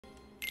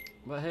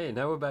But hey,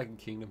 now we're back in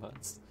Kingdom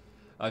Hearts.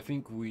 I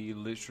think we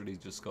literally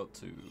just got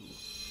to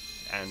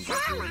and We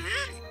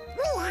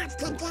have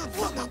to get to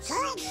the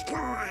toy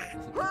store.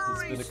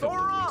 It's been a couple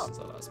of weeks since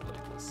I last played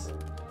this.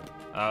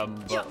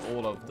 But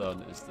all I've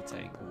done is the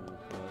tank hall,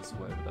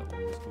 whatever that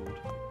one was called.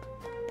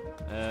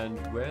 And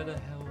where the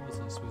hell was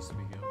I supposed to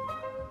be going?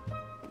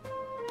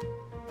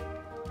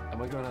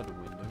 Am I going out the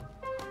window?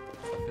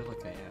 I feel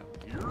like I am.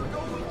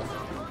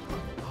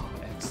 Oh,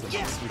 excellent.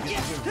 Yes, We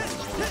get to go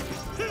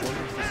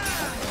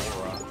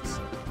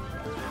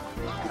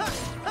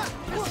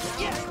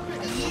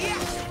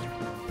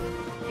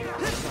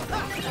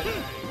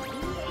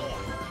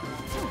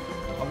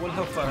I wonder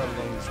how far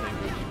along this thing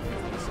will be.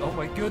 Oh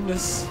my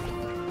goodness!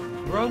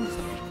 Run!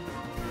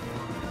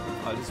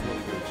 I just want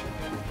to go check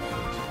it.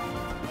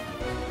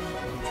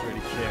 I don't really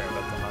care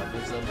about the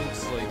handles. That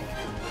looks like.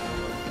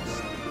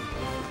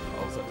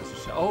 Oh, is that just a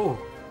shot? Oh!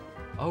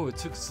 Oh, it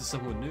took us to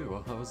somewhere new.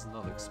 I was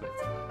not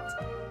expecting that.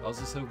 I was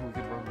just hoping we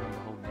could run around the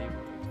whole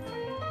neighborhood.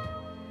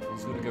 I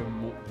was gonna go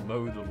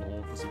mow the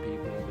lawn for some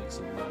people and make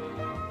some money.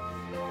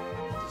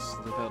 Just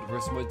live out the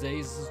rest of my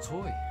days as a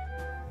toy.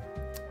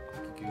 I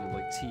could go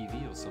like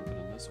TV or something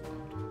in this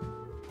world.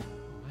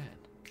 Oh man.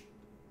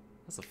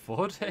 That's a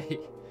 4-day.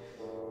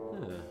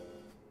 Huh.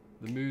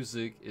 The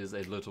music is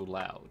a little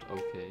loud.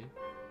 Okay.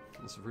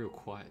 It's real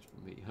quiet for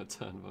me. I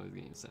turned my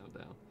game sound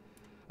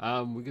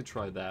down. We could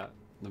try that.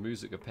 The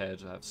music appeared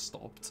to have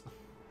stopped.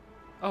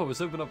 Oh,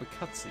 it's opened up a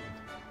cutscene.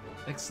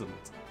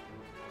 Excellent.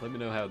 Let me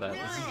know how that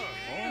is.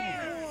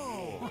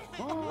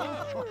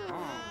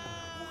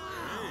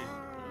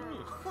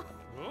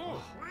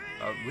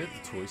 We're at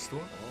the toy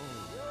store?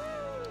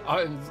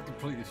 I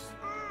completely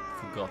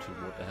forgotten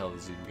what the hell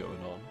is even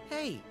going on.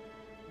 Hey,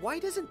 why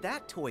doesn't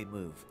that toy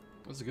move?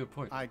 That's a good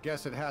point. I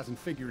guess it hasn't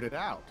figured it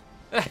out.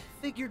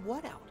 Figured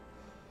what out?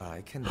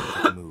 I can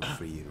make a move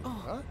for you.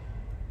 Huh?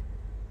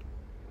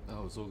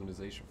 Oh, it's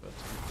organization first.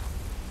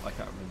 I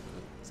can't remember.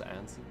 Is that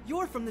answer?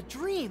 You're from the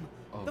dream!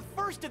 Oh, the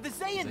first of the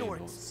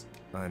Xehanorts!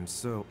 I'm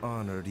so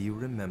honored you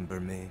remember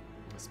me.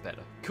 That's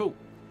better. Cool.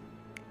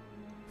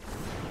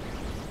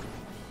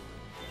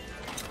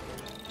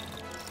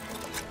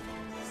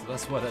 So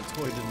that's why that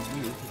toy didn't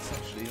move. It's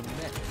actually a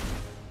mech.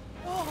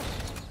 Oh,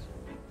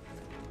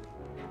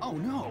 Oh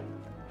no,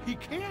 he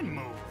can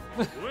move.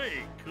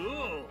 Way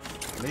cool.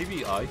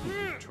 Maybe I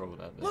can control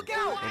that then. Look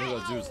out! All I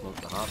gotta do is knock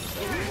the heart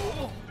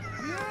attack.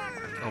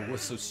 Oh, we're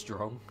so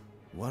strong.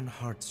 One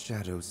heart's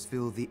shadows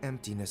fill the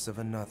emptiness of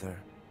another.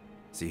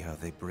 See how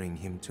they bring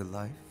him to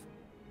life?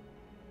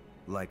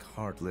 Like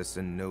heartless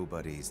and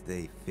nobodies,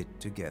 they fit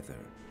together.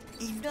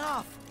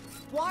 enough!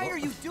 Why are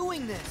you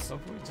doing this?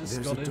 Have we just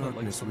There's got a in at, like,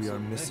 darkness some we sort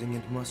are of missing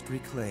and must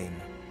reclaim.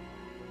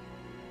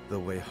 The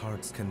way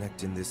hearts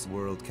connect in this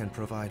world can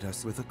provide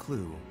us with a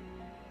clue.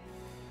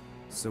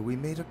 So we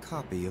made a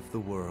copy of the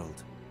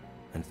world,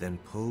 and then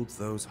pulled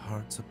those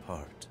hearts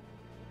apart.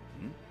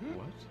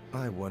 What?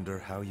 I wonder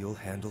how you'll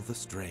handle the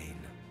strain.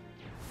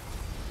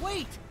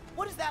 Wait!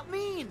 What does that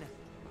mean?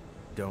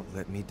 Don't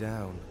let me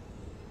down.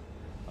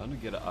 I don't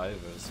get it either.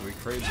 So we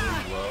created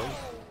a new world.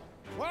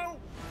 Well,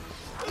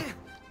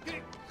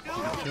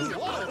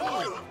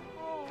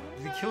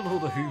 We killed all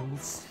the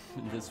Hools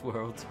in this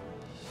world.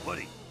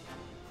 Buddy,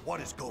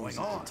 what is going These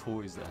are on? the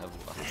toys that have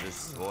all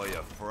this. Boy,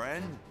 a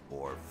friend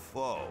or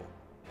foe?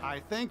 I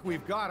think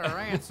we've got our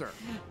answer.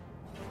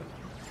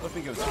 I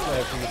think it was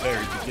clear from the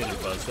very beginning,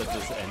 but I said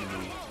this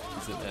enemy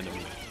is an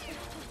enemy.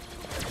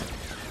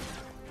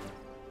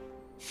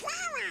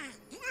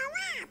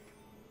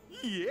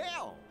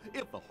 Yeah,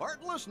 if the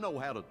Heartless know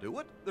how to do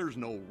it, there's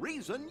no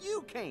reason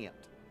you can't.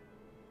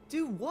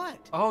 Do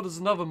what? Oh, there's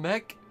another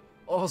mech?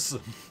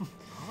 Awesome.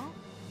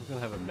 We're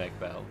gonna have a mech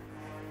battle.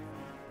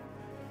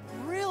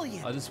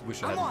 Brilliant! I just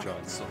wish I I'm had on a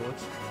giant sword.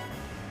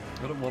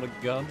 I don't want a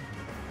gun.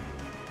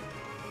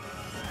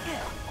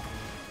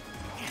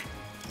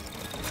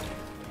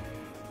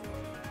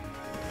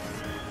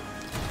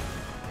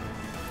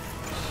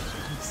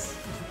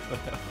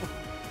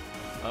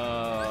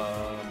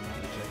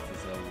 Eject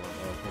this L1.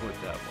 Oh, avoid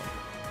that one.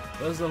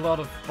 There's a lot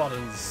of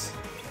buttons.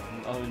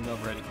 I'm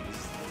not ready for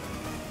this.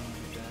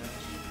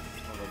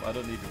 Hold up, I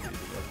don't need to read it.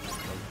 I just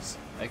punch.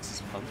 X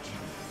is punch.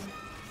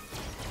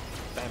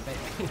 Bam, bam.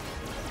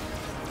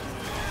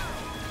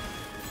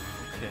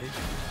 Okay.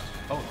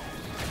 Oh,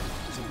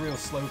 it's a real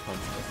slow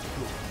punch. That's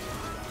cool.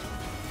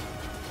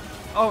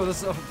 Oh,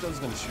 that's, that was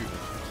gonna shoot him.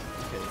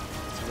 Okay,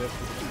 so we have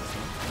to do this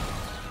one.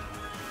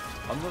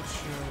 I'm not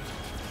sure.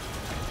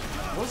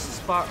 What's the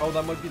spark? Oh,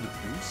 that might be the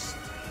boost.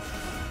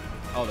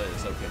 Oh, that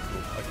is. Okay,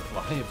 cool. I can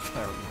fly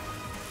apparently.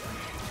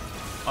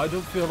 I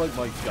don't feel like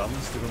my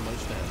gun's doing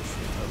much damage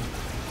to them.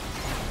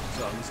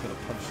 So I'm just gonna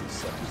punch these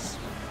suckers.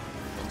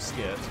 I'm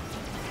scared.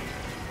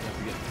 I have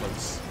to get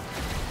close.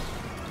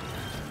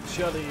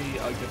 Surely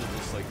I could have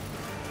just like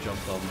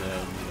jumped on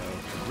them, you know,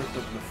 ripped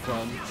up the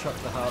front,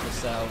 chucked the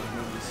harvest out,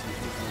 and all this.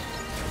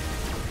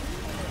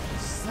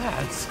 What's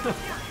that?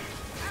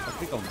 I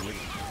think I'm winning.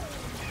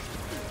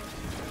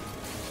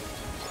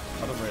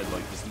 I don't really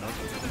like this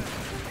method.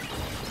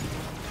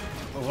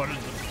 I wanted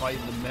to fight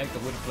in the mech, I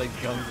would have played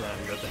guns out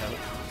and got the hell.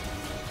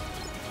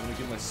 I want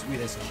to get my sweet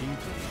ass keyboard.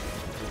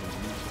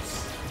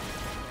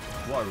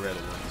 What I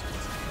really want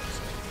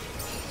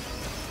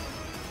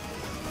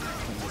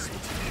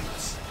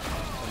is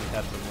only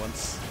had them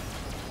once.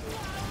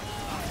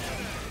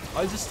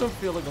 I just don't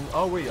feel like I'm.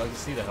 Oh wait, I can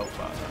see the health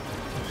bar now.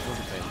 I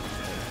wasn't paying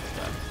attention to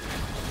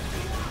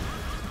that.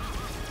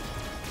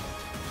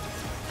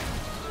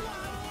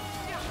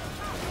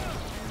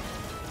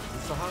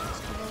 Is the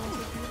hardest one I want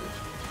to do it?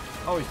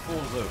 Oh, he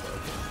falls over.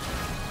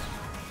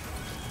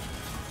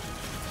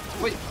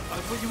 Wait, I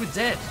thought you were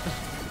dead.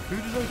 Who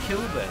did I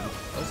kill then?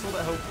 I saw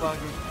that health bar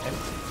go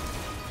empty.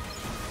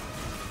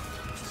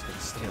 I'm just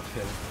gonna stay up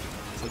here.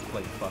 It's like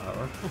playing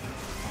fire.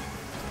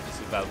 It's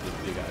about the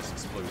big ass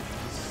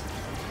explosions.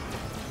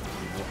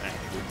 More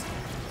accurate.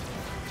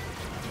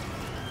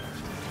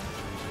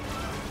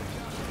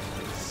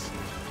 Yes.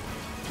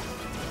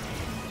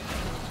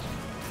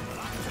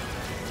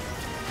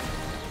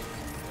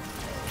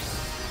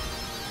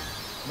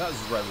 That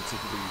was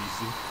relatively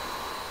easy.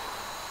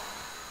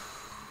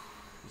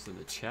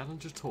 Wasn't a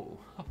challenge at all.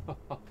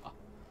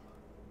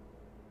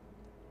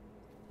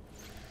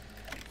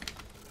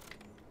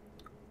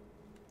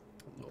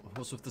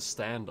 What's with the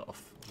standoff?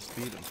 Just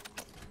beat him.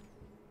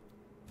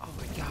 Oh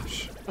my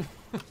gosh.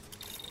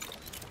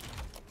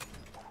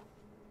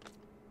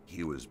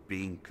 He was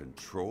being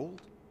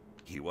controlled?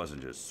 He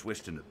wasn't just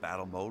switched into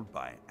battle mode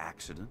by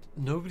accident?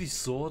 Nobody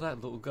saw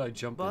that little guy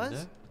jump in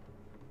Buzz?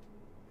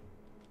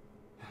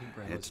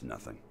 there? It's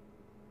nothing.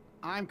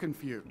 I'm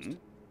confused.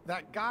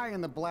 That guy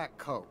in the black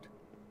coat.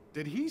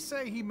 Did he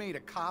say he made a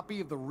copy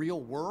of the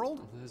real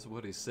world? That's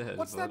what he said,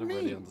 What's but I that don't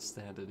really mean?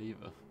 understand it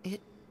either.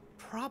 It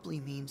probably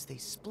means they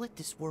split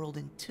this world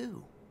in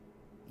two.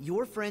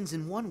 Your friends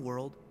in one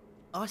world,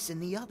 us in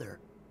the other.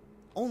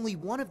 Only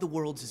one of the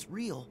worlds is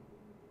real,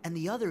 and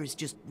the other is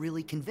just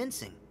really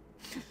convincing.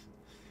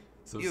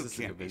 So You is this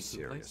a can't be convincing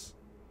place? serious.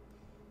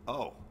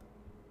 Oh,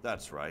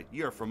 that's right.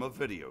 You're from a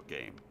video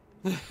game.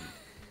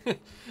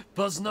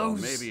 Buzz Well,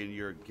 knows. maybe in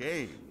your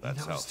game,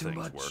 that's how knows too things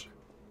much. work.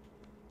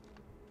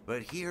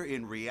 But here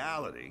in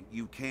reality,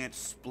 you can't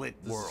split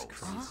This worlds. is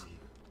crazy.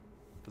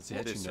 Does he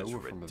This actually know is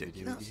we're from a video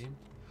ridiculous. game?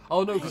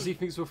 Oh no, because he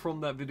thinks we're from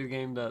that video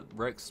game that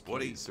Rex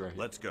Woody, plays, right?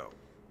 let's go.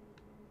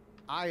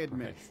 I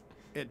admit,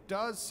 it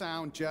does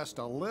sound just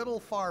a little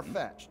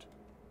far-fetched.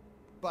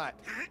 But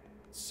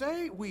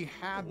say we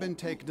have been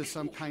taken to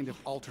some kind of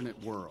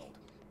alternate world.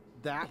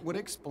 That would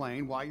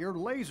explain why your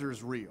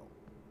laser's real.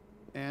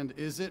 And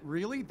is it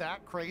really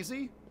that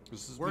crazy?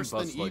 This is Worse me,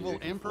 than Buzz Lightyear evil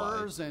can fly.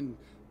 emperors and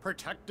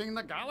protecting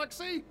the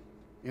galaxy?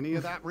 Any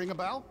of that ring a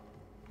bell?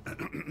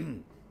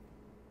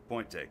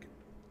 Point taken.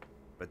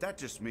 But that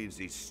just means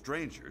these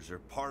strangers are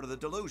part of the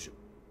delusion.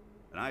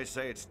 And I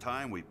say it's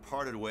time we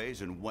parted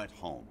ways and went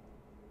home.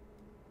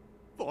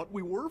 Thought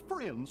we were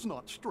friends,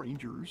 not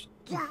strangers.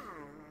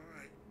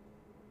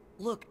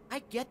 Look, I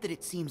get that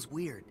it seems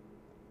weird.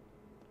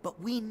 But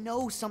we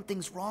know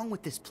something's wrong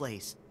with this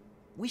place.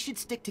 We should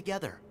stick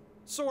together.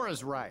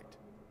 Sora's right.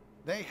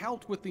 They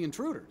helped with the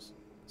intruders,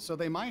 so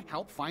they might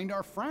help find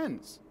our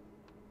friends.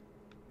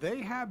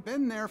 They have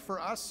been there for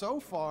us so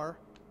far.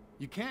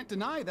 You can't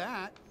deny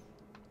that.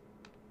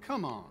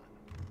 Come on.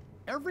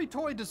 Every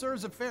toy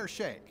deserves a fair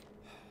shake.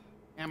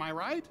 Am I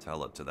right?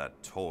 Tell it to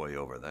that toy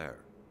over there.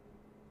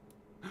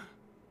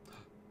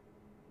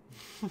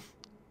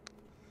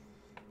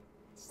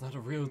 It's not a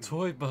real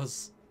toy,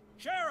 Buzz.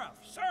 Sheriff,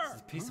 sir!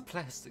 It's a piece of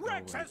plastic.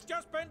 Rex all has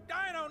just been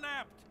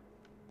dino-napped!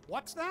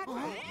 What's that?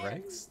 right.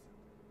 Rex?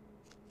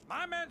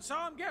 My men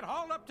saw him get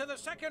hauled up to the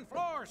second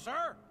floor,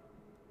 sir!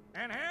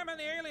 And Ham and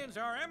the aliens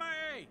are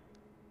MIA!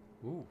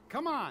 Ooh.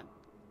 Come on.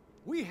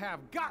 We have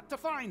got to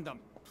find them.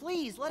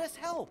 Please, let us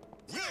help.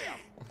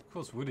 Of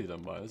course Woody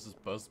done by. This is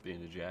Buzz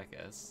being a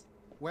jackass.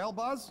 Well,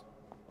 Buzz?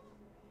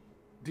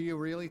 Do you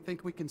really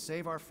think we can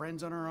save our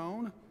friends on our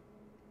own?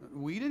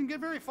 We didn't get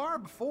very far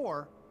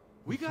before.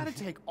 We gotta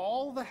take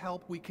all the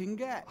help we can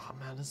get. Oh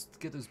man, let's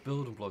get those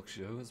building blocks,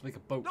 yo. Let's make a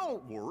boat.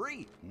 Don't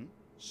worry.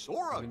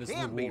 Sora I mean, there's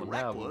can no be war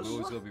now, but we reckless,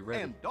 always gotta be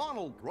ready. and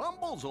Donald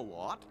grumbles a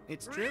lot.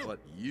 It's true. But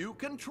you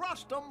can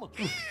trust him.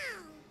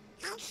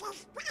 I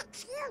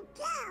suspect you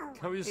do.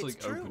 Can't we just It's like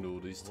true. open all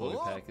these toy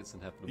What? packets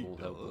and have them He all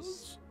help us?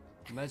 does.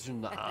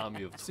 Imagine the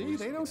army of toys. See, we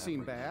they could don't have seem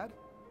right now. bad.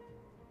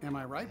 Am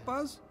I right,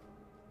 Buzz?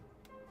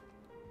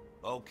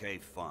 Okay,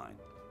 fine.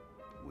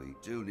 We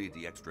do need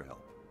the extra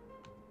help.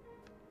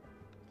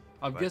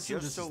 I'm But guessing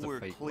just this so is the we're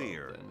fake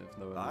clear, world, then, if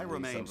no one I of these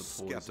remain other toys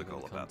are gonna skeptical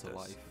come about to this.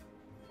 life.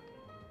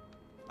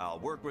 I'll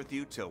work with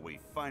you till we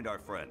find our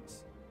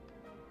friends.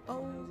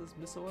 Oh, there's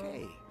Missile.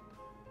 Okay.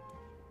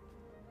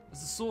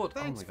 There's a sword.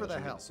 Thanks oh my for gosh, the I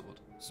got a help. sword.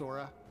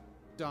 Sora,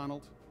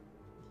 Donald,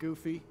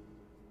 Goofy.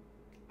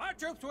 My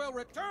troops will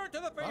return to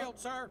the field,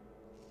 sir!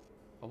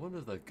 I wonder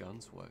if their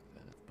guns work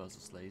then, if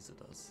Buzz's laser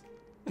does.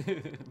 Look at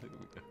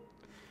me go.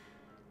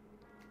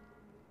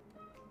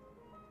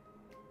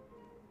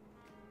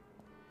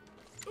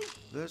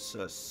 This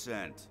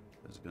ascent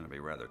is going to be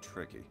rather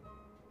tricky.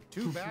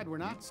 Too bad we're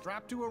not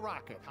strapped to a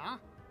rocket, huh?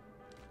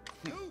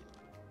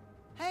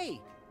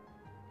 Hey,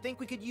 Think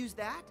we could use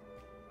that?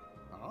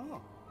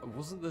 Oh,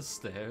 Wasn't there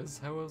stairs?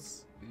 How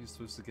else are you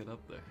supposed to get up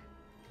there?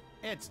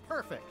 it's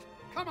perfect.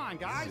 Come on,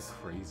 This guys. is a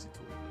crazy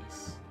toy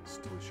place. This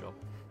toy shop.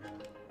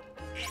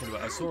 Anyway,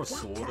 I saw a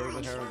sword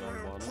over here and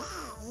I want it.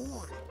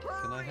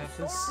 Can I have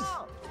this?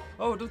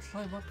 Oh, don't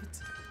climb up it.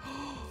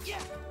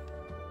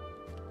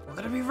 We're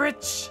gonna be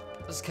rich!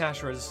 There's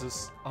cash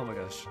registers. Oh my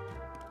gosh.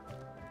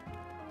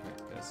 Alright,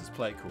 guys, let's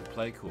play cool.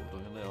 Play cool.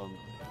 Look at it on.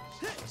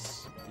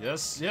 Yes.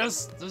 Yes,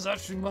 yes! There's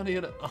actually money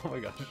in it. Oh my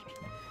gosh.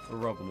 We're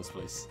robbing this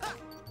place.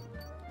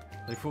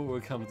 They thought we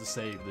were coming to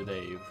save the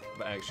Dave,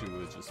 but actually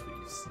we're just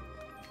thieves.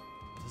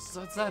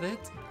 Is that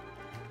it?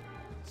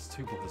 It's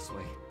too more this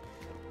way.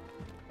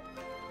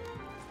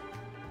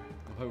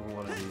 I'm hoping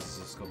one of these has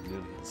just got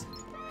millions.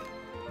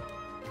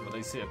 But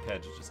they see a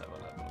pet to just have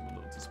on that, but I'm a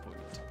little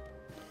disappointed.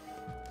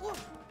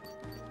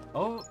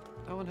 Oh,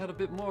 that one had a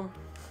bit more.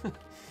 An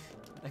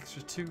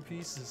extra 2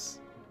 pieces.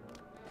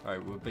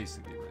 Alright, we're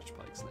basically rich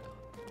pikes now.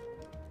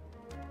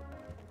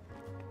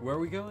 Where are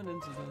we going?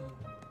 Into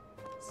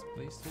the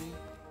space thing?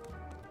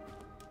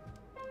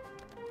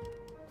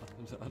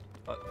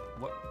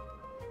 What?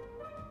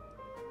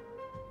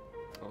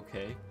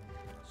 Okay.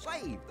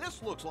 Say,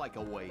 this looks like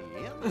a way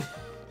in.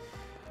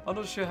 I'm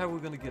not sure how we're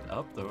gonna get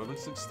up though. It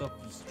looks like stuff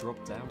just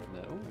dropped down from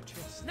there. Oh, a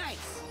chest.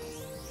 Nice!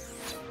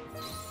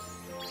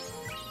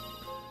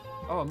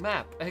 Oh, a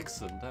map.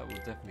 Excellent. That will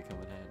definitely come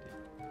in handy.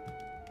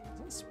 Is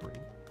that a spring?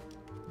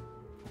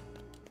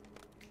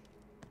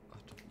 I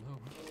don't know.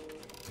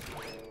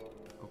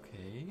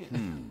 Okay.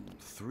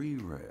 3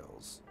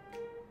 rails.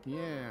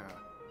 Yeah.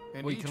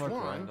 And Wait, each can I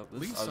one grind up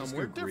this? leads I'll just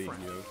somewhere go green,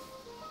 different. yo.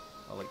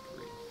 I like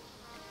green.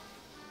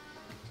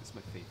 It's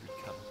my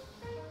favorite color.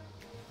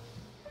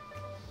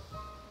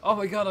 Oh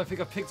my god, I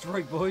think I picked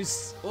right,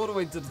 boys. All the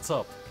way to the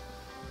top.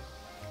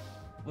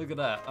 Look at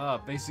that. Ah,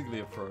 basically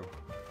a pro.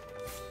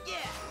 Yeah!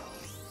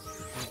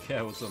 I don't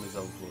care what's on his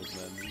own floors,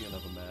 man. You get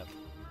another map.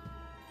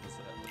 What's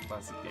that? A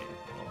classic game.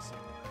 Awesome.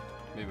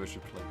 Maybe I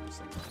should play this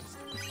sometimes.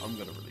 I'm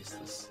gonna release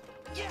this.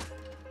 Yeah!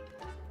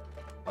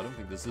 I don't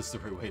think this is the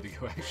right way to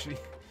go, actually.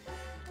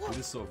 We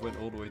just sort of went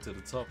all the way to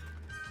the top.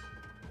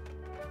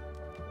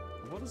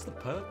 What is the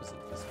purpose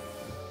of this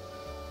game?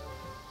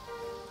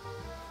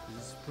 You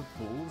just put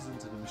balls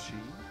into the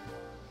machine?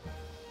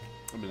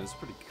 I mean, it's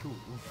pretty cool.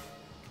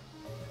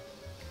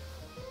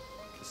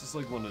 It's just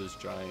like one of those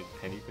giant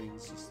penny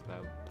things, just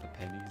about the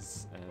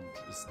pennies, and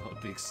it's not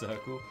a big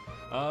circle.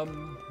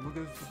 We'll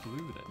go for blue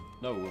then.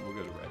 No, we'll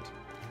go to red.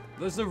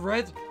 There's no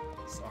red!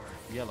 Sorry,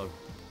 yellow.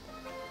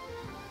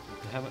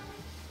 Damn it.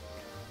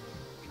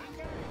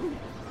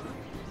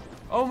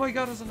 Oh my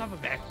god, there's another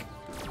mech!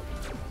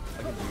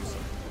 I can do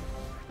something.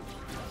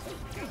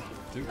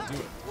 Do it.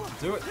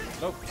 Do it.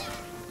 Nope.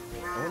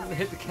 I wanted to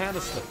hit the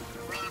canister.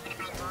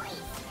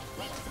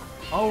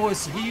 Oh,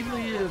 it's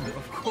helium!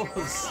 Of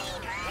course!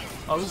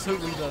 I was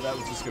hoping that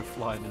would just go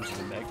flying into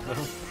the mech though.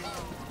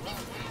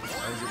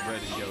 I wasn't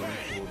ready going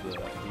for the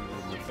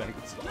helium effect.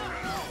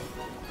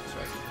 That's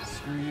right.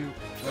 Screw you.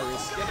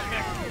 Glorious. Get it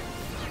back!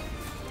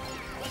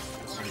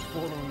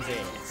 Fall on his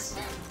ass.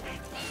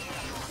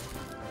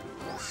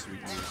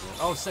 Sweet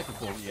music. Oh, second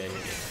form. Yeah.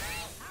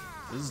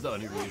 This is the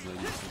only reason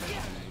I use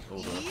the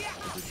older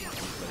original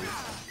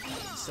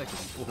players. Second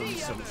form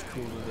is so much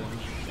cooler than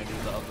any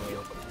of the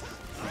other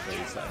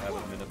plays that have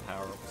a minute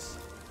power-ups.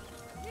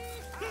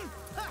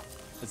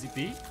 Is he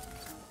beat?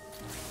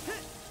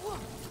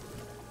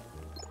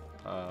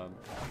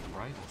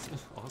 Right.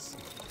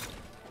 Awesome.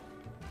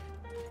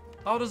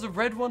 Oh, there's a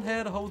red one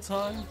here the whole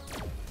time?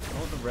 I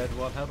want the red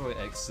one. How do I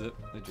exit?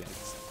 No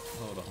jets.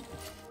 Hold on.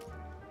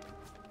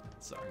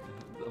 Sorry.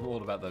 I'm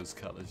all about those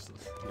colors.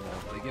 You know,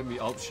 they give me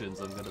options.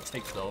 I'm gonna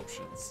take the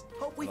options.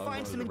 Hope we But I find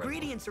wanted some the red one.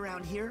 ingredients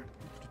around here.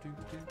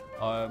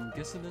 I'm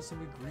guessing there's some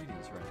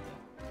ingredients right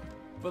there.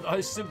 But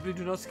I simply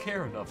do not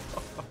care enough.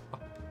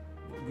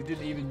 We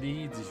didn't even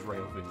need these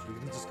rail things. We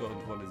could have just gotten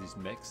one of these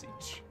mechs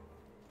each.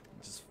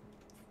 Just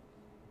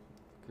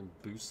fucking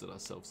boosted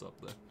ourselves up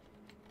there.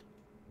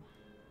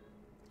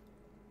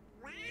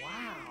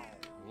 Wow.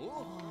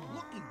 Oh,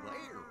 looky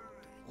there.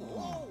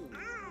 Whoa.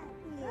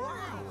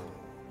 Wow.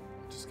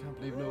 I just can't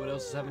believe no one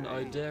else is having an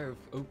idea of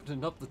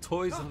opening up the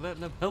toys and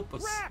letting them help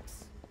us.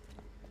 Rex!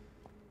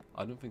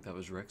 I don't think that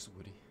was Rex,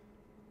 Woody.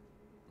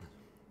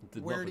 It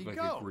did Where'd not look he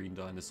like go? a green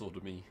dinosaur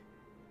to me.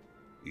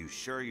 You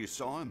sure you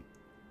saw him?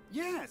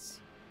 Yes.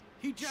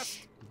 He just...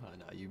 No,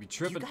 you'd be Do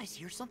tripping. you guys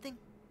hear something?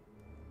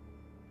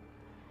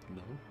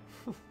 No.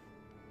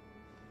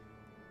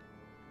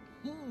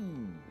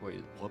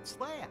 Wait, What's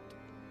that?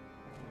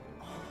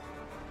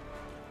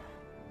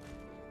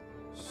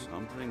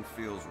 Something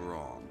feels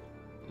wrong.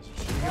 is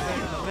Shig back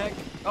in the mech?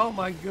 Oh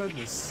my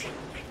goodness.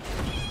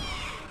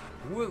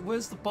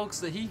 Where's the box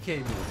that he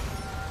came in?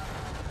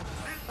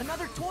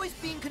 Another toy's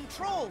being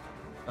controlled!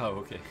 Oh,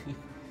 okay.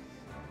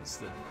 That's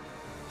the...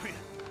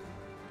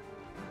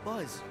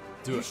 Buzz,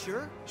 Do you it.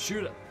 sure?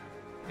 Shoot it.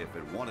 If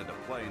it wanted to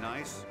play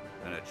nice,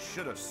 then it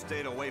should have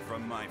stayed away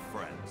from my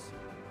friends.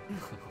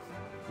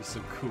 You're so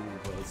cool,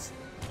 Buzz.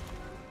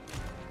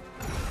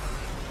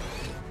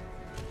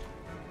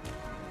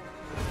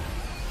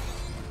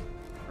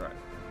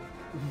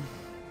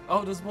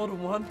 Oh, there's more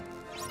than one?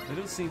 They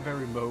don't seem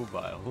very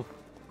mobile.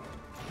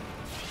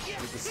 Like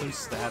they're so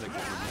static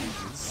with the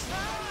movements.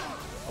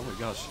 Oh my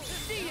gosh.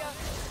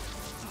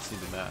 Didn't seem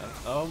to matter.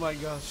 Oh my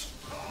gosh.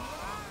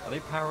 Are they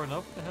powering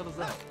up? What the hell is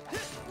that?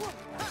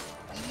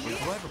 Wait,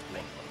 do I have a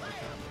block?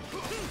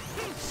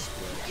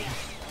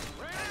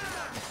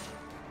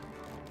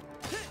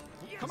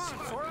 Come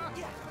on, Sora.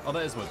 Oh,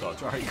 that is my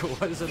dodge. Alright, cool.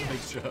 I just had to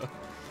make sure.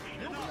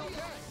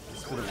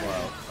 It's been a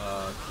while.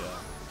 Okay.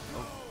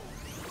 Oh.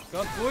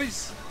 God,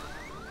 boys!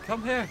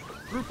 Come here!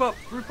 Group up!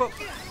 Group up!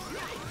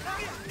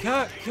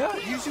 Cat!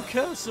 Cat! Use your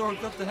cursor!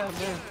 I've got the hand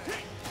there.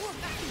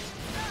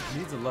 I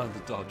need to learn to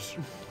dodge.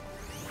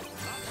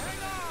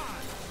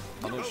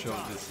 I'm not sure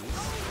what this is.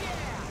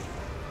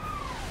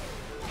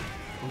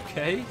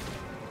 Okay.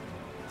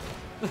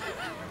 This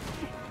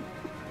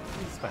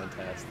is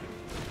fantastic.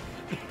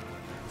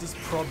 Just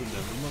prodding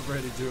them. I'm not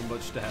really doing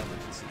much damage.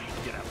 Just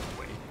get out of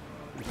the way.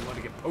 If you want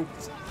to get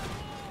poked.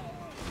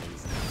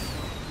 Amazing.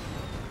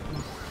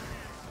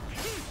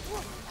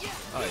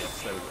 Oh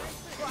yes, there we go.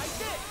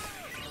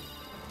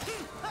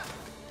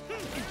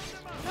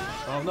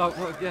 Oh no,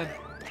 what again?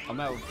 I'm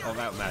out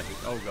of magic.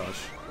 Oh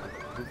gosh.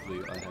 Hopefully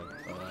I have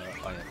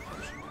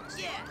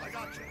potions.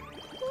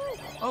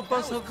 Oh,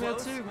 Buzz helped me out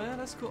too, man.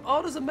 That's cool.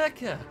 Oh, there's a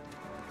mecha.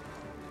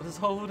 This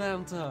whole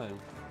damn time.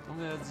 I'm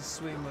gonna just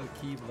swing my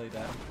keyblade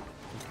out.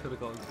 I could have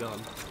got a gun.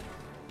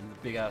 And the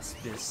big ass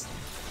fist.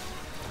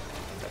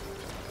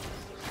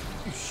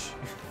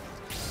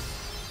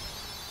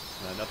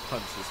 Man, that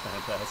punch is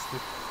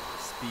fantastic.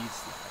 Speed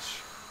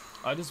slash.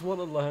 I just want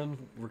to learn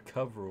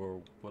recover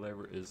or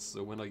whatever it is,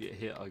 so when I get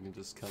hit, I can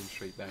just come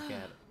straight back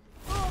at it.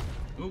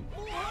 Ooh.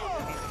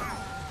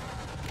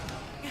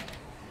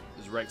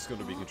 Is Rex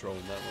going to be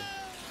controlling that one?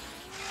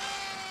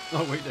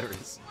 Oh wait, there he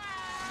is.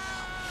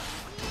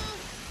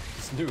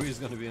 Just knew he was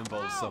going to be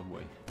involved some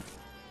way.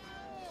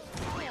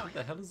 What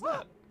the hell is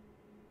that?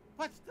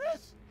 What's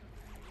this?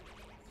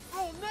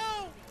 Oh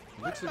no!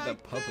 It looks like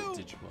that puppet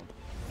Digimon.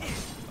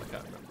 I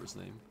can't remember his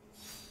name.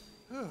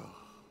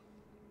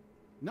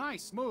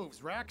 Nice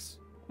moves, Rex.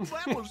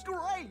 That was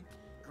great!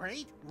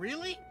 Great?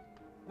 Really?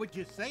 Would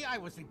you say I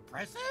was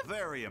impressive?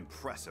 Very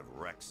impressive,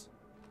 Rex.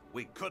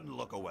 We couldn't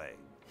look away.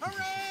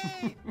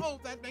 Hooray! Oh,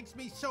 that makes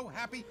me so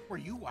happy. Were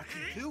you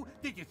watching too?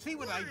 Did you see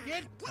what I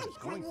did? I was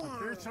going for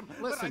fearsome, but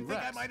I Listen, think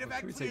I Rex, might have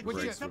Can we take accidentally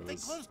did breaks for something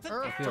this? close to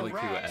I feel like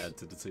he would Rex. add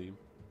to the team.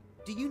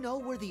 Do you know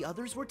where the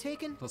others were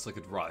taken? Plus I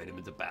could ride him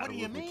into battle What do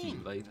you with my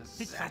mean? keyblade.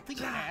 Did something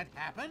bad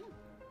happen?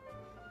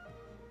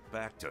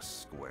 Back to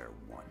square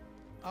one.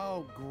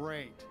 Oh,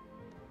 great.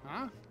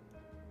 Huh?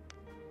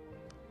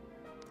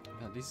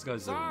 Man, these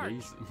guys are Sarge,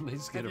 amazing. They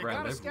just get Have you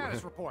around got a everywhere.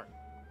 status report?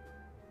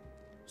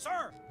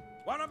 Sir,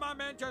 one of my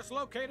men just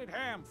located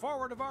Ham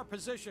forward of our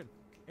position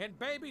in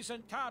babies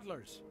and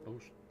toddlers. Oh,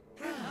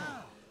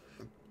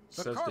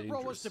 The sounds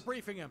corporal was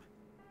dangerous. debriefing him,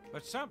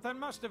 but something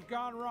must have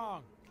gone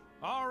wrong.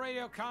 All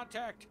radio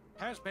contact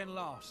has been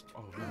lost.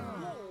 Oh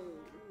no.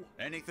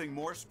 Anything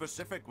more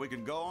specific we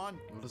can go on?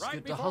 Well, let's Right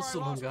get the before I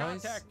hustle on, lost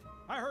guys. contact,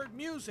 I heard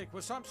music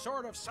with some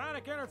sort of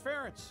sonic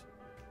interference.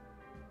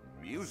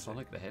 Music.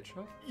 Sonic the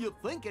Hedgehog? You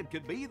think it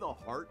could be the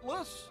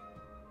Heartless?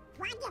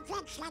 What if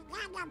it's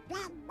another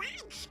big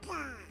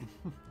monster?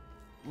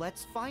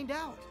 Let's find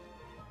out.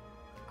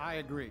 I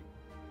agree.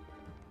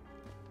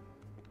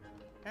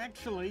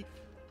 Actually,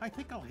 I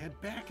think I'll head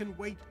back and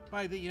wait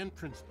by the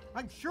entrance.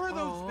 I'm sure those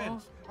Aw.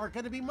 vents are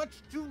going to be much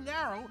too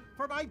narrow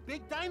for my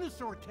big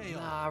dinosaur tail.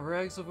 Nah,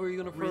 Rex, I thought you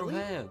were gonna throw Really?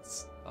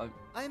 hands.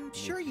 I'm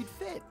sure you'd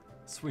fit.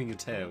 Swing your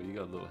tail, you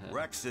got a little hand.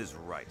 Rex is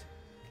right.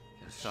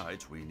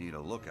 Besides, we need a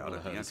lookout Wanna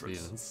at the hurt his entrance.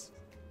 feelings.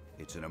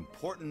 It's an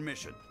important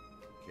mission.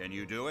 Can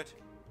you do it?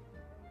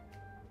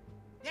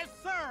 Yes,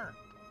 sir!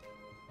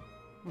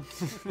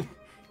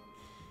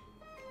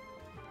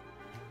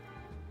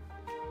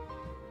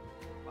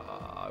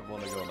 I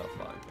want to go on that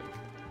flying thing.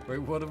 Wait,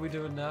 what are we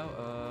doing now?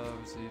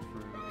 See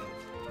through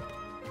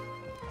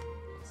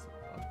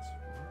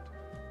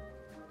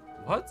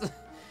What?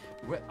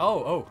 Where?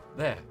 Oh,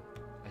 there.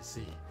 I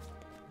see.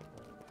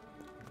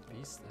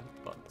 Beast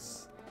and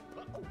bugs.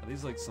 Are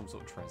these like some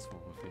sort of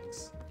transformer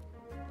things?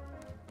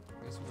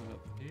 I guess we're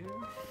up here.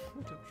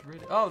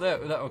 Oh, there.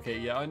 Okay,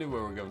 yeah, I knew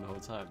where we were going the whole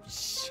time.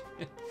 Shit.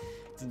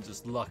 Didn't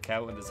just luck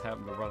out and just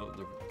happen to run up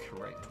the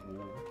correct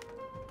wall.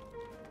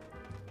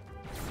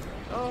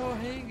 Oh,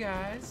 hey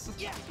guys.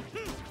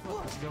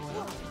 What's going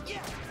on?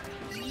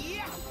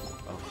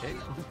 Okay.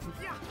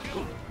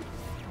 Cool.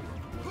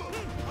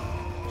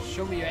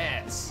 Show me your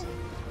ass.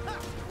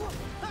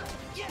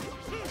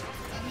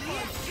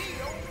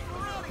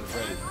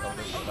 Ready.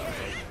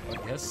 I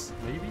guess,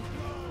 maybe?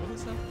 What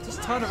is that?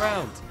 Just turn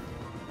around.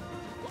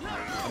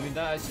 I mean,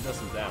 that actually does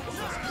some damage.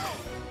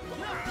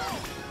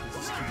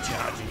 Just keep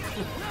charging.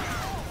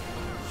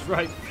 That's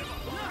right.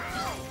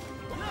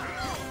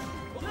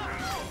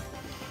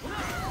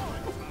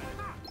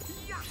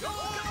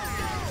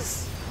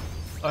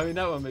 I mean,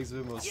 that one makes a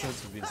bit more sense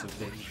for being so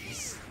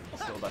dangerous.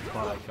 It's got that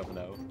fire coming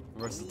out.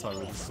 The rest of the time,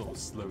 we're just sort of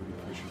slowly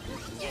pushing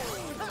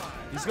people.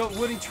 He's got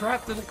Woody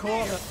trapped in a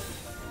corner.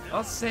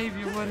 I'll save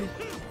you, Woody.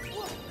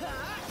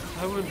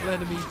 I wouldn't let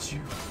him eat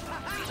you.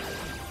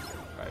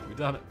 Alright, we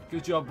done it.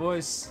 Good job,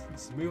 boys.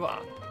 Let's move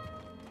on.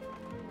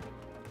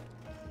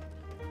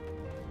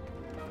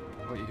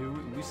 Wait, who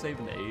are we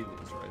saving the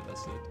aliens, right?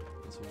 That's it.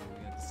 That's what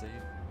we have to save.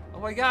 Oh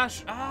my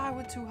gosh! Ah, I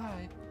went too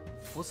high.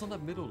 What's on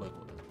that middle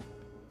level then?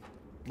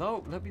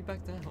 No, let me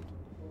back down.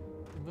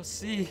 I must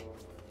see.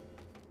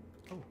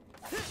 Oh.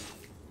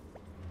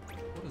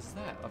 What is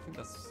that? I think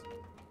that's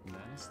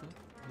man stuff,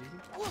 maybe?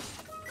 Oh,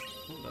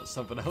 that's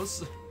something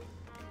else.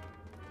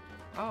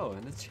 Oh,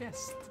 and a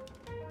chest.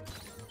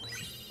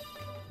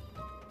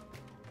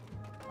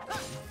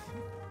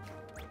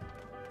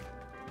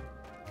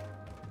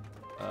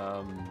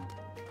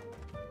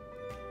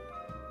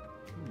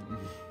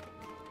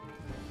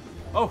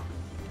 Oh!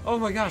 Oh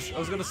my gosh! I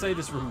was gonna say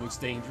this room looks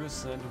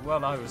dangerous, and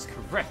well, I was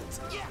correct.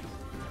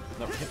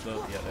 No, hit the...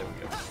 Yeah, there we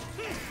go.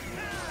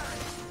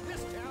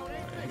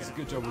 Right, it's a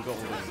good job we got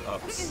all those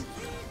ups.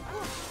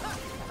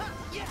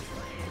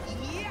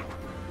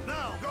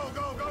 Now, go,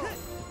 go, go!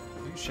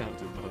 You shout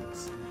to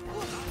bugs.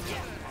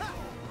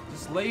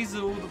 Just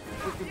laser all the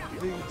freaking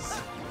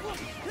things.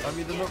 I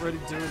mean, they're not really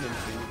doing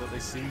anything, but they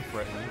seem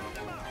threatening.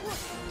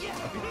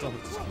 I think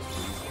Donald just keeps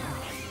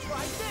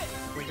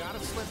freezing. We gotta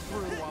slip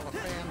through while the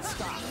fan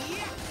stops.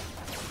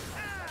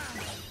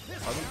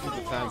 I don't think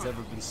the fan's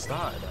ever been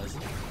started, has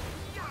it?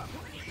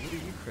 What are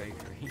you,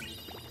 Gregory?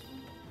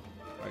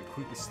 Alright,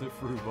 quickly slip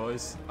through,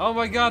 boys. Oh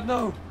my god,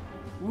 no!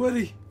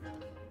 Woody!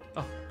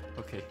 Oh,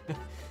 okay.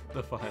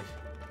 They're fine.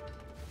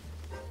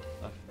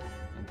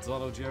 And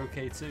Donald, you're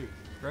okay too.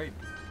 Great.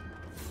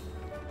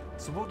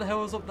 So what the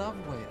hell is up the other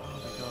way? Oh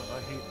my god,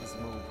 I hate this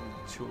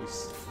multiple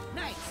choice.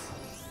 Nice.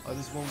 I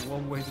just want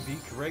one way to be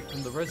correct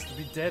and the rest to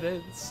be dead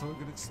ends, so I'm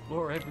gonna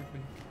explore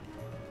everything.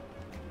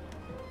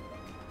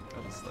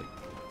 I just like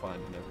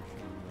finding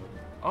everything.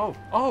 Oh!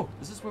 Oh!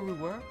 Is this where we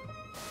were?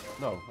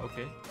 No,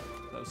 okay.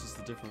 That was just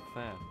a different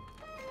fan.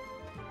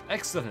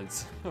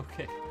 Excellent!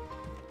 Okay.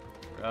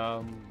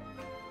 I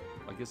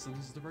guess this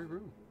is the right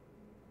room.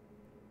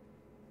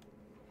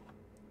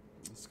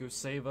 Let's go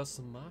save us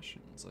some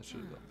Martians. I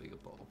should have got a bigger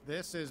ball.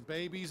 This is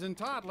babies and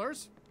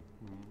toddlers.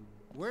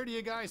 Where do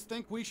you guys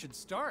think we should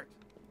start?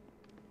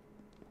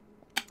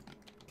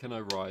 Can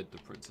I ride the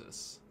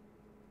princess?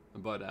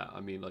 And by that,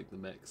 I mean like the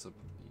mechs. You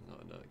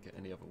know, get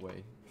any other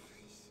way.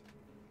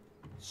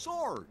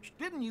 Sarge,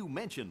 didn't you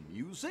mention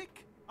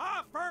music?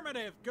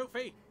 Affirmative,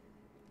 Goofy.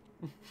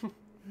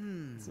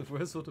 So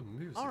where's all the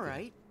music? All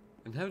right.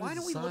 And how Why does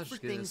don't we look Sarge for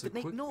get there things so that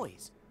make quick?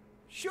 noise?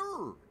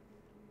 Sure.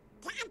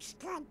 That's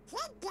good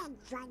thinking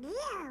from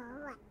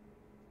you.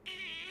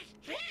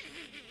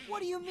 What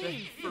do you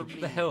mean for What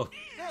me? the hell?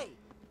 Hey,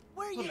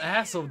 where What you? an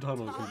asshole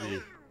Donald could be.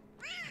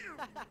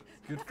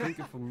 Good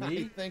thinking for I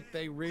me. think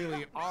they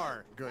really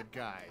are good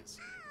guys.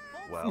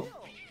 Well,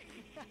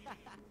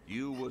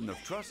 you wouldn't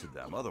have trusted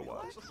them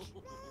otherwise.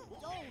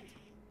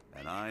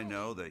 And I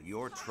know that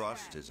your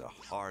trust is a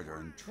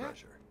hard-earned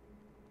treasure.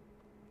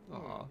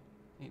 Aw,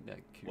 ain't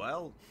that cute.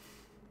 Well,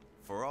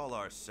 for all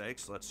our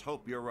sakes, let's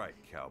hope you're right,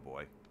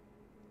 cowboy.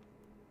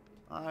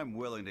 I'm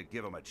willing to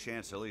give him a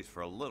chance at least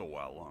for a little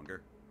while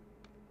longer.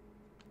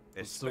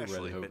 I'm still really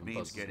Especially if it hoping means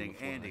Buzz is getting gonna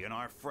fly. Andy and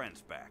our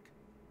friends back.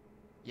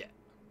 Yeah.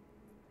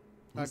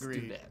 Let's do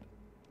Agreed. that.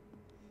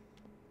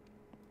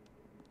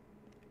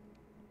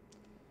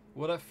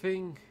 What that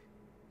thing,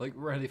 like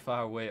really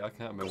far away, I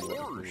can't remember what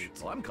Sarge,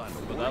 it's I'm kind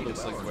of but worried that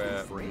looks about like our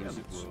where new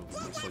music friends. world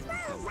looks like we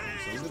come from.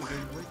 So I'm gonna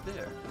go right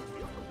there.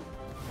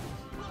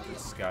 Good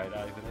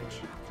skydiving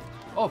action.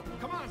 Oh!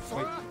 Come on, Wait.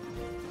 Sora.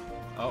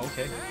 Oh,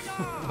 okay.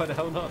 Why the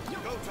hell not?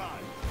 Go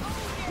time!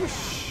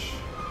 Whoosh!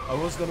 I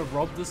was gonna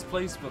rob this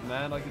place, but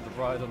man, I get to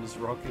ride on this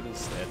rocket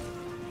instead.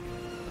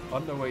 I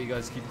don't know where you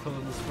guys keep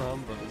pulling this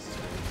from, but it's...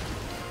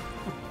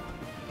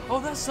 Oh,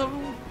 that's so...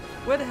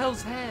 Where the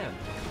hell's Ham?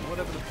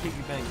 Whatever the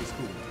piggy bank is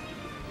called.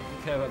 I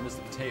don't care about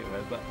Mr. Potato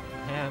Head, but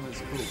Ham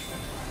is cool.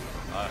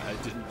 I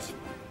didn't.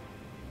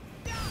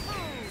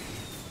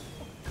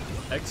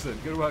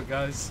 Excellent, good work,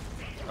 guys.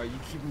 Alright, you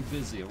keep me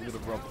busy. I'm gonna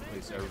rob the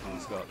place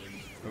everything's got.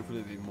 Hopefully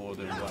it'll be more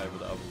than whatever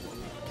the other one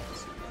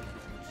was.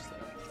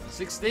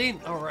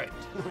 16! Alright,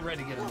 we're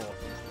ready to get them all.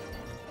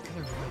 Can I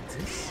ride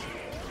this?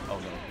 Oh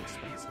no,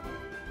 expensive.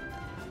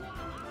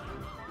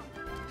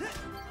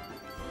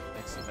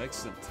 Excellent,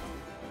 excellent.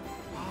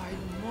 Ah,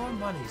 even more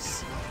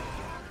monies.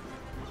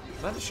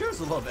 Man, there sure is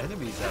a lot of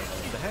enemies out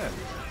there. Damn.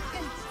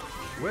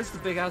 Where's the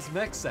big ass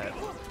mechs at?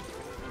 Okay.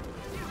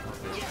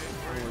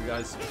 Don't worry,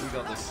 guys, we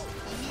got this.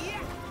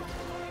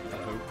 I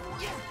hope.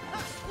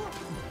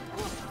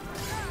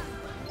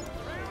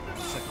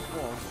 Second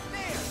floor.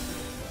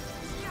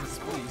 Yes,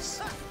 please.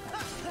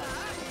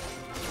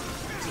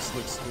 It just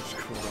looks so much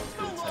cooler with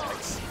the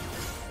attacks.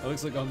 It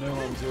looks like I know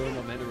what I'm doing.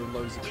 I'm entering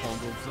loads of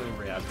combos, so in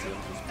reality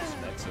I'm just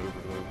pushing X over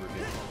and over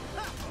again.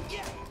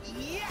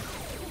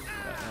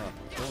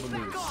 All the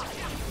moves.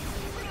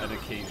 And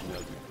occasionally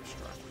I'll do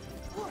distract.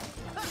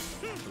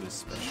 For this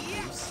special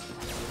moves.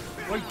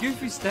 Wait,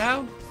 Goofy's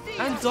down?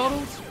 And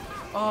Donald?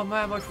 Oh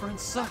man, my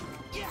friends suck.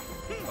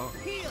 Oh.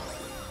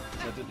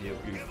 I didn't hear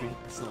Goofy.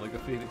 It's not like a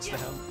Phoenix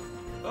down.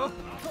 Oh!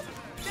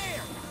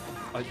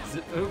 I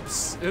did.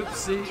 Oops!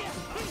 Oopsie!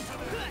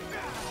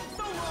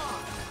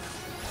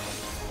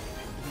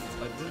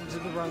 I did it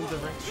in the wrong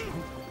direction.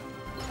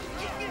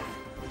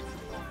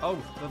 Oh,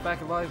 they're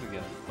back alive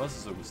again. Buzz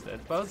is almost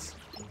dead. Buzz?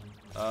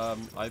 I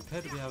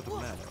appear to be out of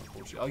mana,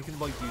 unfortunately. I can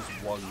like use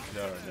one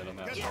cure and then I'm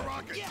out of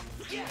mana.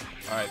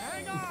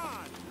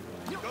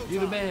 Alright.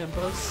 You're the man,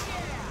 Buzz.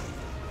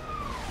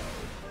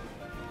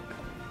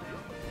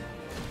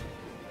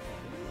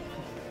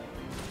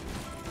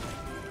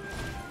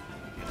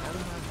 Get out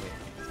of my way.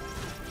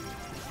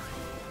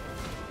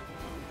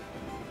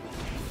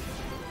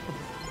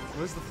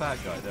 Where's the fat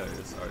guy? There he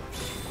is. Alright.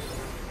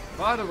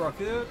 Fire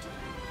rocket!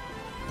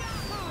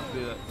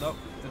 Nope,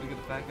 didn't get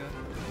the fat guy.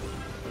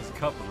 There's a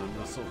couple of them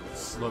that are sort of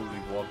slowly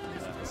wobbling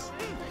at us.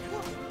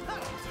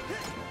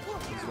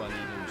 That's why I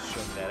need him to show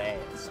that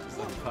ass, because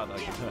then the part I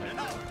can hurt.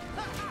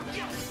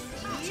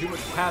 Too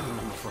much padding on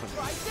the front.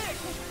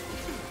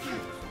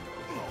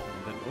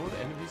 And then all the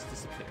enemies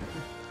disappear.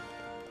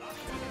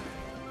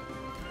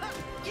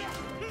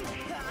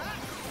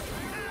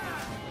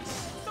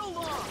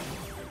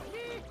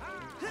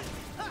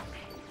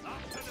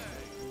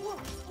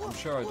 I'm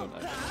sure I don't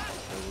actually.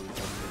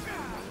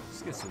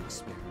 Let's get some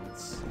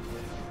experience.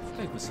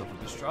 Make myself a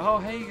bit strong. Oh,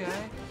 hey,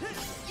 guy. That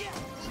seems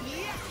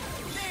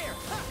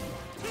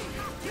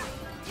like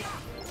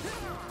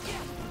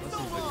a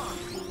cool one.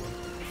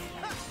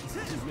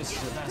 You missed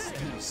your last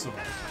enemy sword.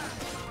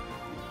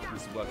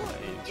 This is what I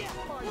aim.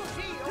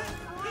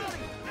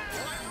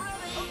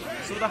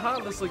 So the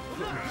Heartless like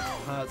putting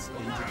hearts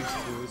into these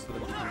toys for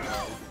them to be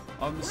alive.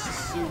 I'm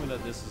assuming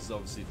that this is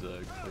obviously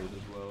the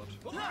created world.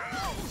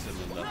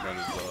 Considering that none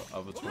of the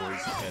other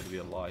toys appear to be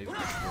alive, which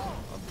were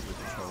under the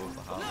control of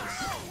the Heartless.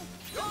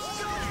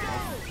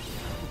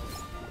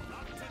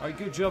 Alright,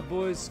 good job,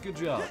 boys. Good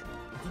job.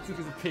 You took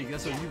as a pig,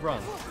 that's what you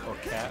run. Or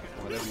cat,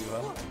 or whatever you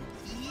are.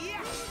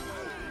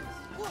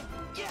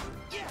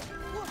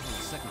 Oh, the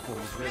second form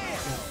is ready.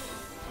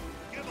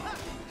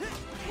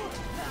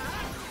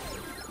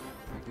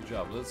 Good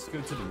job. Let's go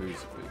to the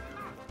music, please.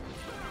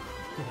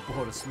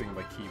 Border swing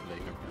by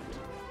Keyblade.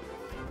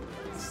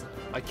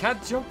 I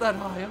can't jump that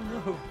high, oh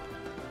no!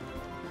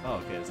 Oh,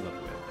 okay, there's another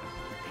way there.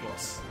 Of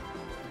course.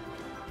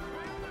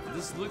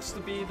 This looks to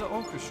be the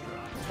orchestra.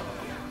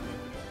 Oh.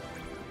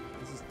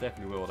 This is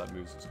definitely where all that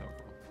music's come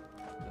from.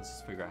 Let's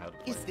just figure out how to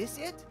play. Is this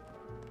it?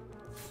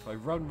 If I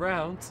run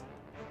round.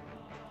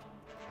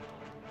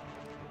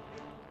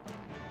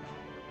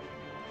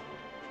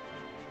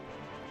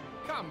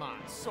 Come on,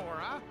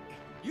 Sora.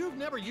 You've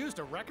never used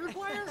a record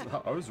player?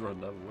 I was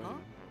running that way. Huh?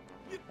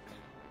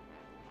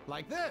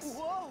 Like this.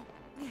 Whoa!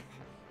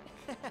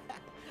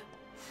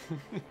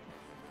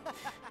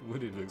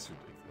 Woody looks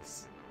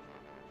ridiculous.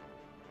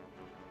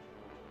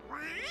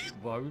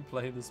 Why are we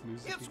playing this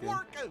music It's again?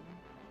 working!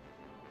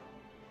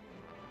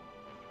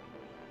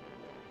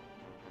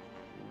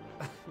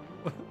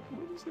 What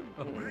is it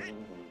about?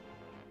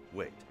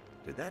 Wait,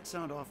 did that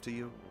sound off to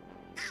you?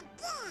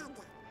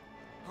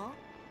 Huh?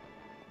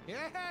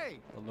 Hey!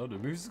 Oh no, the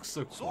music's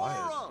so quiet.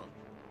 Sora!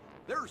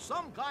 There's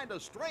some kind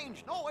of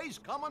strange noise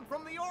coming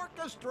from the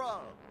orchestra!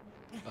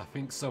 I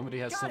think somebody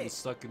has Got something it.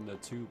 stuck in the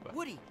tuba.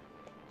 Woody,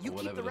 you Or keep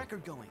whatever the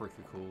record going. Frick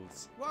it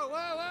calls. Whoa,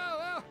 whoa, whoa,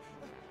 whoa!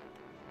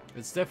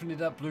 It's definitely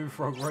that blue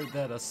frog right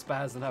there that's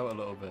spazzing out a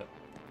little bit.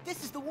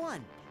 This is the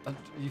one.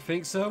 You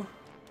think so?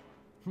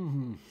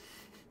 Hmm.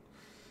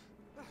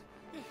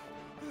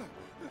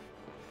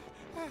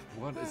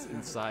 What is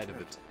inside of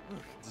it?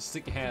 Just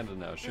stick your hand in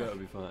there, sure it'll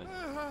be fine.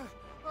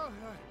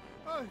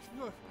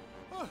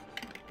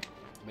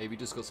 Maybe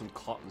just got some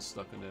cotton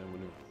stuck in there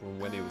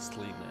when he was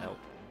cleaning it out.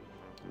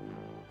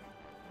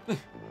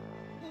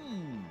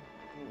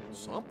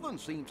 Something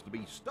seems to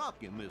be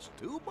stuck in this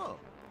tuba.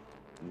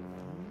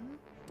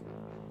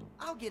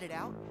 I'll get it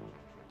out.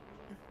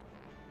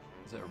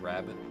 Is that a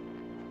rabbit?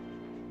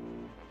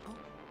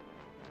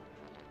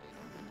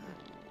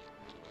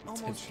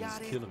 Almost Tension is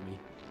got it. killing me.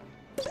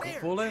 There.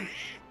 Fall in.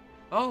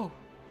 Oh.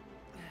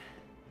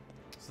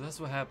 So that's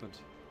what happened.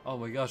 Oh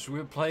my gosh, we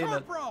were playing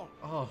that.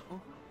 Oh.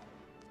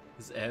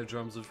 His air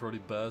drums have already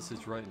burst.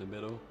 It's right in the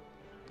middle.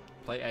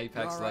 Play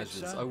Apex all right,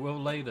 Legends. son? I will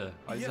later.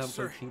 I just Yes, haven't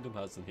sir. played Kingdom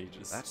Hearts in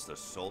ages. That's the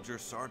soldier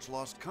Sarge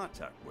lost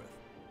contact with.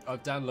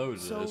 I've downloaded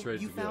So it. It's ready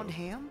you to go. found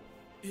Ham?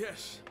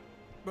 Yes,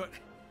 but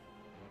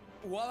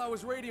while I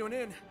was radioing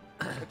in,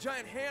 a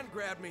giant hand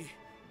grabbed me,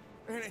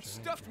 and it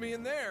stuffed me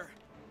in there.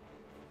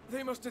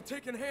 They must have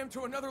taken Ham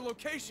to another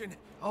location.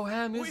 Oh,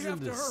 Ham is We in have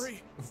to this.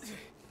 hurry.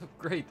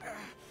 Great.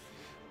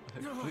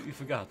 I completely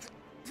forgot.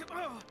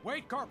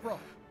 Wait, Corporal.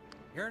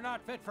 You're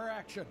not fit for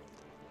action.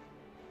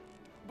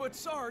 But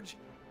Sarge,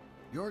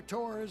 Your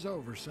tour is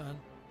over, son.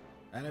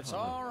 And it's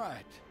all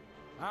right.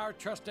 Our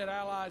trusted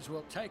allies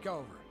will take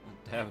over.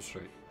 Damn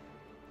straight.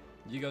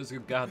 You guys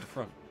can guard the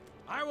front.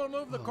 I will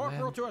move the Oh,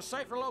 Corporal man. to a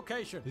safer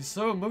location. He's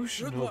so good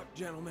emotional. luck,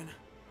 gentlemen.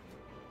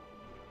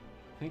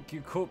 Thank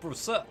you, Corporal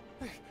Sir.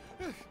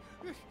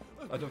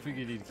 I don't think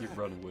you need to keep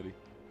running, Woody.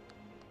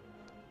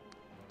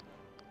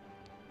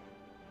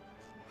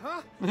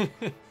 Huh? Hey,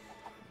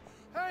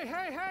 hey,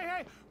 hey,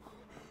 hey!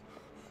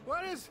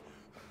 What is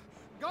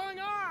going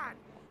on?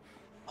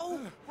 Oh,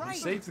 You right.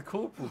 saved the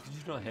corporal. Did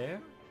you not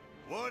hear?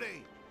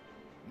 Woody,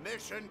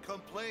 mission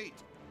complete.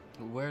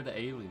 Where are the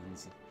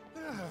aliens?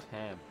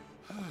 Ham.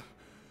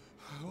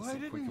 Why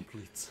Quick didn't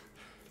complete.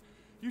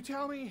 you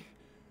tell me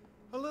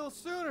a little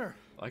sooner?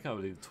 I can't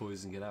believe the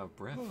toys and get out of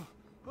breath.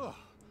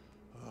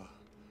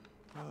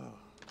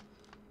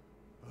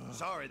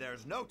 Sorry,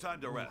 there's no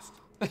time to rest.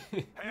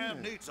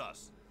 Ham needs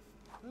us.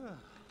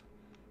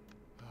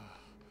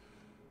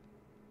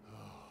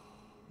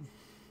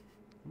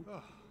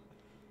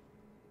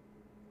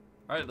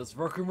 Alright, let's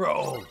rock and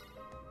roll!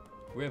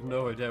 We have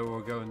no idea where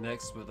we're going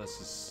next, but that's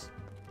just...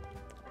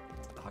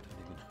 I don't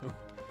even know.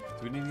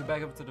 Do we need to get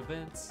back up to the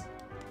vents?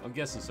 I'm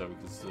guessing so,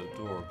 because the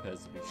door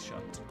appears to be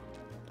shut.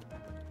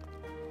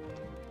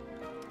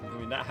 I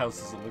mean, that house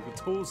doesn't look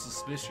at all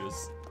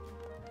suspicious.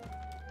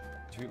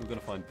 Do you think we're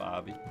gonna find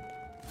Barbie?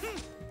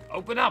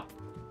 Open up!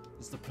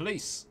 It's the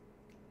police!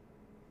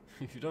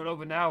 If you don't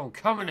open now, I'm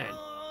coming in!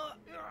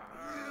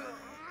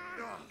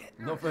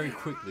 Not very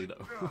quickly,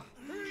 though.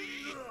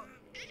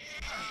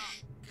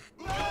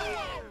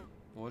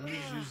 Why don't you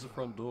just use the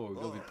front door? We're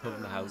gonna be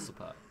pulling the house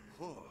apart.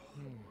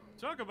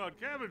 Talk about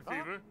cabin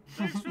fever.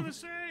 Thanks for the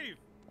save.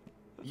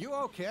 You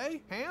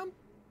okay, Ham?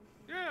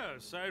 Yeah,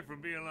 aside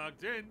from being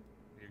locked in,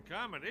 the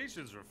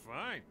accommodations are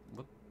fine.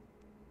 What?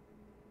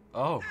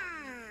 Oh.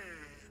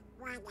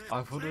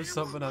 I thought there was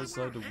something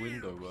outside the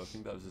window, but I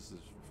think that was just his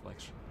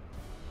reflection.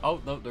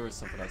 Oh, no, there is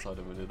something outside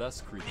the window.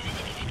 That's creepy.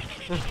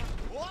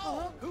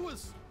 Whoa! Who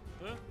was...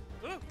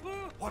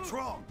 What's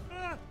wrong?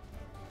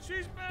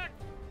 She's back.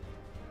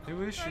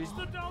 Who is she? That's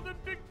the doll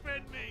that Big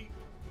fed me.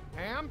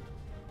 Ham?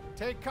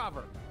 Take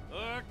cover.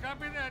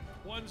 Copy that.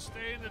 One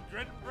stay in the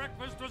dreaded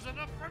breakfast was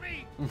enough for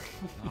me.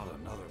 Not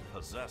another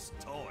possessed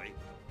toy.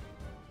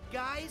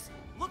 Guys,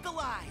 look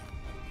alive.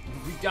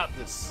 We got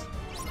this.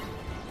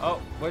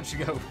 Oh, where'd she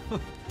go?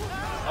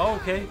 Oh,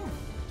 okay.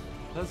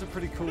 That's a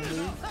pretty cool move.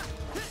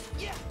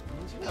 She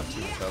doesn't have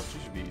too much health. She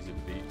should be easy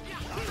to beat.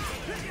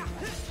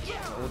 It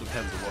all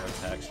depends on what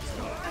attack she's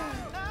got.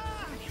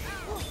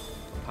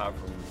 Apart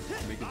from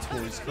making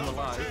toys come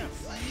alive.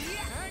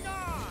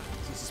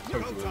 This is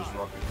Pokemon's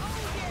rocket.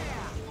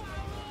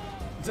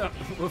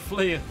 We're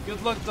fleeing.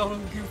 Good luck, Donald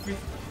and Goofy.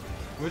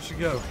 Where'd she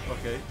go?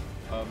 Okay.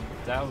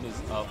 Down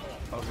is up.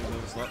 Okay, no,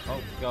 it's not.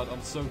 Oh god,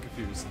 I'm so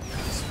confused.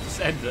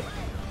 Just end it.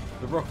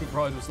 The rocket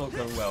ride was not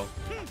going well.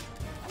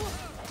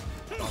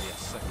 Oh yes,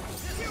 second one.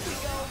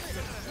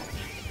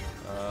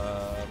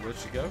 Where'd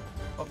she go?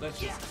 Oh, there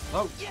she is.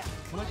 Oh,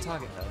 can I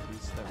target her,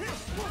 please? There we go.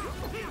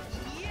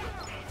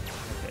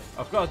 Okay,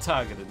 I've got to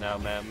target it now,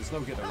 man. There's no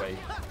getting away.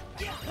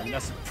 I mean,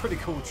 that's a pretty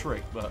cool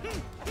trick, but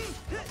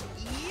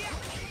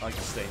I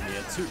can stay in the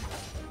air too.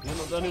 You're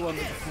not the only one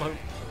that can float.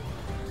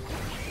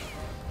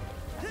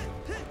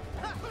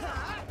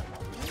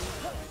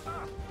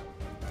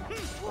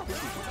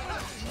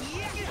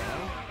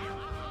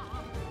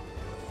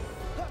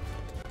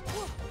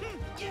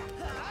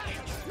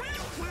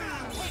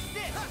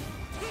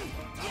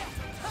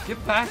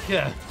 Get back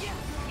here!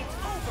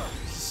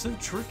 This is so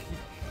tricky.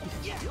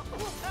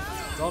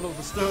 Donald,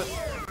 let's do it.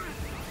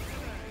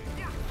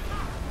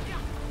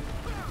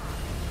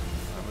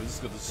 We're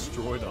just gonna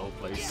destroy the whole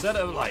place. Set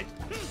it alight.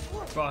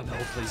 Burn the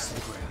whole place to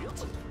the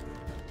ground.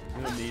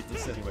 We don't need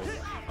this anyway.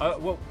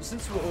 Well,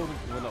 since we're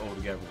not all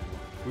together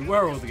anymore. We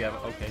were all together.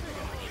 Okay.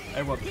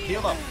 Everyone,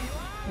 heal up.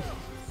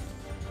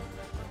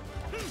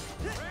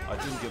 I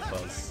didn't get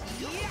buzz.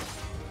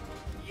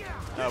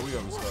 We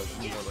almost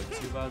got like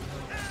 2 bad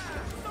health.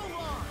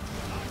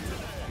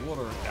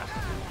 Water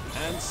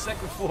and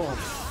second form.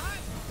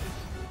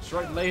 That's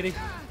right, lady.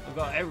 I've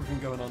got everything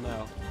going on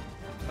now.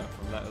 Apart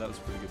from that was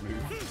a pretty good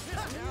move.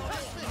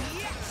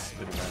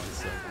 Spinning around in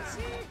circles.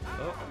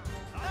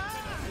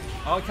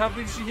 Oh, I can't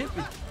believe she hit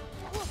me.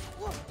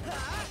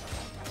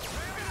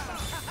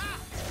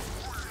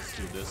 Let's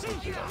do this.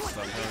 Hopefully that'll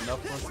stun her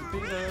enough for us to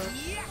beat her.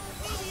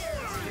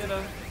 Let's get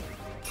her.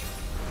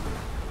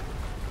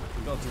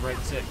 We got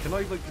direct hit. Can I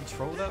like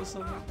control that or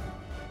something?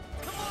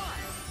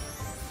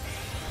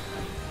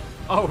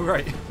 Oh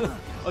right,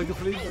 I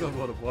completely forgot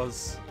what it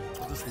was.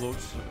 I just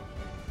launched it.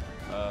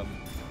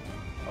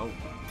 Oh,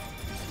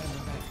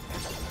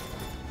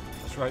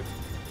 that's right.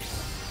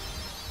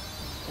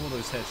 All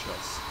those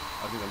headshots.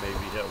 I think I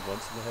maybe hit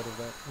once in the head of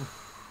that.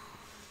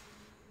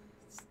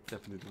 It's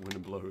definitely the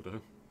winning blow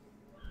though.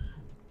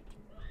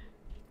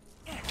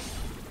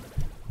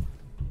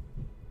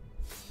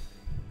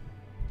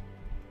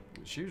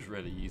 She was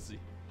really easy.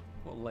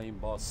 What a lame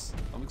boss.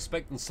 I'm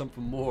expecting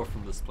something more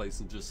from this place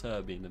than just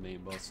her being the main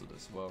boss of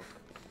this world.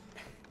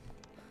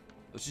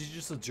 Is she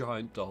just a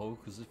giant doll?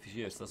 Because if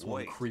she is, that's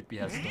one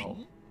creepy ass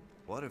doll.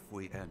 What if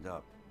we end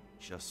up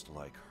just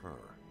like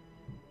her?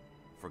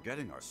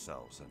 Forgetting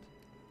ourselves and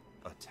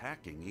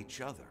attacking each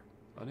other.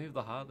 I need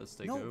the heart that's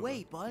taking over. No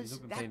way, Buzz.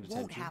 That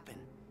won't happen.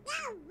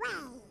 No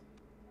way.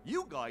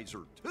 You guys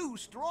are too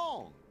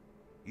strong.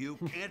 You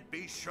can't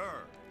be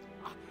sure.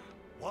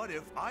 What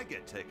if I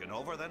get taken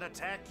over, then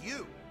attack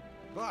you?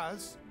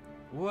 Buzz,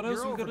 What else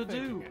you're are we gonna overthinking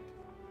do? it.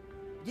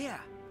 Yeah.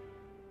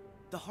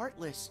 The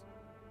Heartless,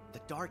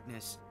 the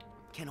darkness,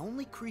 can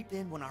only creep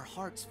in when our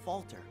hearts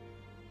falter.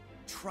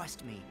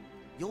 Trust me,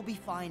 you'll be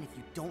fine if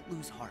you don't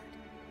lose heart.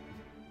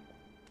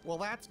 Well,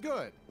 that's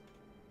good.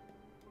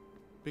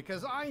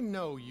 Because I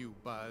know you,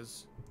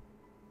 Buzz.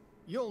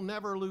 You'll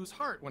never lose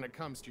heart when it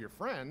comes to your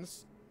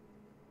friends.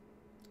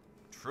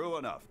 True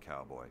enough,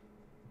 cowboy.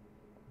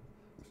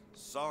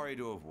 Sorry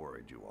to have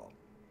worried you all.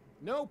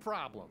 No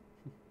problem.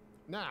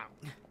 Now,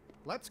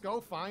 let's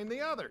go find the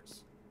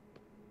others.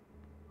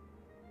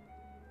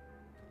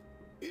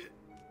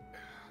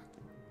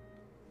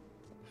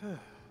 Huh?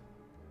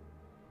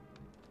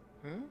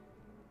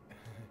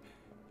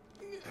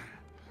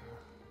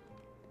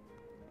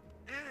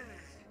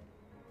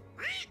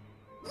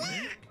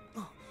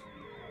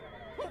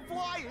 A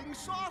flying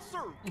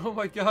saucer! Oh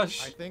my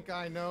gosh. I think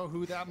I know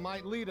who that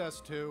might lead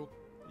us to.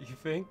 You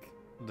think?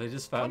 They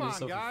just found Come on,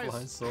 themselves a guys.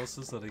 flying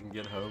saucer so they can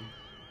get home.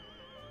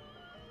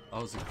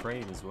 Oh, it's a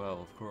crane as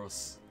well, of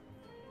course.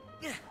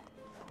 Hey,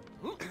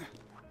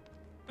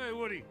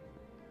 Woody.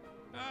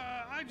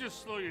 I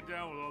just slow you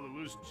down with all the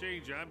loose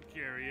change I'm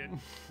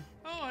carrying.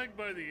 I'll hang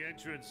by the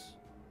entrance.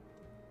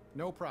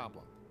 No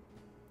problem.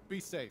 Be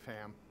safe,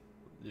 Ham.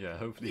 Yeah,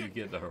 hopefully you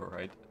get there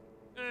alright.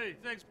 Hey,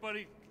 thanks,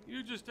 buddy.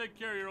 You just take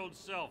care of your own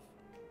self.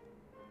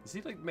 Is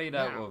he like made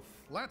out Now, of...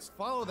 let's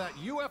follow that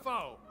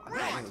UFO.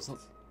 No, it's not...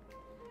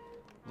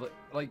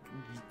 Like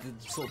the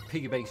sort of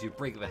piggy banks you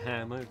break the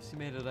hammer. Is he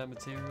made of that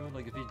material?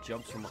 Like if he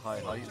jumps from a high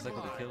height, is that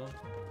gonna kill him?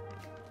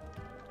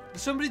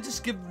 Did somebody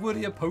just give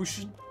Woody a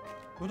potion?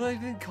 We're not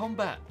even in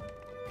combat.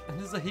 And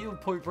there's a heal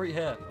point right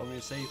here. I mean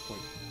a save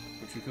point.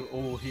 Which we could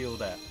all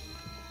heal at.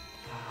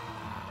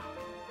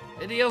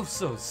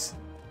 Idiosos!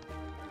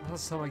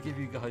 Last time I give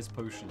you guys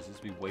potions,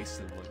 just be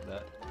wasting them like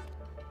that.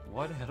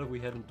 Why the hell are we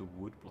heading to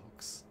wood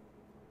blocks?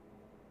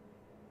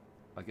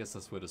 I guess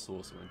that's where the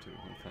saucer went to.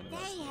 Kind of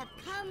They have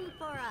come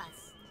for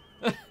us.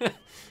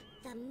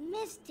 The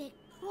mystic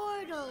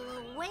portal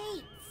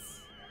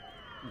awaits.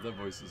 The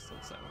voices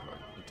don't sound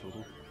right at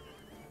all.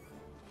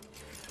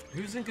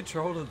 Who's in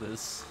control of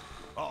this?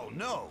 Oh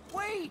no!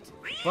 Wait!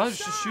 Buzz,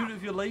 just shoot it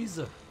with your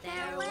laser.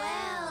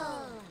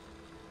 Farewell.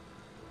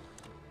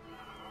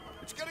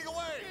 It's getting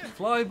away!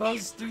 Fly,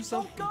 Buzz, do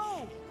something.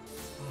 Go!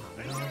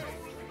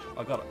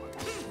 I got it.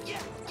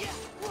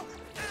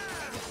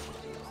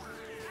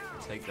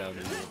 Take down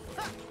the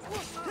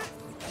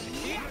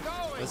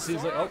It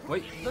seems like, oh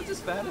wait, that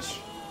just vanish.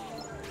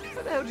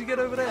 How the hell did you get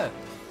over there?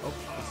 Oh,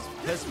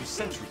 there's some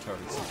sentry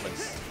turrets in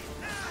place.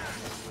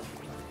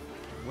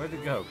 Where'd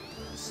it go?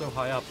 It's so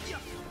high up.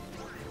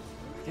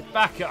 Get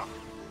back up!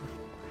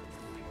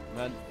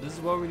 Man, this is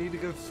why we need to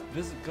go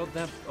visit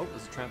goddamn... Oh,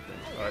 there's a tramp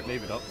there. Alright,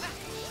 maybe not.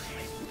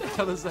 What the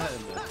hell is that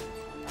in there?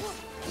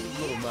 There's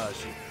a little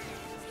marshy.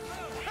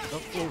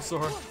 Oh,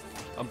 sorry.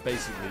 I'm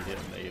basically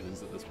hitting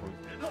aliens at this point.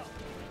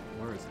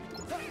 Where is he?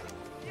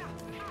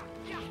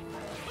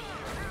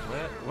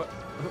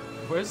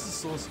 Where's the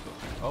source?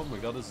 Oh my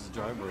god, this is a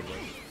giant robot.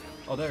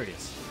 Oh, there he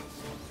is.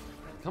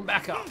 Come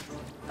back up!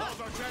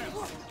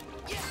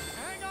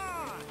 Hang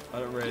on! I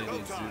don't really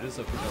need to do this.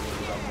 I think I would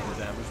have done more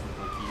damage with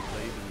my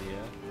keyblade in the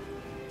air.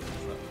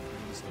 But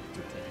I'm just gonna do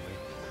it anyway.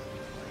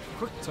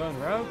 Quick turn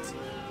route!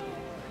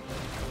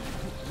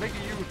 Make a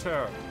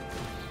U-turn!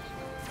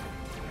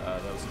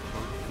 That was a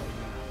quote from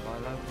my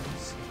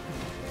loudness.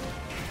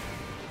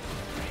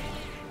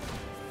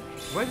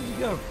 Where did he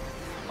go?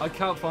 I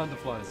can't find the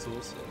flying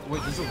saucer.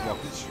 Wait, there's a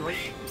rocket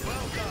strike?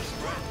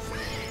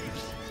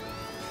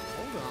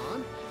 Hold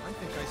on. I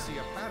think I see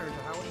a pattern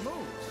to how it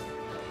moves.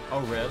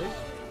 Oh, really?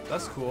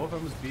 That's cool. I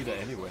must be there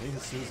anyway,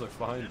 as soon as I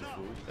find the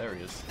fool. There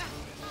he is.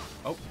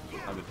 Oh,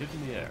 I've been hit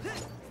in the air.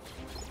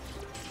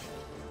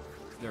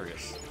 There he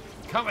is.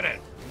 Coming in!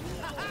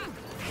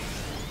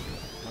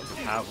 That's a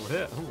powerful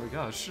hit. Oh my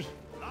gosh.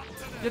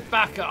 Get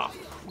back up!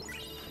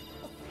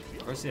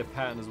 I see a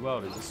pattern as well.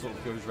 It just sort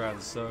of goes around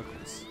in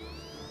circles.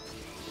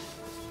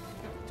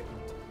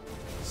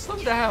 Slow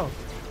down!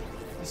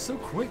 He's so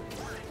quick.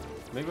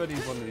 Maybe I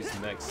need one of these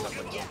mechs that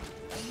like...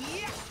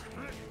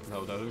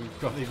 No, we've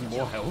got even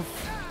more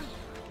health.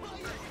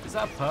 Is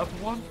that a purple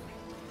one?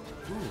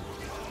 Ooh.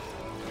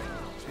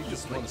 I think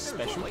this one's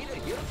special. Way to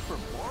hit from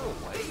far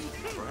away.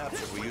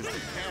 Perhaps if we use the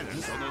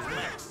cannons on those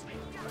mechs.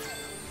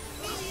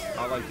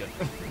 I like it.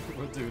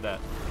 We'll do that.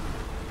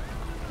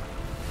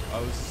 I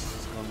was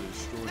just going to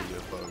destroy the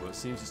UFO, but it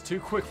seems it's too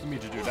quick for me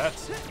to do that.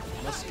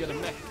 Let's get a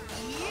mech.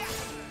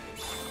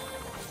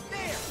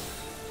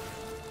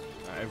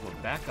 Alright,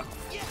 everyone back up.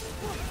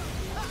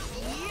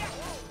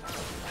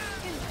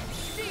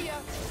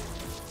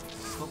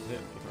 Stop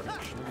him. Right,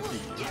 let me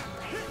see.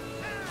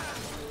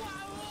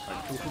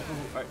 Alright, cool.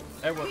 Alright,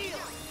 everyone.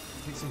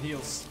 Take some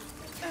heals.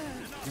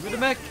 Give me the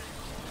mech!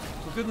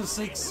 For goodness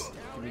sakes!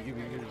 Give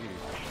me.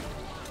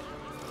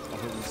 I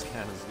hope this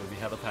cannon is going to be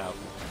hella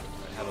powerful.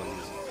 Right, how do I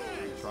use it?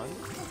 Trying?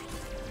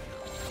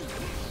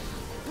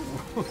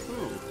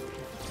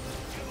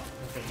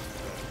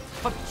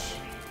 Punch!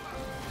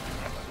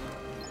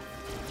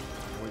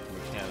 Wait for my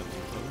cannon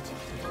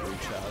to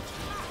recharge.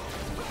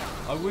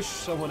 I wish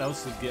someone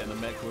else would get in a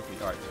mech with me.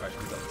 Alright, alright,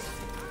 we got this.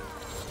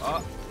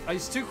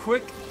 He's too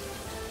quick.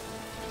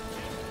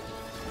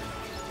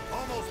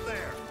 Almost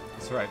there.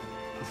 That's right.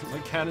 My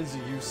cannons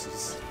are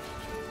useless.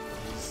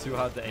 It's too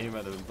hard to aim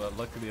at him, but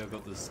luckily I've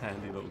got this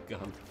handy little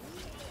gun.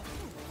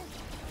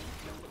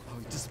 Oh,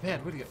 he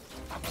disappeared. Where'd he go?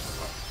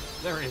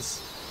 There he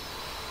is.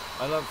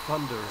 I love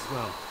thunder as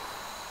well.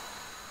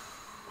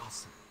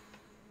 Awesome.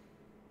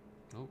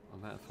 Oh,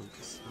 I'm out of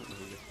focus. Oh, there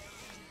we go.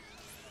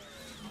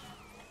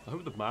 I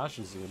hope the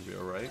Martians are going to be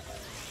alright.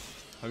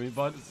 I mean,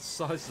 by the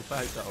size of the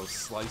fact that I was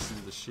slicing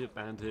the ship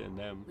and hitting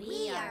them,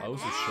 We are I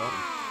also back. shot him.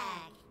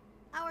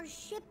 Our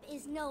ship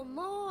is no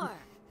more.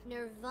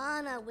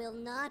 Nirvana will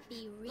not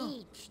be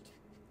reached.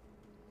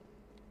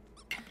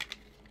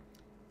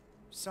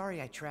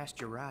 Sorry I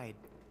trashed your ride.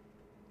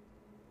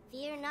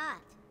 Fear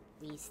not.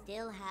 We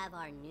still have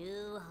our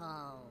new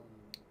home.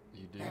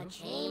 You do? The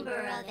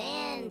Chamber of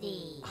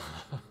Andy.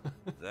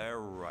 They're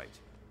right.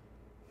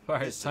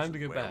 Alright, it's time to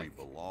This go is where back. we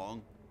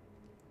belong.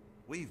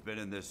 We've been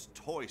in this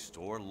toy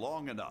store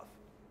long enough.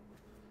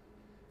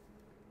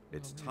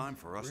 It's time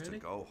for us to really?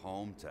 go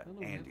home to I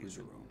don't know what Andy's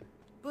we're doing room.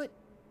 But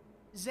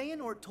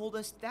Xehanort told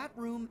us that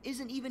room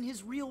isn't even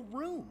his real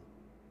room.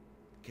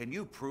 Can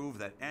you prove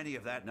that any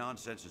of that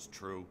nonsense is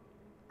true?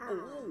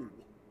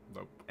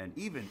 Nope. And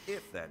even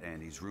if that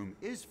Andy's room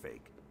is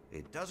fake,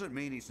 it doesn't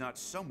mean he's not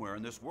somewhere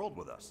in this world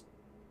with us.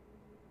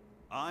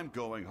 I'm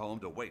going home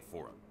to wait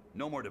for him.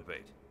 No more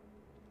debate.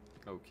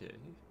 Okay.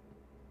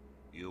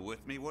 You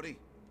with me, Woody?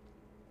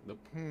 Nope.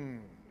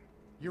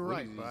 You're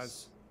right, Please.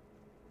 Buzz.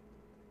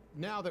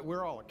 Now that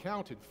we're all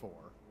accounted for,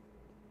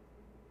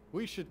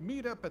 we should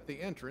meet up at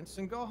the entrance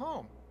and go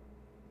home.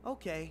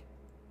 Okay.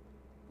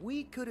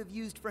 We could have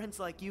used friends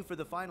like you for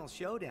the final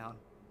showdown.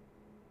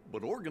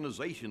 But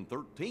Organization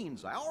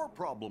 13's our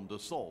problem to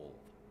solve.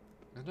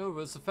 I know,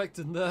 but it's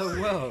affecting their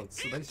world,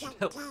 so they should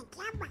help.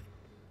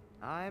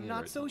 I'm Yeah,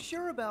 not right. so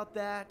sure about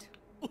that.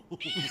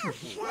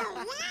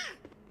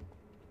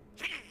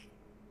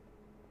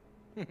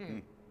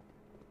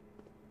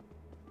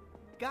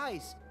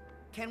 Guys,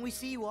 can we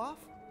see you off?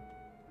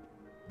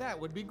 That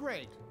would be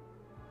great.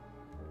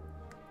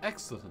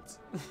 Excellent.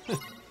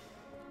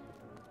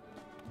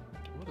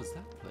 What is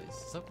that place?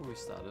 Is that where we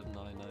started?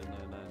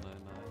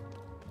 999999.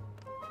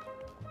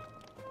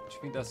 Do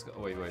you think that's...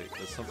 Oh, wait,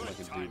 there's something I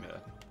can do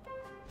there.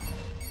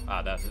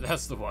 Ah,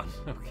 that's the one.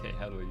 Okay,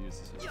 how do I use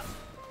this one?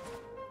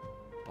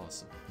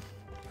 Awesome.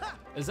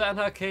 Is that an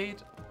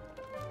arcade?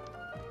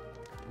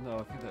 No,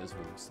 I think that is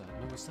where we started.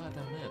 No, we started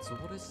down there. So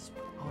what is this?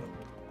 Oh.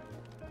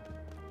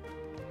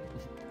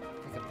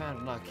 I think I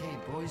found an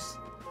arcade, boys.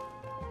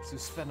 So we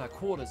spend our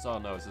quarters. Oh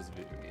no, it's just a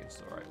video game.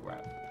 So alright,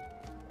 wow.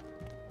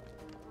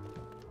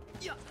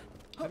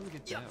 How do we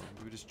get down?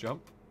 Do we just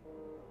jump?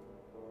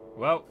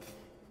 Well,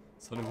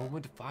 it's only one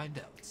way to find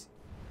out.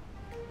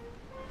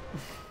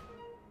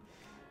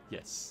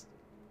 Yes.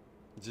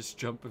 Just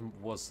jumping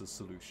was the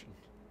solution.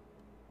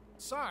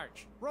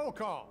 Sarge, roll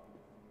call.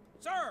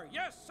 Sir,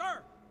 yes,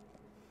 sir.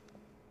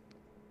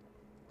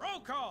 Roll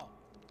call.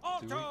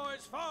 Alto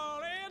is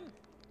fall in.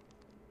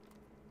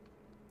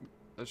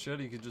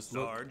 Surely you could just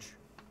look. Sarge,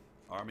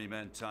 Army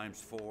men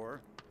 ×4.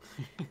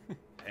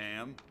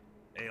 Am,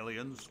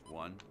 aliens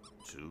 1,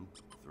 2,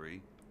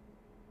 3.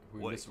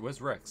 Wait.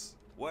 Where's Rex?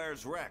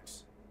 Where's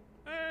Rex?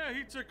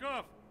 He took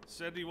off.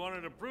 Said he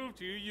wanted to prove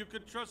to you you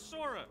could trust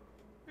Sora.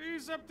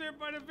 He's up there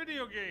by the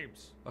video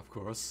games. Of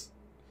course.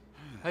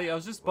 Hey, I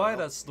was just by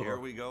that store. Here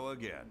we go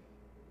again.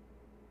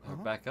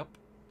 Back up.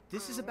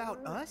 This is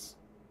about us?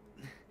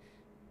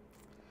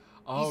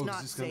 Oh, He's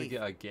not he's gonna safe.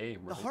 get a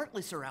game. The Right?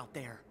 Heartless are out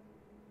there.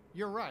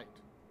 You're right.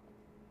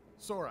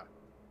 Sora,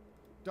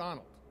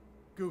 Donald,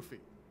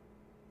 Goofy.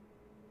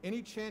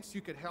 Any chance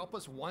you could help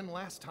us one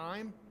last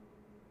time?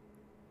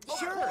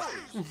 Sure.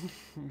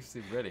 You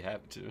seem really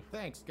happy to.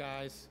 Thanks,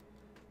 guys.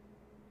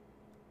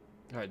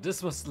 Alright,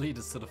 this must lead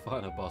us to the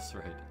final boss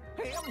raid.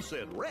 Ham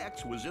said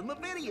Rex was in the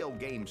video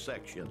game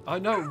section. I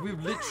know, we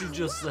were literally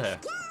just there.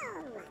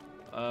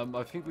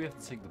 I think we have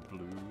to take the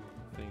blue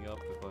thing up,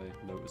 if I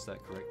noticed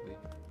that correctly.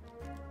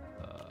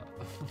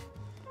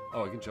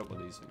 Oh, I can jump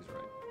on these things,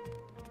 right?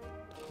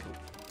 Cool.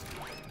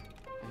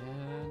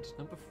 And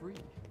number 3.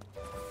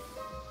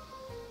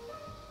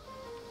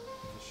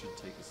 This should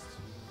take us to...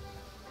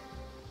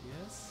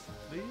 Yes,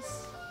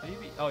 please?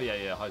 Maybe? Oh,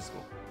 yeah, high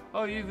school.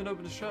 Oh, you even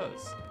opened the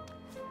shirts.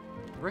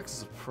 Rex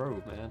is a pro,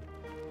 man.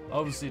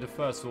 Obviously, the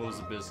first orders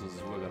of business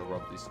is we're gonna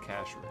rob these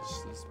cash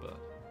registers, but...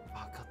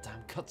 Oh,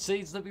 goddamn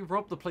cutscenes, let me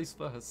rob the place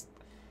first.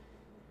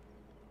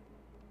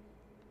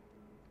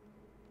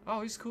 Oh,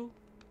 he's cool.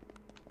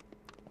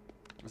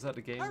 Is that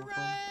the game?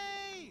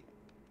 Hooray!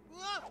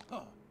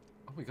 Oh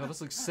my god,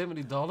 that's like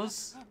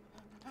 $70?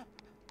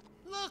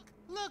 Look!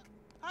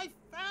 I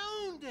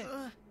found it!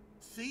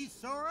 See,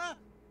 Sora?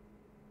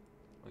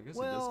 I guess it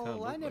does kind of Well,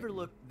 look I never like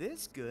looked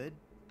this good.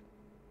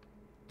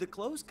 The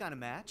clothes kind of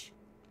match.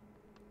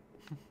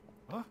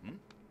 Huh? I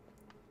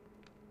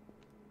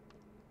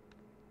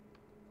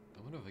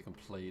wonder if I can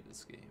play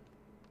this game.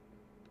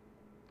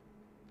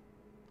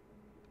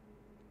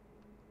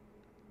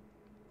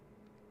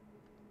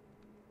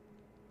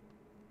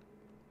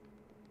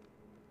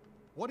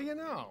 What do you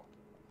know?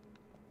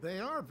 They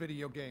are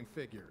video game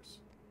figures.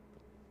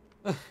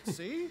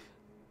 See?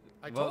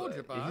 I told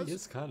you, Buzz. He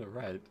is kind of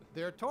right.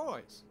 They're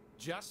toys,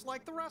 just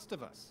like the rest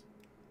of us.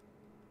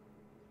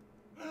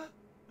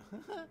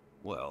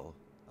 Well,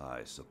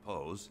 I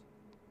suppose.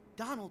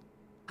 Donald,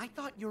 I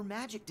thought your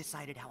magic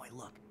decided how I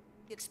look.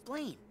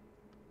 Explain.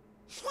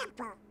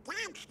 Simple,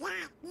 that's not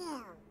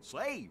you.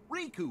 Say,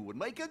 Riku would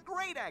make a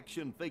great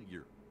action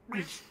figure.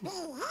 Must be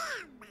him.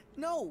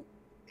 No,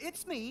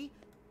 it's me.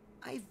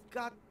 I've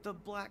got the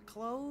black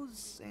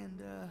clothes and,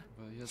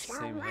 Well, he has the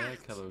same hair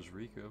color as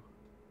Riku.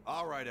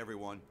 All right,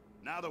 everyone.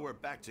 Now that we're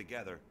back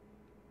together,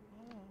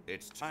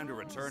 it's time to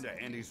return to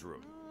Andy's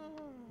room.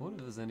 I wonder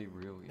if there's any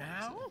real games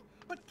Now?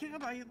 But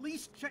can't I at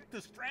least check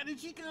the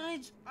strategy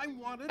guides? I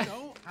want to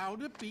know how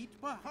to beat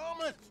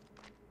Bahamut.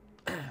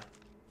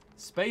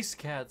 Space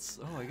Cats.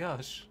 Oh my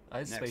gosh. I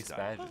had Next Space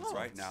time. Badgers.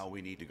 Right now,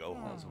 we need to go That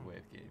home. was a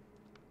weird game.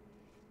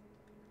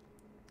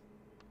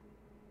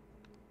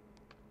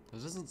 There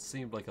doesn't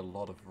seem like a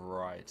lot of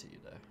variety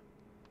there.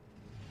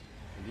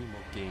 We need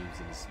more games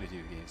in this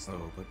video game store.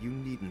 Oh, but you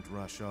needn't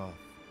rush off.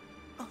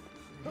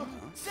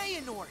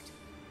 Xehanort!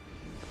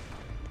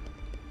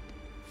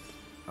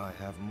 I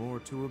have more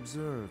to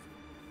observe.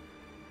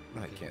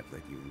 I can't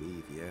let you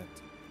leave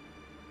yet.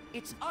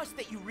 It's us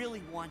that you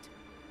really want.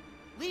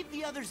 Leave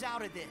the others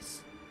out of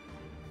this.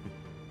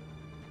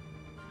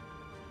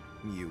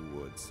 You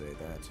would say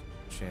that,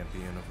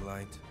 champion of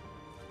light.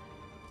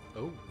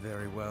 Oh.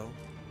 Very well.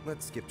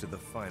 Let's skip to the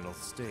final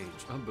stage.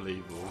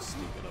 Unbelievable.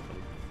 Sneaking up on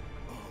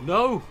him.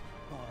 No!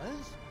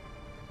 Buzz?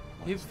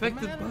 He What's the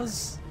infected matter?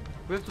 Buzz.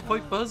 We have to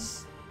fight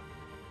Buzz.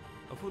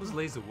 I thought his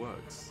laser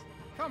works.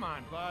 Come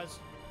on, Buzz.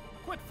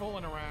 Quit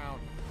fooling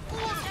around.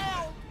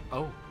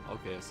 Oh,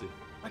 okay, I see.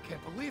 I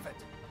can't believe it.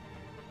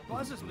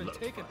 Buzz has been Blood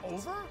taken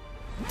fights. over?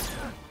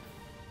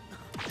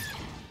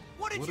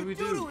 What did What do you we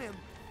do do? to him?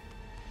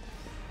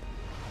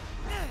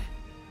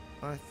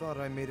 I thought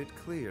I made it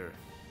clear.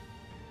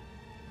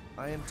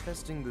 I am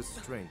testing the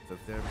strength of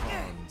their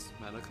bonds.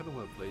 Man, I kind of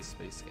want to play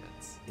Space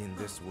Cats. In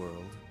this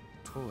world,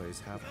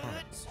 toys have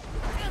hearts.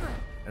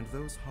 And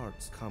those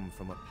hearts come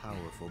from a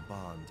powerful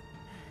bond.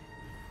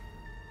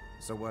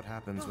 So what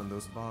happens when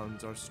those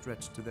bonds are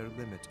stretched to their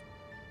limit?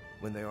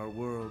 When they are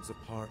worlds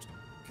apart,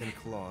 can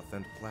cloth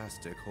and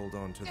plastic hold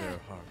on to their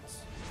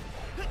hearts?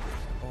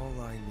 All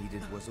I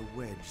needed was a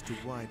wedge to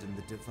widen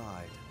the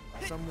divide.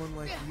 Someone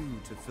like you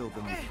to fill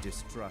them with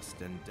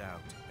distrust and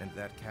doubt. And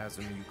that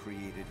chasm you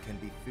created can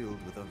be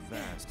filled with a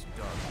vast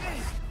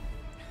darkness.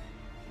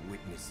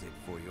 Witness it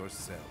for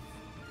yourself.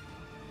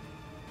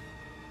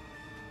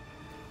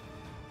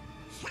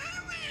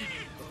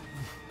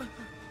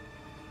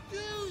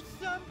 Do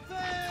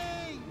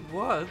something!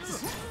 What?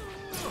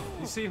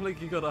 You seem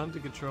like you got it under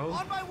control.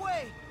 On my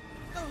way!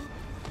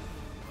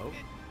 Oh.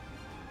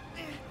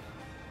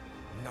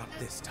 Not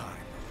this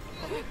time.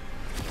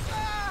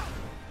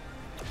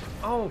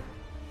 Oh!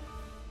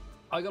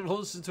 I got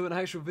launched into an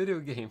actual video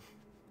game.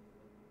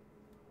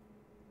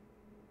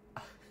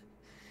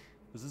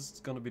 Is this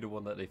gonna be the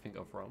one that they think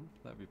I'm from?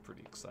 That'd be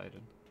pretty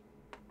exciting.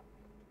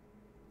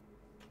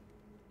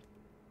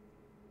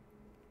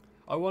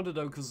 I wonder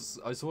though, because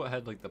I saw it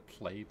had like the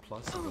Play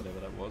Plus or whatever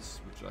that was,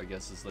 which I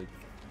guess is like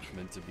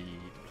meant to be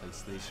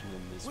PlayStation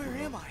in this Where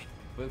world. am I?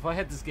 But if I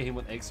had this game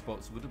on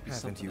Xbox, would it be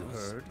Haven't something you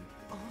else? heard?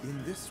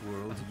 In this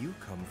world, you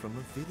come from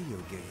a video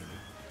game.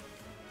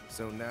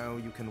 So now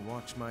you can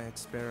watch my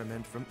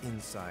experiment from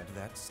inside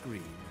that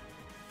screen.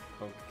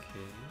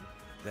 Okay.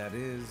 That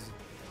is,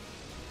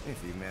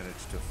 if you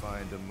manage to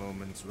find a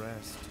moment's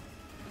rest.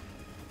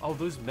 Oh,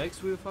 those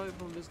mechs we were fighting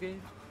from this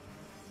game?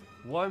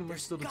 Why am I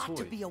still a Got toy?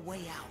 to be a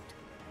way out.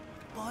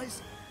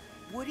 Buzz,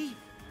 Woody,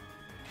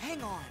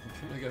 hang on.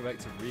 Can I go back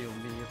to real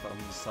me if I'm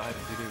inside a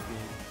video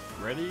game?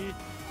 Ready?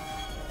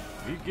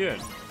 Begin.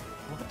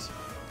 What?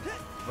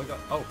 Oh my god.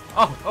 Oh,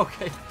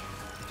 okay.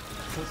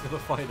 I was gonna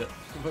fight it.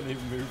 I wasn't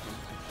even moving.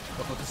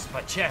 Oh, this is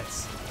my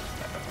chance.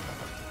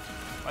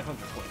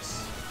 500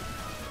 points.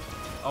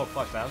 Oh,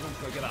 5,000.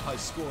 Gotta get a high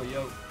score,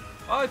 yo.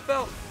 Oh, I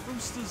felt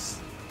boosters.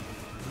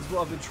 This is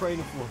what I've been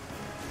training for.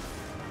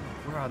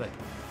 Where are they?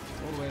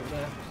 All the way over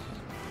there.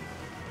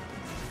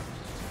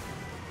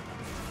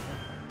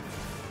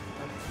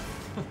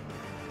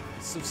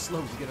 It's so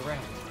slow to get around.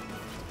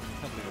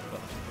 I can't think of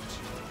that much.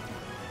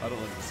 I don't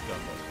like this gun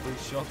though. 3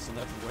 shots and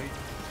I have to wait.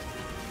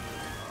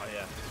 Oh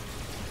yeah.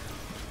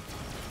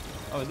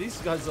 Oh, and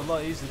these guys are a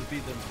lot easier to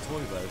beat than the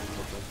toy versions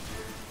of them.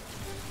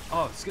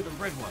 Oh, let's get the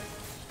red one.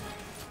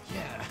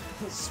 Yeah,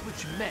 let's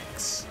switch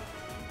mechs.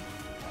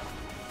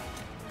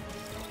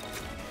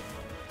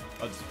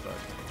 I just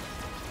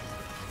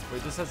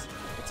wait, this has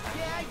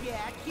attack.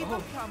 Yeah, keep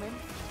them coming.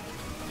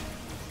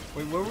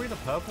 Wait, were we the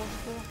purple one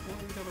before?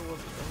 What color was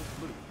it? That was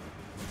blue.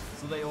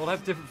 So they all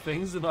have different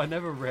things and I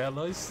never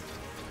realized.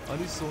 I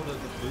only saw that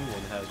the blue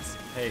one had,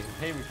 hey,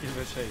 we give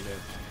it a shade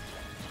here.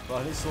 But I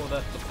only saw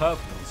that the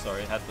purple one,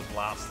 sorry, had the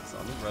blasters.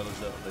 I didn't realize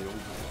that they all do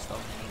stuff.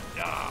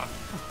 Ah!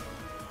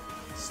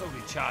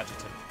 Slowly charge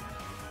it.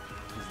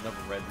 There's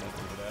another red mech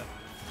over there.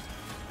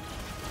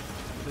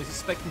 They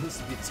expecting this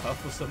to be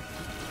tough or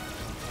something?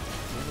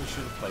 Maybe I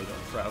should have played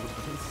on crowd with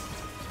this.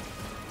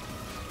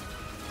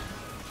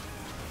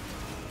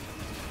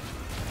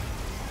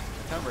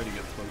 Can't really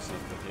get close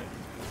enough here.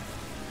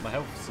 My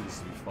health seems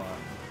to be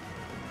fine.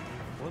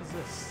 What is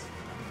this?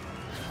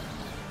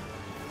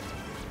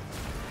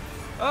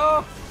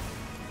 Oh!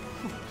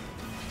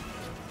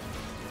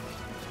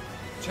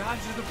 Charge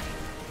of the...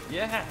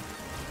 Yeah!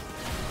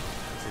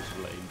 Such a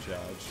lame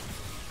charge.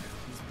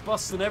 He's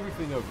busting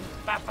everything open.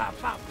 Bap, bap,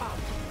 bap, bap.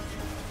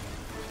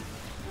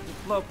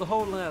 Blow up the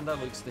whole land. That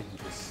looks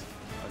dangerous.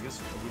 I guess,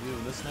 are we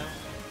doing this now?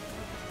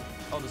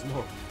 Oh, there's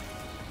more.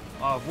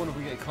 Oh, I wonder if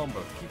we get a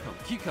combo. Keep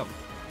coming. Keep coming.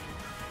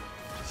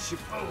 Ship.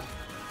 Oh!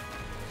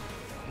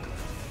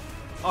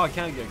 Oh, I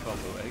can get a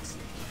combo.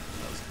 Excellent.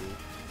 That was cool.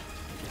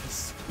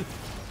 Yes.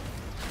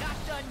 Not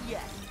done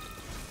yet.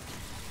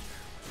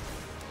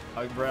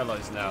 I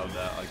realise now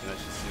that I can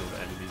actually see all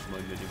the enemies in my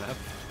minimap.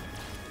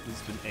 This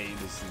has been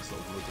aimless and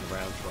sort of looking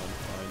around trying to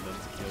find them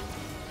to kill.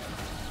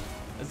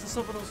 Is there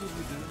something else we should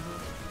be doing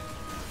here?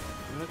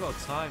 I mean, I got a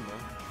timer.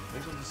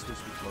 Maybe I'm just supposed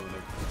to be blowing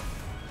everything.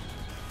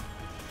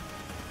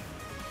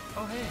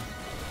 Oh, hey!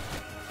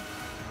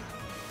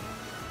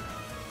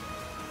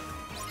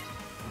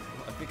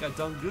 I think I've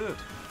done good.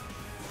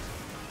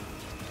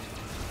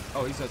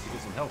 Oh, he's actually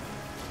got some help.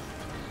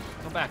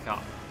 Come back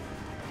up.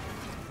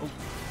 Oh.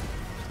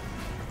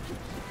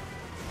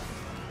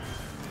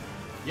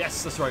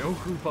 Yes, that's right. Oh,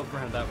 group up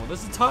around that one.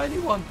 There's a tiny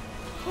one.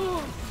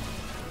 Oh,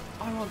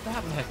 I want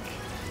that mech.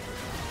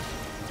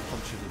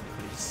 Punch it in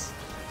the face.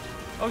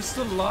 Oh, he's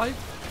still alive.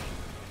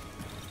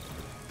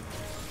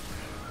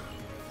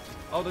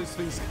 Oh, those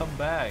things come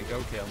back.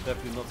 Okay, I'm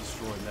definitely not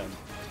destroying them.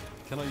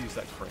 Can I use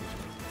that crane?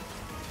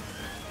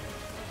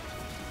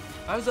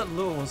 How's that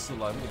little one still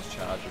alive? I'm going to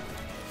charge him.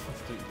 I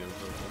think you go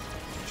for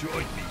it.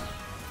 Join me.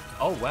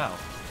 Oh, wow.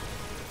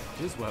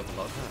 Here's worth a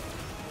lot,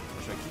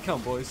 huh? Right, keep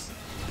coming, boys.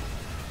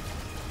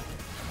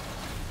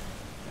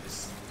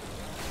 Nice.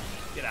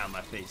 Get out of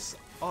my face.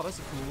 Oh, that's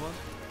a cool one.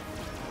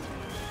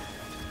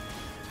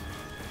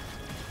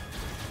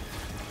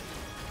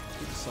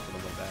 There's something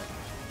on my back.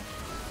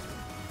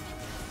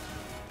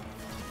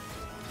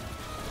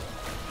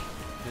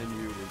 Can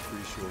you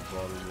increase your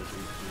volume with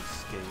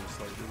increased game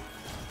slightly?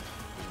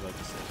 I'd like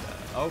to say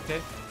that.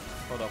 Okay.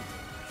 Hold on.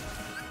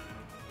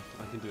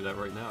 I can do that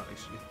right now,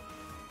 actually.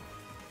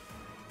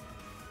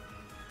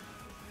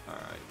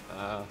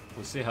 Alright,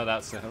 we'll see how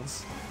that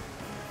sounds.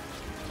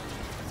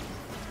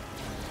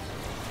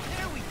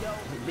 There we go.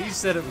 Lee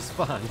said it was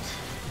fine.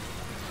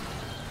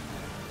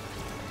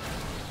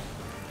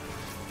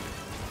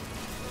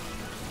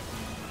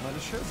 Man,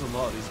 it shows a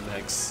lot of these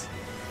mechs.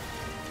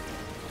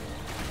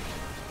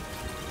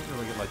 I'm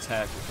gonna get my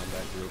tackle come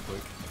back real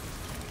quick.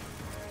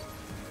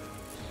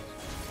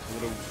 I'm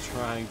gonna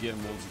try and get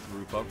them all to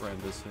group up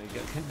around this thing.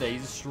 Can they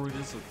destroy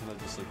this, or can I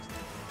just like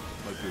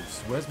my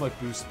boost? Where's my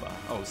boost bar?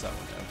 Oh, it's that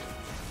one there.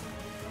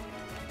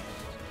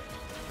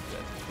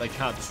 Yeah, they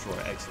can't destroy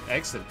it. Exit.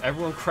 Exit.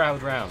 Everyone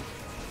crowd round.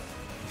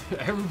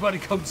 Everybody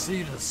come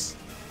see this.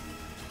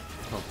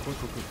 Oh, quick,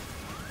 quick, quick.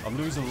 I'm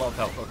losing a lot of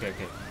health. Okay,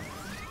 okay.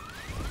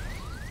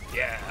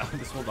 Yeah,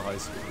 this one of the high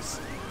scores.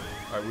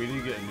 Alright, we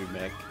need to get a new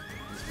mech.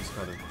 This was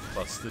kind of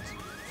busted.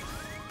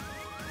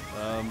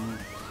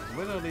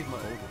 Where did I leave my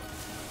old one?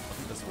 I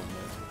think that's one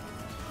there.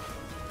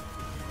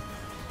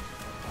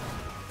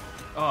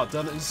 Oh, I've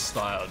done it in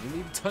style. Didn't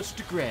even touch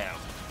the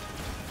ground.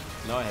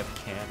 Now I have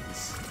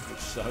cannons, which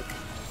suck.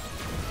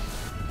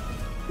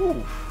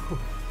 Ooh.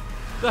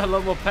 They're a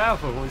lot more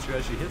powerful once you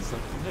actually hit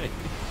something, hey?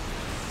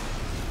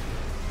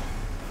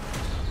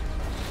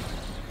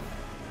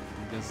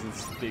 There's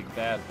this big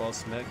bad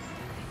boss mech.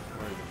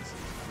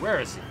 Where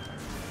is he?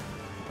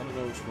 I don't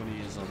know which one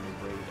he is on the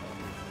radar.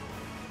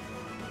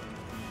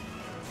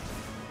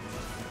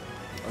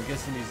 I'm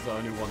guessing he's the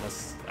only one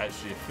that's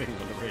actually a thing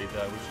on the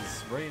radar, which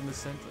is right in the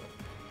center.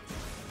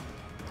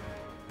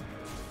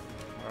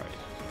 Alright.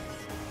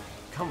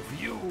 Come for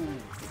you!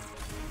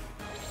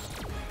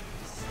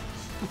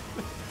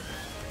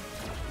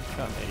 You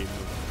can't aim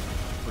with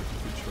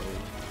freaking control.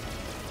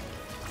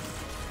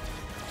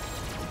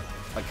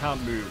 I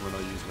can't move when I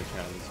use my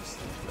cannons, just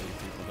to let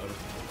people know.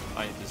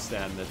 I ain't just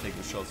stand there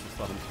taking shots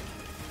for fun.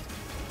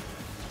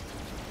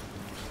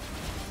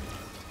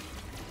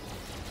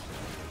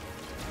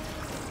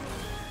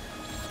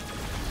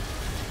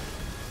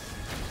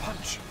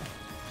 Punch!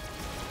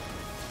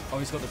 Oh,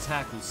 he's got the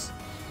tackles.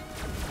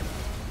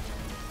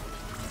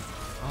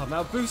 Oh,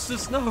 now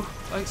boosters, no!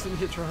 I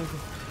accidentally hit triangle.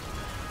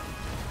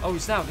 Oh,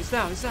 he's down, he's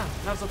down, he's down!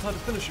 Now's the time to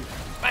finish him.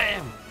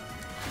 Bam!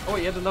 Oh,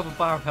 he had another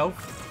bar of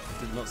health.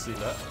 Did not see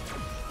that.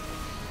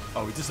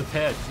 Oh, he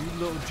disappeared. You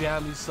little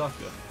jammy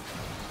sucker.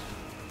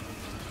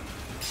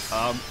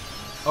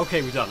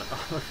 Okay, we done it. I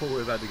thought we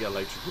were about to get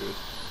electrocuted.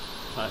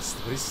 That's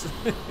nice.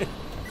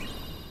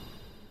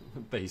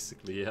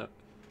 Basically, yeah.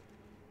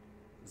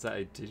 Is that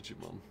a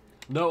Digimon?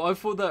 No, I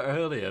thought that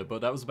earlier,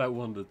 but that was about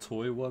one of the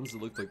toy ones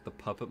that looked like the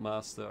Puppet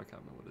Master. I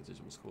can't remember what the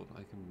Digimon's called.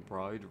 I can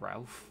ride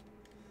Ralph.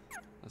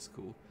 That's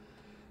cool.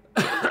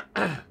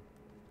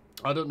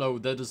 I don't know,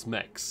 they're just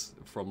mechs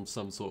from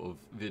some sort of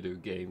video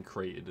game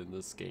created in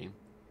this game.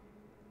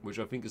 Which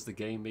I think is the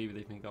game maybe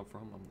they think I'm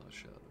from, I'm not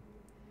sure.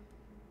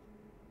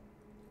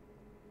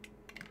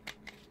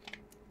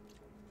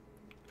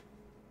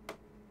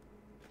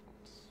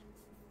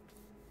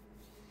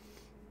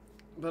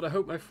 But I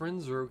hope my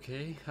friends are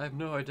okay. I have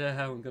no idea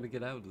how I'm gonna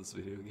get out of this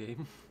video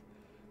game.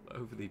 But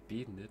hopefully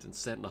beating it and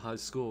setting a high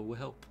score will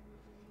help.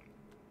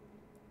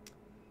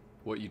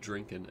 What you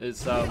drinking?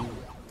 It's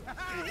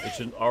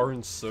an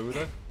orange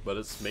soda, but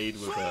it's made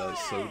with a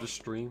soda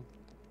stream.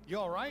 You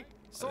alright,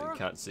 Sora? I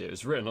can't see it.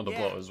 It's written on the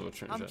bottle as well.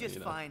 I'm just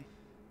fine.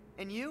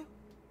 And you?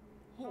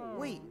 Oh,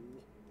 wait.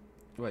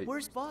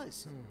 Where's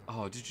Buzz?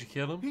 Oh, did you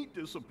kill him? He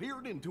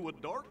disappeared into a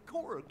dark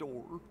corridor.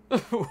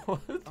 What?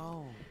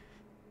 Oh.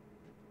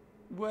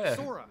 Where?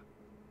 Sora,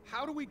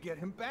 how do we get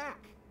him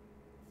back?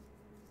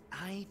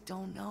 I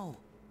don't know.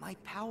 My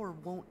power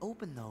won't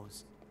open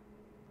those.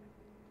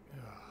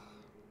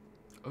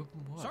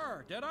 Open what?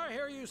 Sir, did I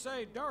hear you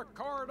say dark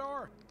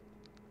corridor?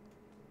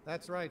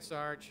 That's right,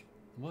 Sarge.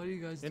 What are you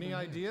guys doing? Any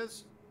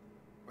ideas?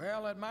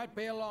 Well, it might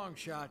be a long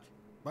shot,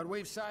 but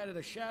we've sighted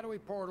a shadowy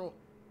portal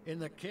in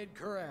the Kid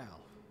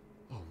Corral.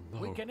 Oh no.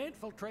 We can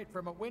infiltrate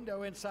from a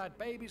window inside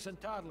babies and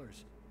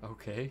toddlers.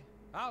 Okay.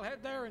 I'll head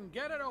there and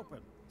get it open.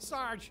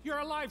 Sarge, you're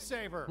a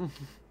lifesaver.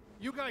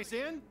 You guys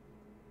in?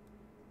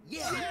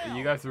 Yeah.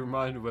 You have to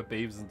remind me where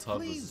babes and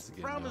toddlers Please is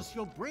again. promise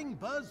you'll bring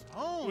Buzz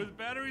home. With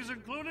batteries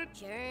included?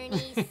 Journey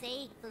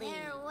safely.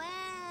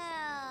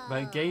 Farewell.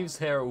 Man, games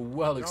here are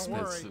well Don't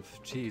worry. expensive.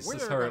 Jeez, We're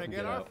let's hurry up gonna and get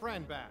get our out.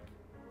 friend back.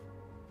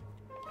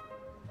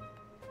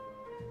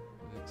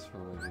 Next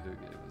from a video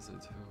game is a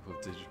terrible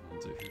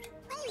Digimon, dude.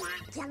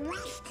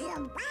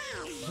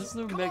 There's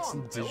no mechs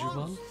in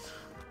Digimon.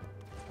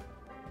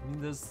 I mean,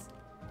 there's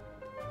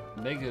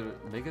Mega. No,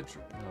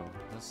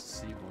 that's the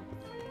C one.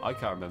 I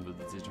can't remember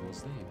the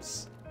Digimon's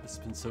names. It's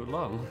been so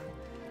long.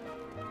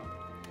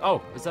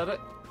 Oh, is that it?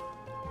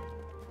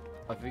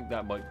 I think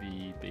that might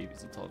be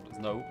babies and toddlers.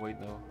 No, wait,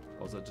 no.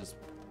 Or was that just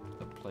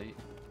a plate?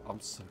 I'm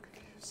so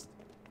confused.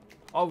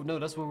 Oh no,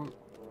 that's where we're.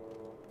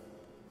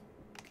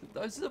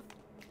 Is this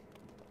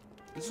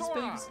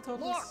Sora, babies and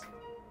toddlers? look!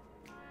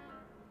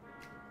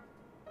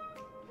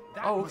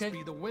 That okay. must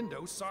be the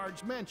window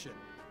Sarge mentioned.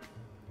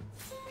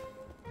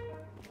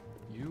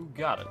 You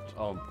got it.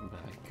 Oh my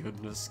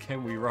goodness,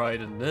 can we ride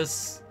in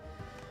this?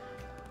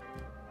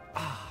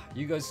 Ah,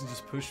 you guys can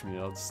just push me.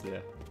 I'll just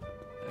there.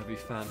 That'd be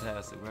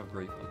fantastic. We'll have a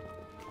great fun.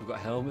 We've got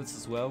helmets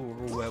as well.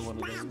 We'll all wear one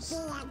of those.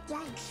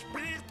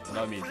 And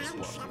I mean just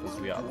one, because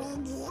we are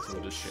one. So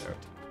we'll just share it.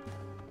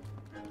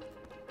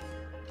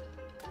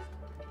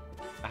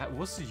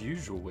 What's the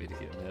usual way to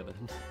get in there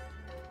then?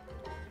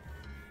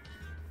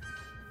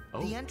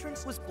 Oh. The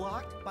entrance was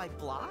blocked by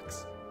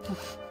blocks?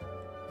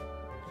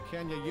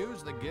 Can you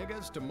use the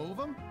Gigas to move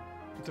them?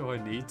 Do I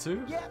need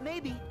to? Yeah,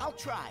 maybe. I'll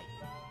try.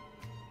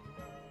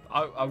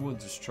 I wouldn't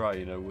just try,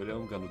 you know, Willie.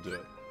 I'm gonna do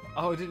it.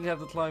 Oh, I didn't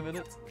have the climb in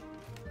it?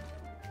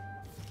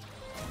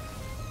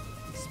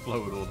 Just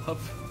blow it all up.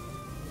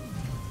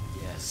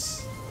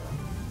 Yes.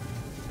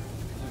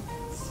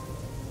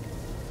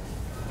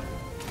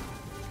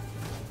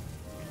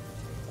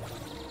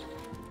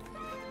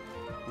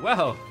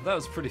 Wow, that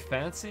was pretty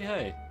fancy,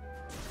 hey?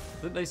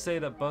 Didn't they say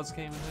that Buzz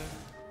came in here?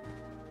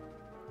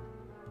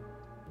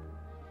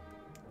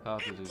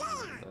 Half the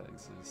Digimon that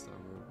exist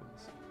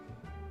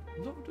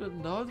are robots.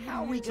 No,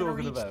 what are you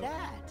talking about?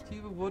 That? Do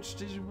you even watch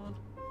Digimon?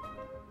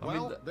 I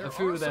Well, mean, there a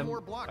few are of some them,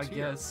 more blocks I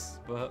here. guess,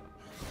 but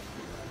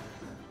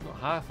not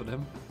half of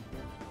them.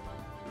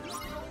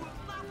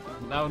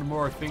 Now the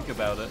more I think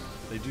about it,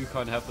 they do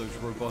kind of have those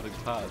robotic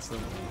parts, don't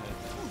they?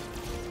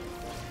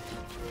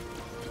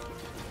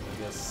 I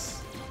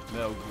guess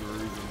Metal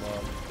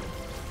Groovemon,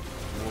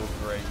 War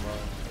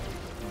Greymon.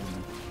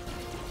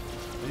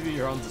 Maybe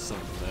you're onto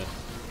something there.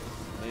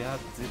 They are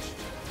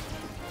digital.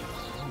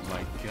 Oh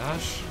my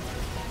gosh.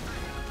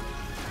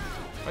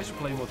 I should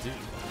play more Digimon.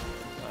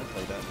 I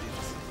play that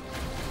games.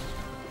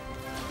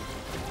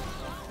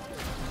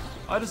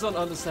 I just don't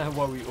understand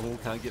why we all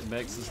can't get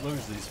mechs. There's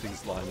loads of these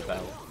things lying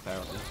about,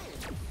 apparently.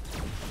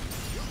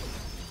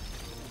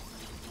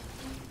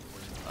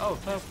 Oh,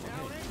 purple,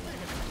 hey.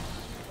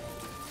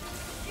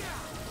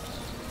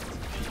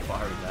 Keep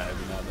firing that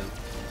every now and then.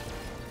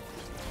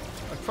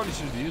 I probably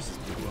should have used this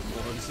blue one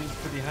more, it seems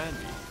pretty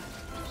handy.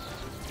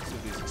 So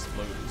these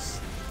exploders.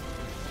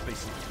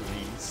 Basically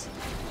bleeds.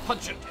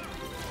 Punch it!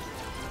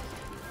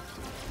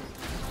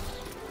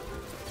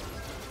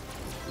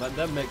 Man,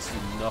 that makes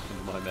nothing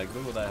to my mech.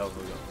 Look what the hell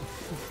we got.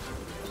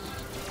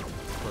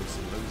 Throw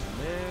some of those in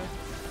there.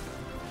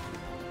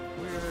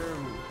 Where?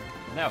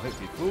 Now hit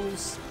me,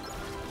 fools.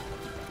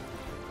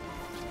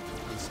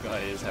 This guy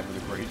is having a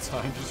great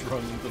time just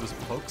running into this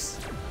box.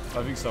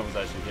 I think someone's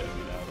actually hitting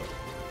me now, though.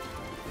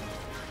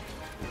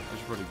 I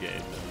should probably get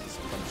in there and just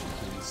punch him,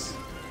 please.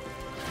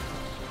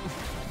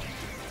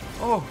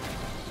 Oh!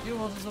 You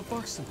wanted a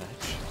boxing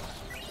match?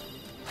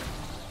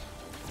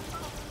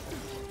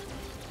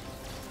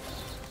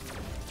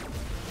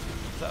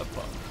 Is that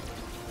fun?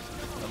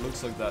 That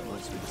looks like that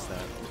wants me to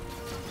stand.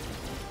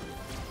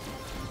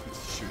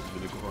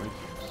 him in the groin.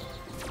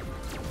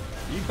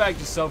 You backed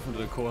yourself into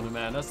the corner,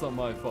 man. That's not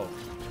my fault.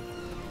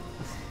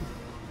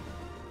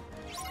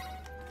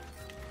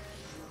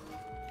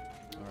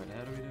 Alright,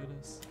 how do we do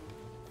this?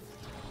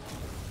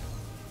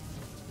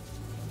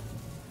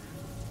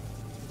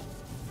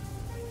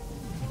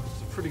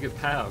 It's a pretty good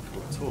power for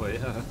a toy,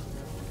 huh?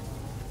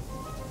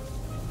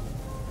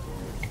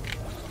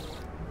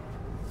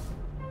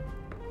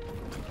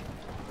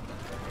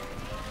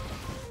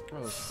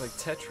 Oh, it's like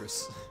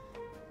Tetris.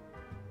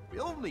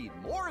 We'll need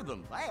more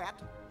than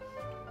that.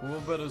 What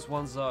about those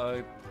ones that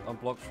I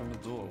unblocked from the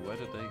door? Where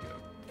did they go?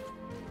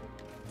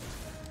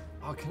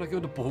 Oh, can I go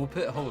in the ball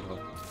pit? Hold on.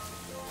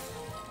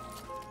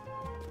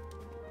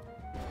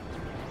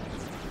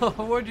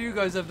 Why do you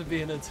guys have to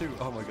be in there too?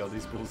 Oh my god,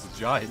 these balls are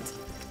giant.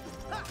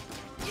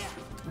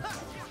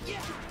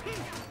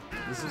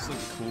 This looks like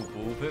a cool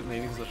ball pit,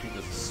 maybe because I think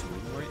there's a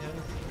swing right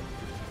here.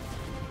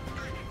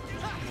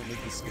 Can I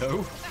make this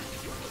go?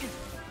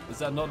 Is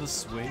that not a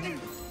swing?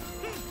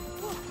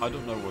 I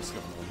don't know what's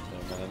going on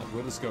there, man.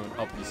 We're just going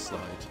up the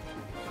slide.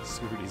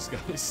 Screw these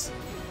guys.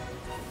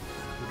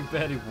 We can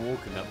barely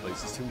walk in that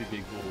place. There's too many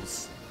big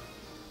walls.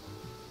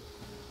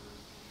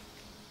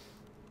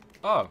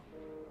 Oh.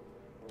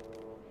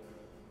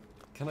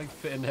 Can I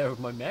fit in there with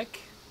my mech?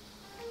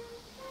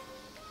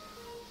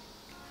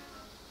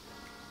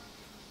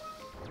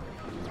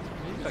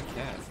 Maybe I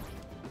can.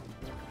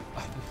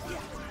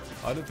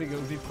 I don't think it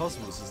would be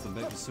possible since the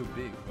mech is so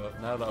big,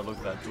 but now that I look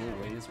at that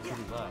doorway, it's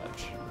pretty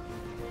large.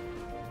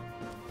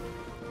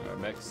 Alright,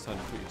 mech's time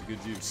to put it to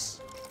good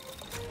use.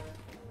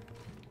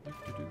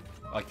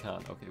 I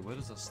can't. Okay, where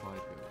does that slide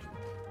go to?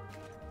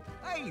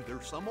 Hey,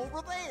 there's some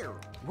over there.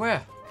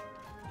 Where?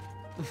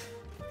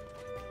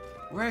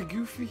 Where,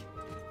 Goofy?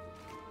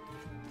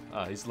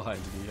 Ah, he's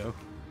lying to me, yo.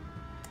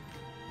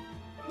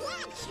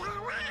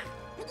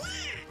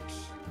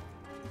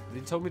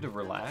 He told me to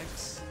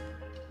relax?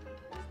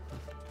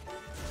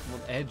 I'm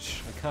on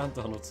edge. I can't,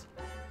 Donald.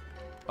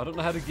 I don't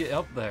know how to get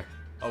up there.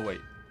 Oh,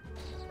 wait.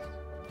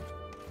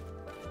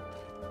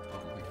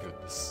 Oh my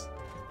goodness.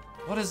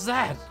 What is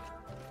that?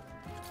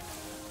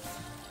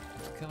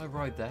 Can I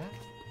ride that?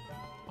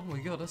 Oh my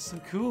god, that's so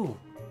cool.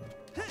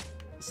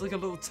 It's like a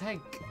little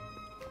tank.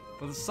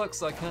 But it sucks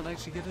that I can't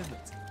actually get in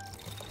it.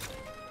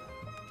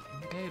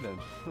 Okay then.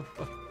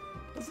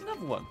 There's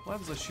another one. Why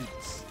was I shooting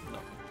this? No.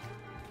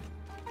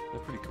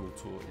 They're pretty cool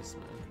toys,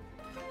 man.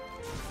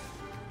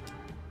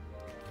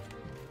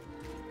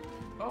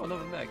 Oh,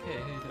 another mech. Hey,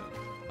 how you doing?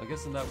 I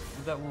guess did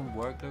that one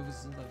work though?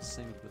 Because it doesn't have the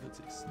same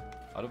abilities.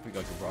 I don't think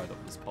I can ride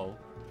up this pole.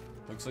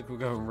 Looks like we're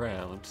going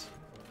round.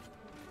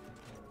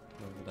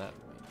 Over that,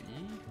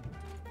 maybe.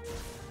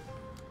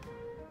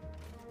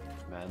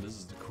 Man, this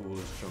is the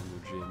coolest jungle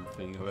gym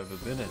thing I've ever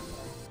been in.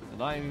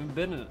 And I ain't even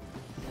been in it.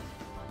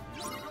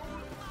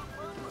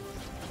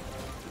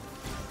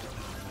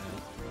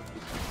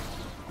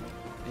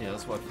 Yeah,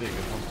 that's what I figured.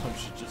 One punch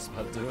should just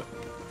about do it.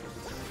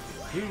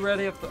 We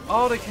ready up the—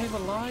 oh, they came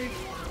alive?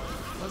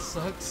 That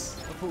sucks.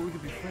 I thought we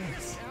could be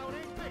friends.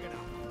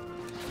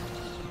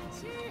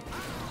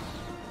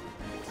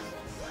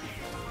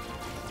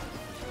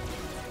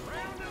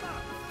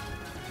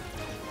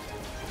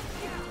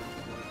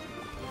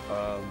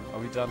 Are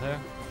we done here?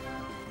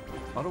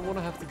 I don't want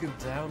to have to go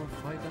down and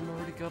fight them. I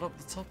already got up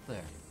the top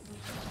there.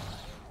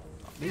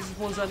 These are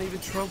the ones that ain't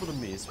even troubling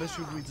me,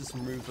 especially if we just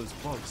remove those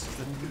blocks.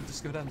 Then we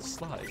just go down the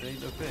slide. It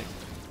ain't no thing.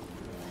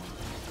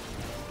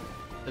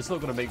 It's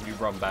not going to make me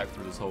run back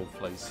through this whole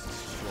place,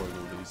 destroying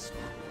all these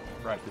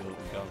crappy little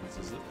guns,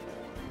 is it?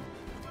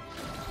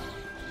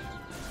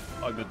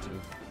 I meant to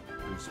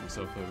boost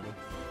myself over.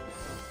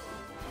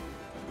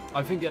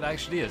 I think it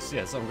actually is,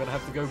 yes. I'm going to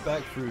have to go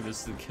back through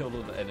this to kill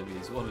all the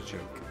enemies. What a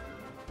joke.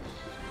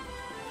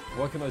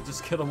 Why can't I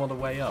just kill them on the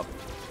way up?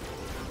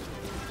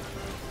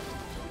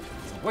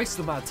 It's a waste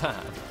of my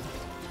time.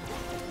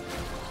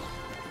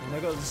 And I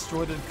got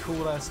destroyed a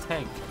cool ass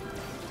tank.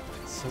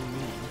 It's so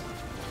mean.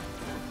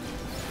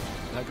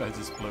 That guy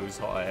just blows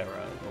hot air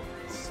out. Oh,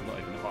 it's not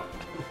even hot.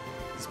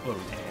 It's blowing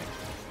air.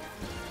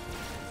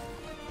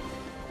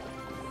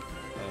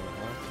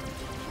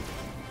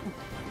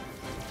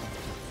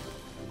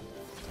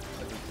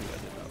 I don't think I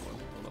did that one.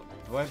 Hold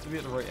on. Do I have to be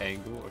at the right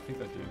angle? I think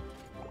I do.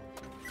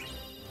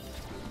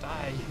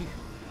 Die!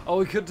 Oh,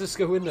 we could just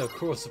go in there, of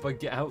course, if I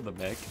get out of the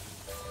mech.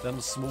 Then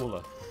I'm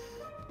smaller.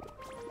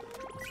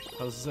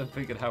 I was just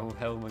thinking, how the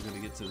hell am I going to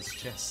get to this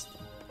chest?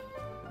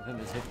 And then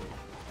it's hit me.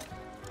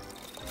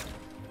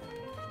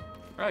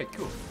 Alright,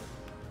 cool.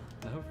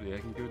 Now hopefully I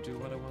can go do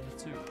what I wanted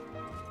to.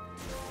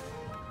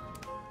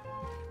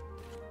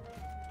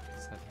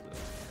 Just have to...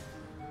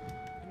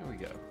 There we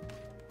go.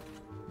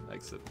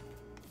 Exit.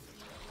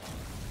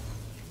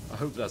 I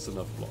hope that's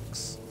enough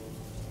blocks.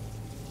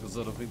 Because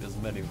I don't think there's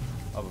many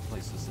other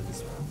places in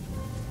this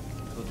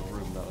little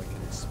room that I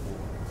can explore.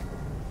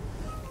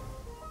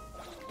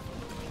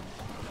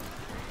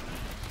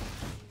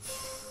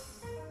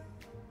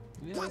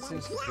 Yeah, that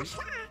seems to be.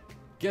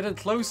 Getting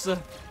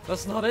closer!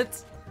 That's not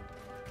it!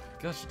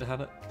 Gosh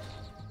damn it.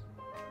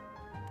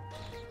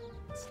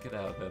 Let's get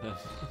out of there then.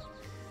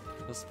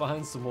 Let's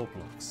find some more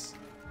blocks.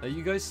 Now,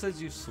 you guys said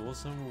you saw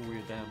some when we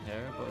were down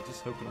here, but I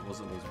just hoping it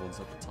wasn't those ones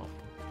at the top.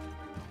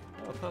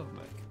 Oh, perfect,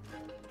 mate.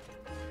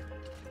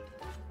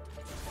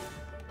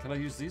 Can I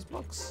use these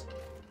blocks?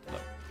 No.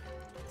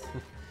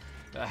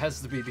 It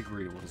has to be the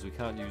green ones. We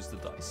can't use the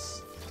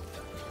dice.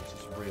 Which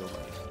is real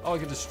bad. Oh, I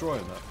can destroy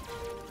them though.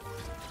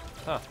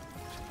 Huh.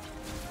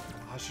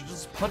 I should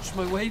just punch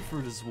my way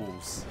through these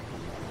walls.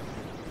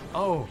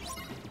 Oh.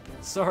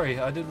 Sorry,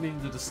 I didn't mean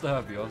to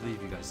disturb you. I'll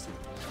leave you guys to.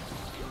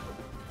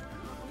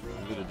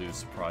 I'm gonna do a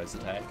surprise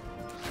attack.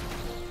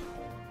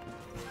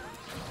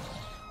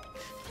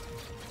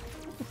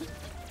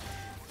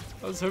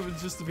 I was hoping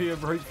just to be a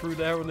breakthrough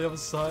there on the other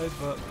side,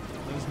 but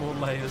there's more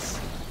layers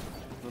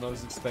than I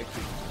was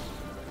expecting.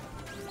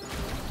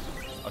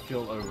 I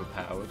feel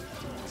overpowered.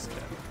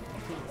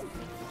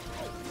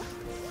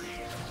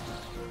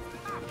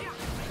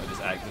 I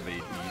just activate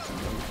easy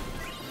mode.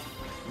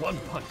 One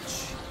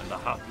punch and the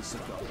heartless are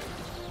gone.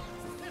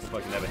 If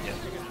I can ever hit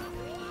again.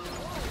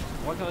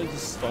 Why can't I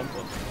just stomp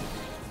on them?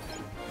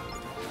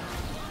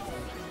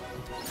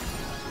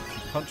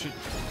 Punch it.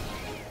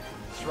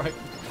 That's right.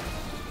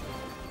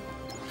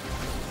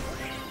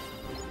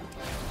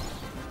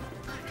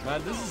 Man,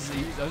 this is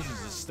easy. I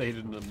just stayed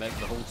in the mech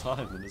the whole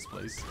time in this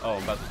place. Oh,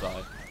 I'm about to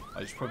die.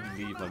 I should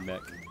probably leave my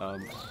mech.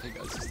 Hey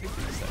guys, just take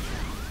these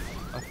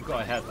actually. I forgot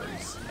I had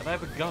those. And I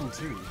have a gun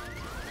too.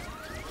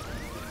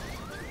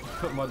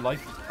 Put my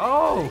life.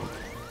 Oh!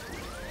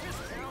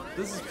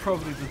 This is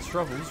probably the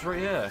troubles right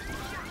here.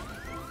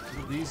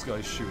 Look at these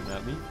guys shooting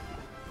at me.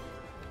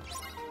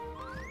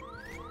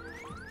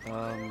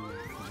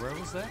 Where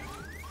was that?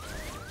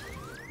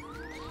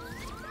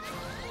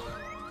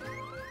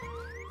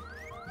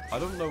 I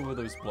don't know where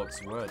those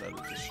blocks were that it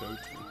just showed me.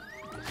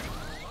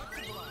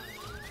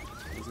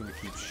 I'm just gonna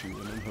keep shooting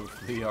and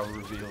hopefully I'll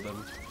reveal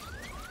them.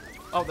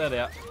 Oh, there they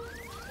are.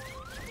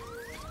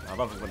 I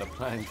love it when a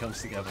plan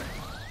comes together.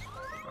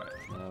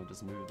 Right, now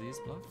just move these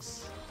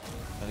blocks.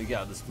 And then get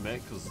out of this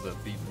mech because the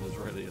beeping is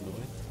really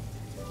annoying.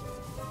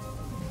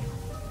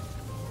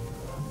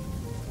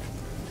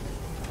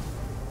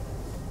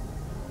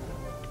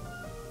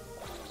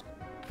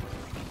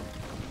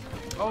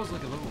 Oh, it's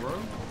like a little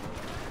road.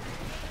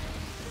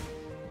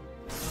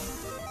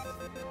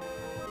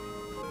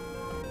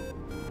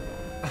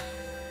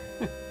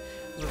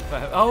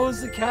 Oh,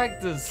 it's a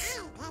cactus!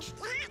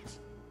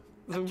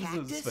 I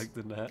wasn't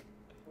expecting that.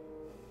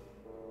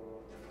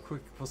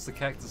 Quick, what's the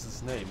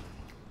cactus's name?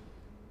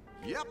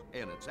 Yep,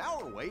 and it's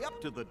our way up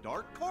to the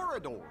dark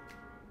corridor.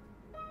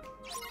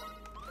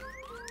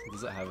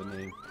 Does it have a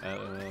name?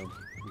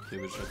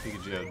 Okay, which I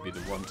figured you would be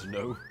the one to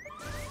know.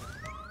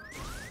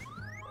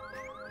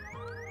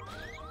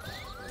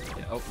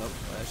 Yeah, oh, no,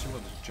 I actually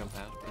wanted to jump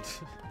out,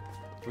 but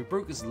we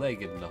broke his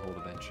leg in the whole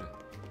adventure.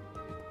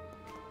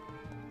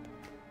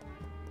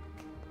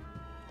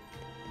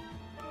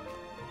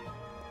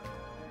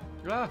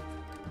 Ah!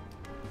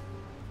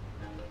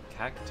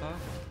 Cacti?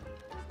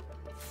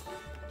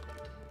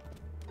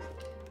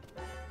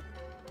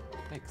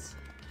 Thanks.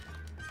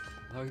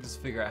 Now I can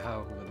just figure out how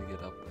I'm gonna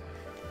get up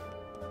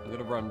there. I'm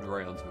gonna run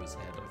right onto his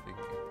head, I think.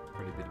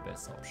 Probably be the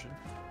best option.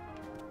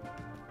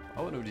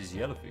 I wonder where these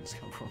yellow things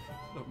come from.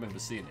 I don't remember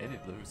seeing any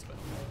of those, but...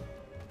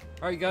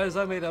 Alright guys,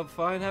 I made up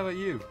fine. How about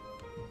you?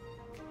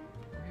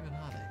 Where even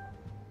are they?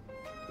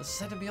 They're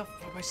setting me up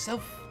for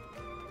myself.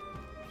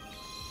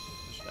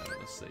 I should have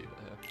a save it here.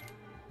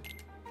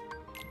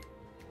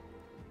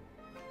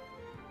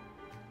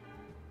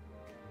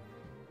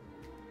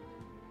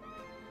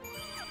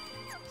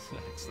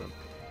 Excellent.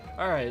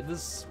 Alright,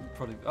 this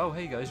probably... Oh,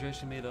 hey guys, you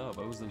actually made it up.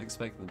 I wasn't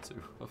expecting to.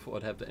 I thought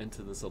I'd have to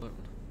enter this alone.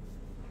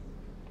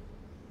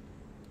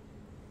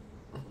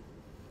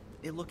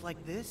 It looked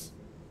like this?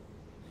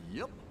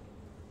 Yep.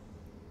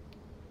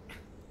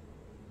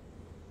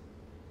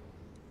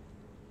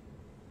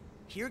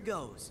 Here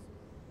goes.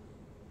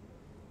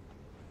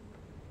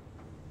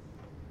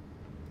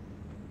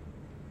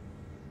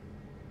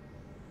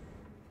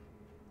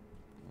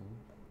 Oh,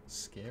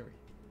 scary.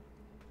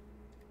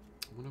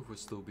 I wonder if we'll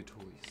still be toys.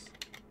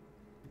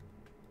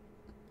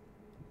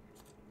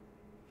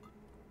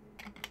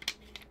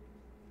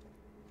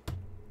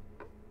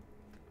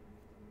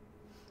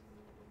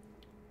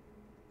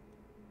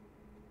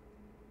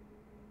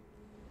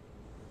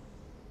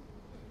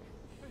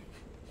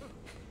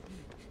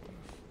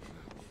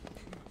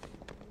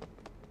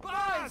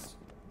 Buzz!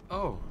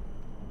 Oh.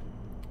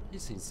 He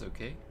seems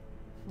okay.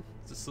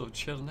 Just sort of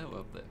chilling out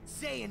up there.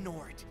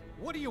 Xehanort!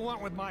 What do you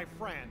want with my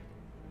friend?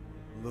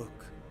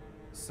 Look,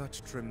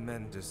 such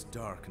tremendous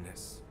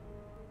darkness.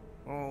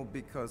 All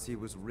because he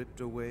was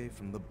ripped away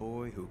from the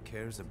boy who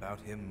cares about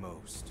him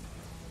most.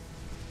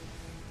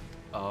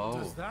 Oh.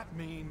 Does that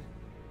mean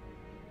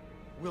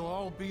we'll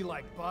all be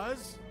like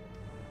Buzz?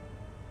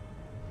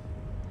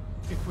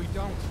 If we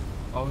don't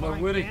Oh no,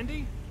 find Woody.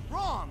 Andy?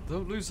 Wrong!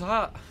 Don't lose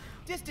heart.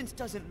 Distance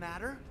doesn't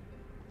matter.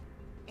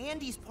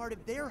 Andy's part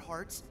of their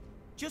hearts,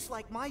 just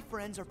like my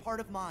friends are part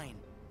of mine.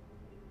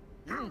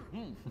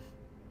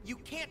 You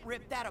can't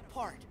rip that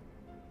apart.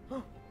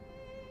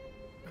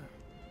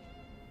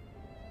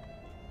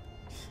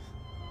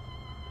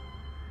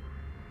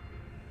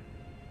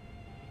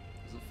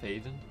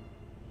 Faden?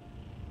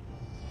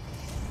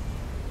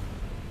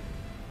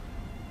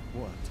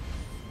 What?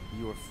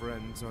 Your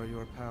friends are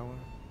your power?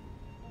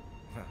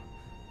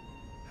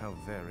 How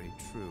very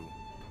true.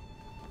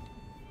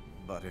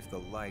 But if the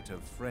light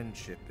of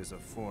friendship is a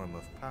form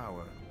of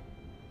power,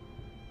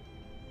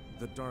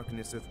 the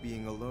darkness of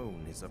being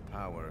alone is a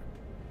power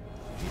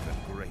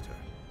even greater.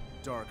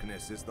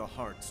 Darkness is the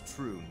heart's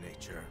true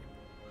nature.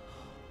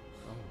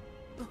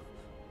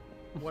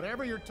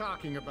 Whatever you're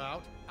talking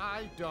about,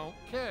 I don't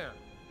care.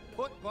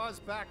 Put Buzz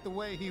back the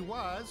way he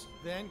was,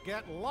 then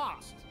get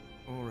lost.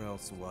 Or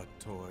else what,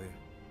 Toy?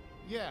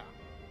 Yeah,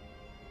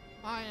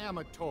 I am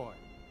a toy.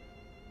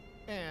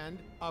 And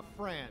a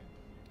friend.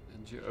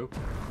 And you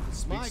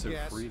speak My so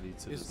guess freely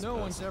to is this no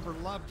one's person. ever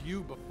loved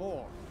you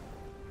before.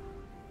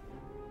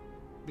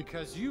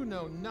 Because you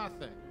know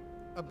nothing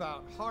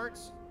about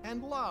hearts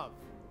and love.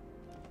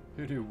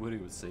 Who knew Woody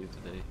would save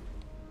today?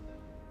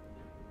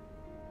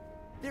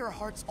 There are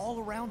hearts all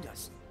around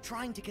us,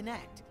 trying to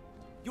connect.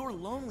 Your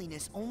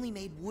loneliness only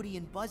made Woody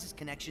and Buzz's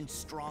connection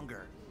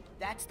stronger.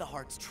 That's the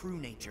heart's true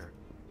nature,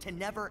 to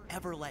never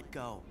ever let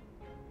go.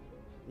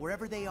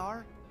 Wherever they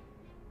are,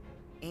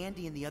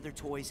 Andy and the other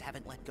toys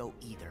haven't let go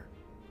either.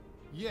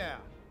 Yeah,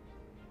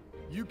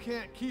 you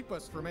can't keep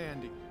us from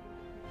Andy.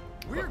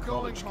 We're But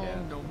going college home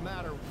can. no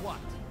matter what.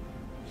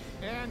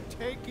 And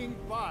taking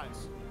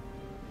Buzz.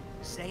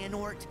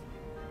 Xehanort,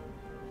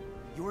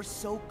 you're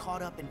so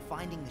caught up in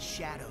finding the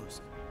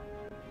shadows,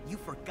 you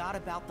forgot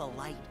about the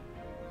light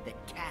that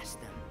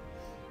cast them.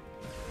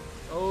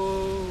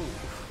 Oh!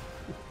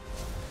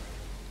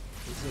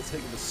 He's gonna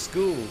take him to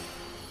school.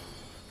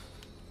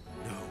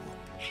 No.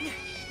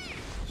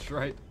 That's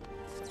right.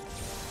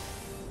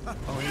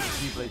 Oh, he's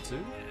a Keyblade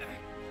too?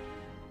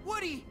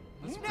 Woody,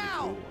 That's pretty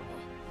now! cool.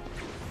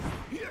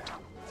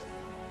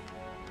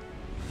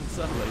 It's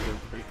a Lego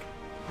brick.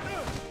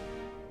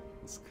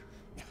 That's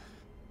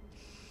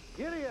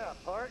Giddy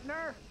up,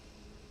 partner.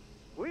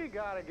 We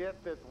gotta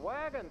get this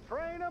wagon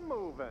train a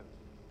moving.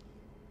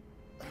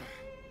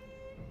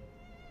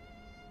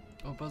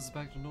 Oh, Buzz is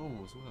back to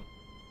normal as well.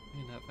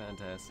 Ain't that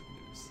fantastic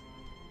news?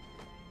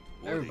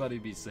 Woody. Everybody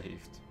be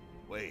saved.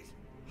 Wait,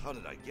 how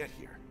did I get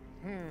here?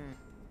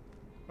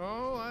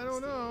 Oh, I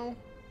don't know.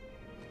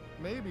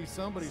 Maybe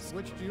somebody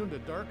switched you into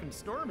dark and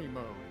stormy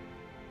mode.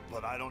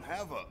 But I don't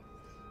have a...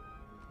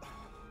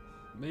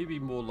 Maybe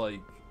more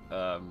like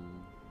the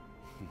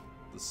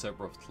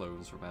Sephiroth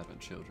clones from Advent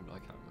Children. I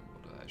can't remember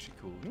what they're actually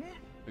called.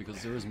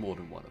 Because there is more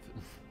than one of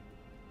them.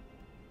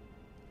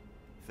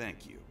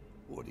 Thank you,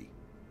 Woody.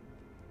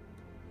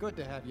 Good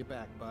to have you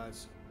back,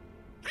 Buzz.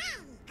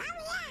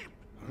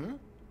 Huh?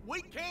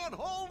 We can't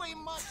hold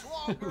him much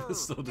longer. We're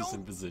still just in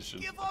Don't position.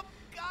 give up,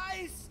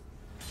 guys.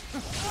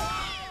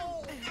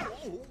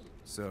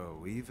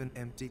 So, even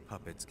empty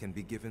puppets can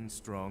be given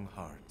strong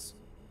hearts.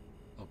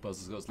 Oh, Buzz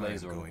has got his I'm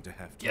laser on. going to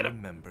have to Get him.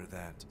 remember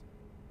that.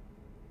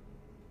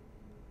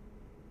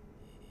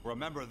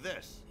 Remember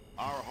this,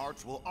 our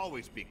hearts will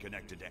always be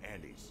connected to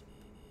Andy's.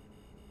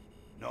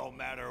 No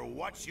matter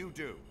what you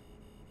do.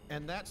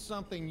 And that's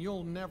something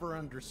you'll never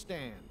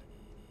understand.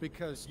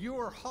 Because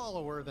you're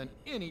hollower than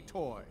any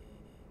toy.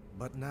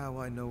 But now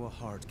I know a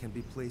heart can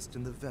be placed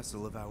in the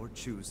vessel of our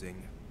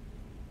choosing.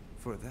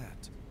 For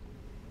that,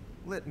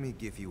 let me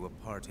give you a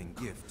parting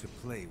gift to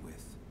play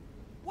with.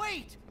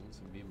 Wait! What does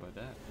he mean by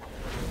that?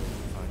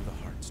 Find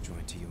the heart's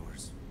joint to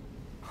yours.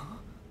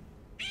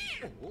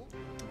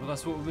 Well,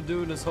 that's what we've been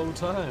doing this whole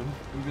time.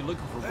 We've been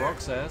looking for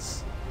Rock's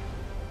ass.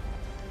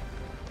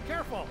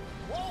 Careful!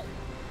 Whoa!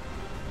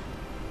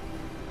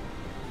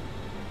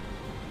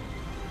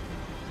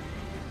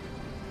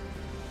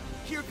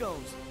 Here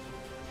goes.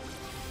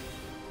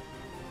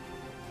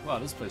 Wow,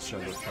 this place sure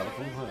looks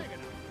colorful, huh?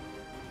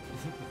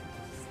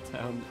 This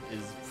town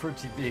is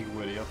pretty big,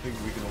 Woody. I think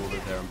we can all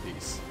live there in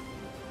peace.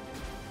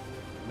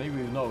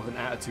 Maybe not with an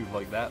attitude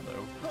like that,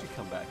 though. Would you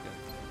come back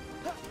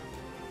here?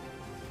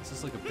 This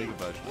is like a bigger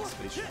version of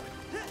Space Shuttle.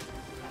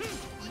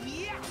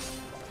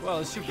 Well,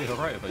 it should be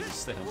alright if I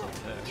just stay on top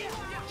of there.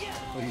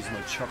 If I use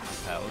my chakra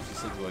powers,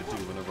 just like what I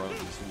do when I run up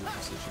these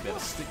walls, so I should be able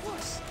to stick to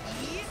this.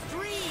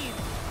 Dream!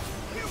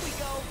 Here we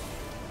go!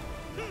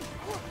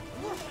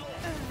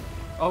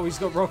 Oh, he's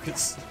got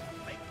rockets!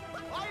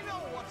 I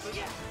know what to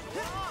do.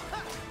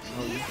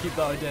 Oh, you keep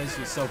that idea to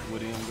yourself,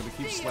 Woody. I'm gonna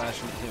keep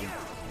slashing at him.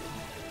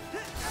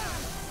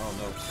 Oh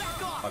no.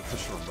 I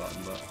pushed the wrong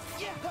button, but...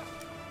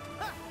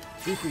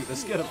 Goofy,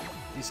 let's get him!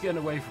 He's getting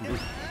away from me.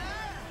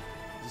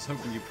 Just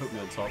hoping you put me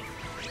on top.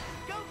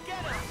 Go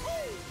get him.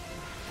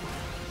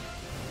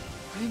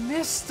 I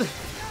missed!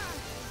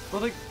 For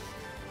like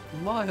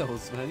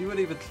miles, man. You weren't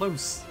even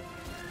close.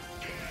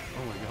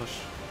 Oh my gosh.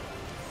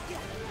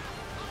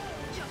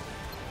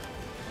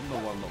 I'm the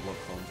one that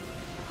locked onto it.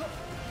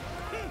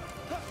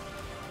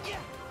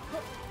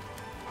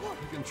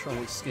 You can try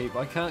and escape.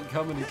 I can't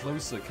come any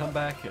closer. Come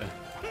back here.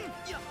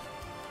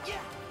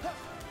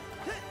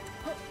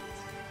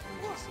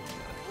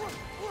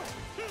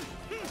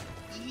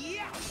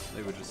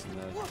 They were just in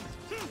there.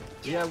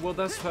 Yeah, well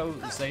that's how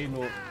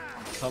Xehanort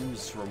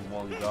comes from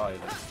one guy.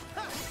 Like,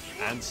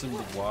 Ansem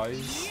the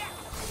Wise,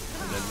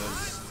 and then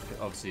there's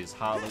obviously his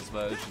Harlow's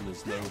version,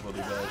 his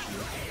Nobody version.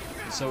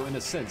 So in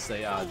a sense,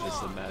 they are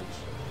just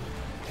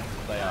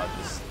they are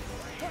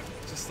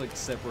just like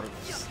separate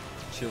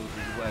children,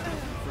 whatever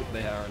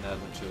they are and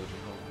adult children.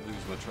 I'll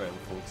lose my trail of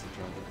thoughts and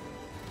trying to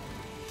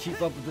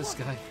keep up with this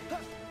guy.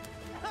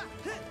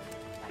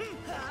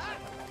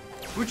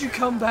 Would you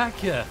come back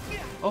here?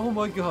 Oh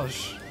my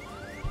gosh.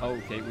 Oh,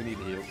 okay, we need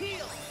a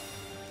heal.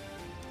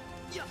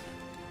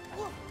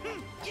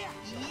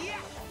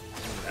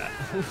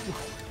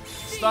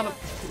 Stun him!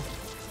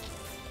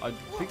 I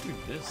think we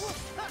this.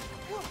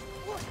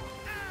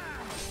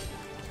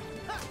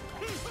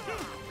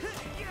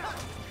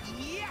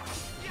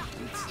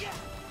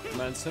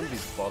 Man, some of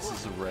these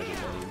bosses are really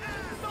lame.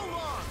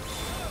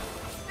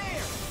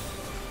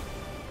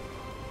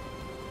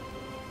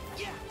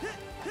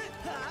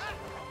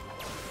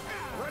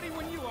 Ready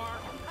when you are.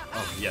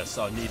 Oh yes,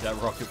 I need that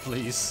rocket,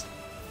 please.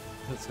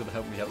 That's gonna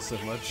help me out so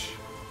much.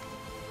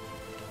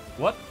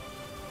 What?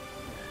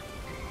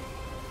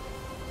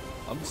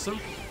 I'm so...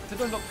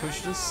 Did I not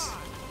push this?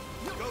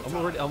 I'm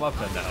up there now.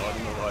 I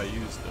don't know why I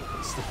used it,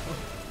 but still.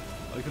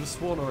 I could have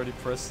sworn I already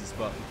pressed this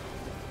button.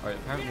 Alright,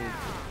 apparently...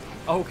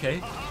 Oh,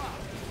 okay.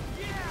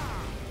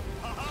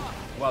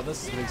 Wow,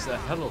 this makes it a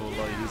hell of a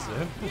lot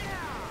easier.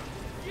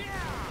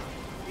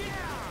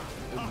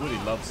 Woody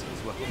loves it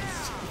as well.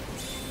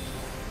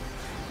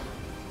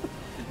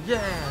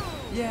 Yeah!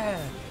 Yeah!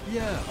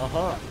 Yeah!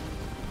 Uh-huh!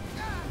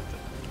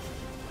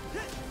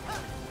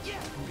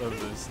 Oh,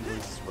 those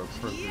noises were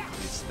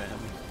perfectly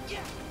spammy.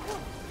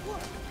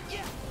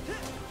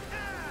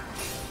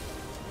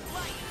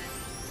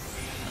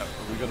 Are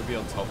we gonna be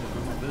on top of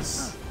him with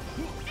this?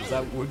 Because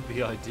that would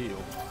be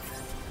ideal.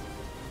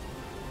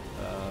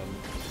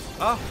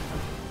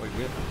 Wait,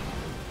 weird.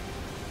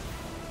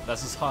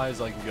 That's as high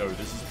as I can go.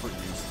 This is pretty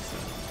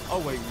useless. Oh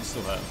wait, we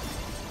still have.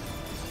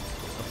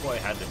 I thought I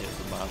had to hit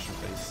the Martian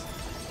face.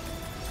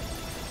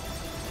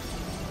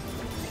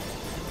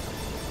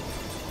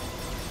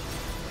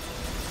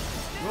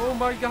 Oh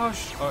my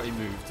gosh! Oh, he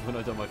moved when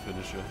I done my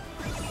finisher.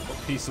 What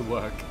a piece of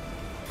work.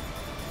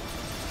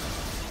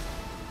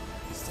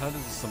 He's turned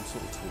into some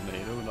sort of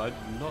tornado and I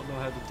do not know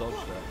how to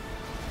dodge that.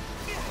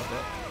 I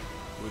bet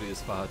Woody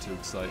is far too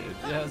excited.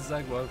 Yeah, that's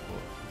exactly what I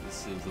thought. This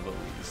seems a little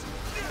easy.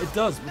 It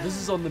does, but this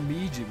is on the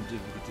medium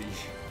difficulty.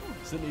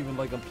 It's not even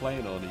like I'm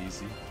playing on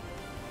easy.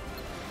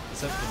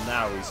 Except for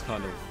now, he's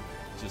kind of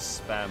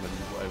just spamming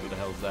whatever the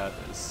hell that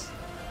is.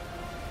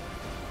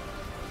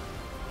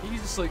 Can you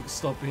just like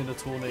stop being a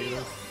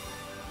tornado?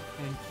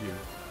 Thank you.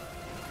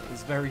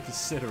 It's very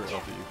considerate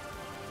of you.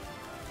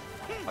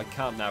 I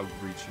can't now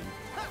reach him.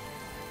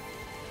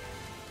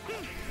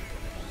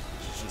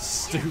 It's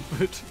just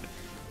stupid.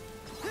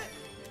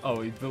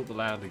 Oh, he built the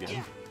land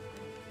again.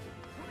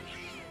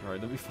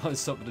 Alright, let me find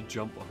something to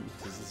jump on,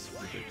 because this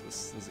is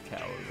ridiculous. There's a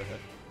cow over here.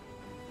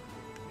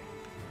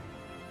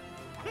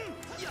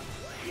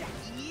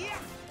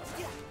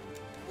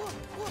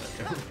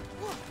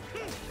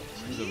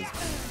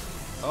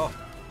 Oh!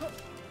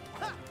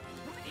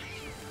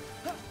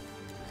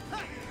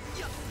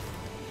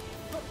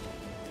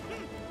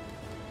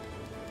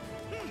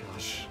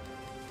 Gosh.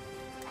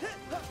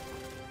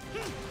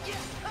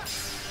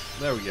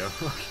 There we go,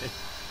 okay.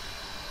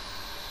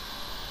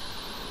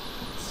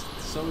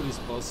 Some of these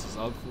bosses,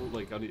 I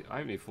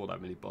haven't even fought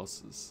that many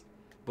bosses.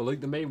 But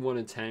like the main one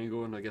in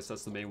Tango, and I guess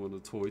that's the main one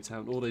in Toy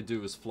Town, all they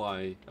do is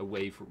fly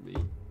away from me.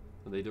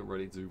 And they don't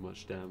really do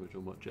much damage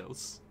or much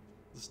else.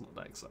 It's not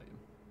that exciting.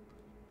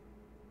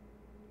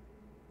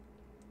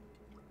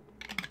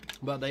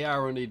 But they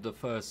are only the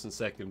first and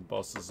second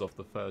bosses of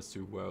the first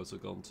two worlds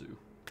I've gone to.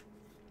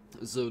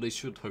 So they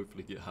should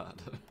hopefully get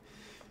harder.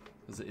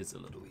 Because it is a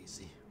little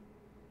easy.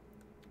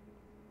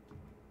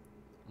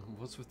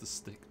 What's with the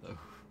stick though?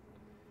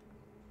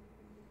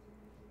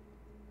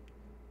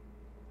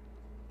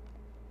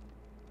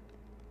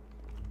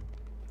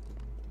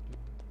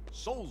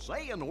 So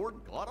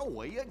Xehanort got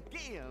away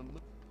again.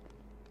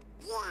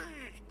 Yeah,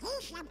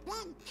 he's a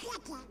big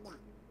chicken.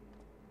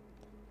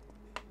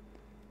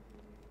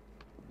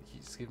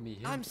 He's giving me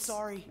hints. I'm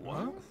sorry.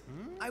 What?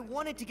 I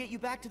wanted to get you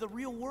back to the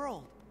real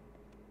world.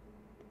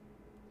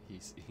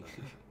 He's...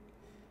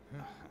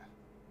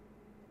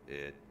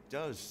 It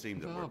does seem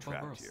that we're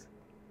trapped here.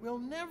 We'll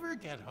never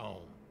get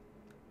home.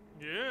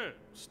 Yeah,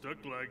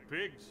 stuck like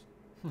pigs.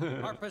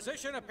 Our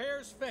position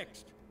appears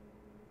fixed.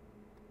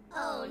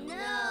 Oh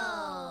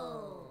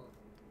no!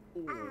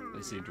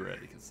 They seemed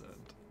really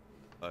concerned.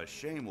 A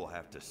shame we'll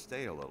have to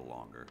stay a little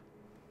longer.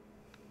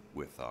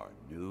 With our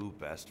new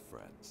best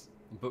friends.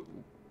 But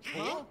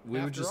Well, we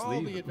would after just all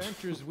leave the them.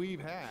 adventures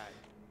we've had,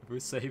 We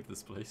saved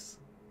this place.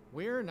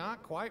 we're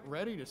not quite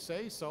ready to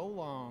say so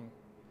long.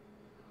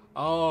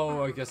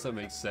 Oh, I guess that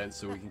makes sense.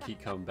 So we can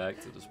keep coming back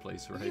to this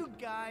place, right? You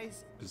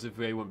guys. Because if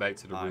we went back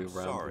to the I'm real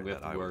realm, sorry we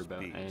have that to I worry was about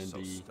being so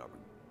Andy. stubborn.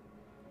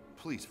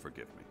 Please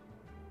forgive me.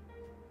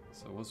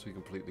 So once we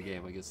complete the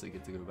game, I guess they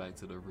get to go back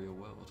to the real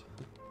world.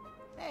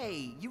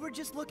 Hey, you were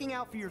just looking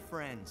out for your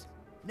friends.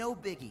 No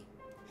biggie.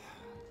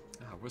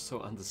 Ah, we're so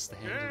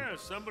understanding. Yeah,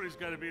 somebody's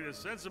got to be the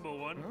sensible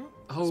one.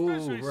 Oh,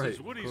 Especially right. since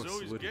Woody's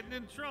always getting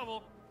in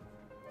trouble.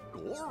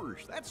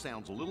 Gosh, that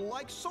sounds a little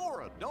like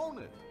Sora, don't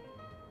it?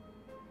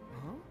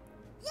 Huh?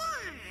 Yeah,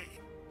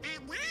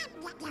 and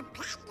I'm the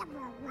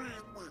dependable one.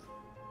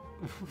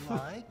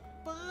 Like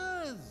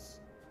Buzz.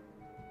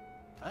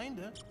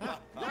 Kinda.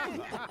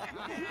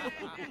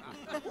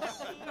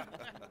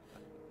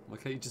 Why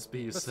can't you just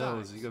be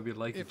yourselves? You gotta be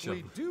like each if other.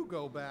 we do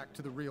go back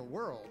to the real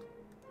world,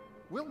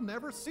 we'll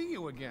never see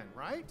you again,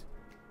 right?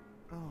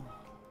 Oh.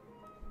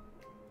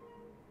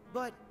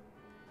 But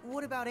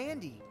what about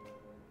Andy?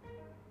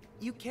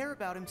 You care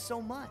about him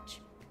so much.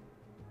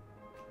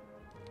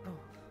 Oh.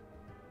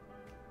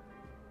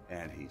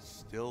 And he's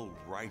still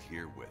right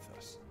here with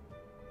us.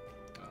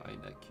 Oh,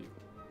 ain't that cute?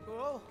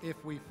 Oh.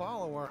 If we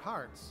follow our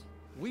hearts,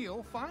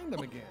 we'll find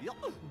them again.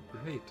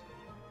 Great.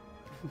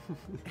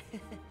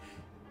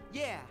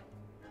 Yeah.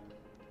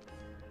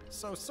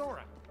 So,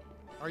 Sora,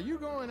 are you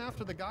going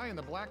after the guy in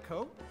the black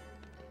coat?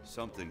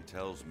 Something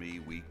tells me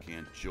we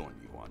can't join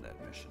you on that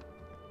mission.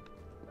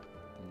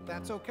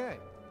 That's okay,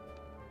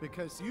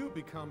 because you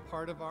become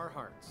part of our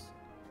hearts.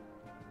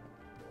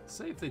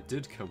 Say if they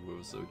did come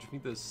with us, though, do you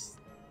think they'll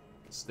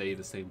stay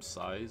the same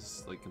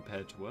size, like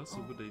compared to us,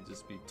 or would they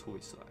just be toy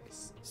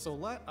size? So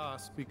let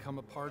us become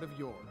a part of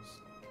yours.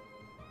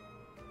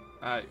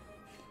 Alright.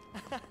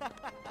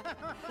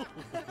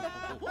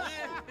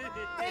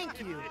 Thank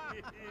you.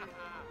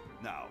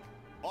 Now,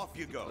 off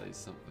you go. Play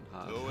something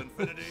hard. To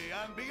infinity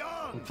and I'm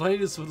beyond!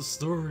 playing this for the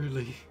story,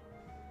 Lee. If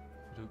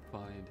we don't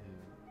find him,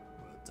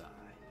 we'll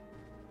die.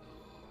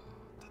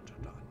 Dun, dun,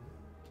 dun.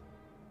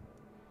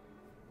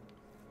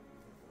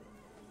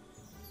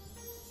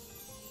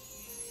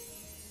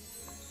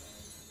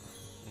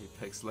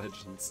 Apex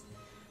Legends.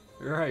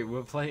 Right,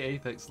 we'll play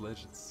Apex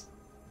Legends.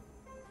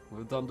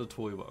 We're done the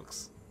toy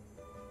box.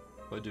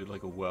 If I do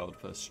like a world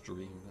first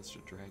stream, that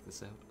should drag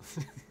this out.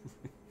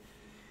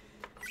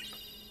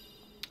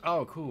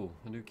 Oh, cool.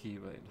 A new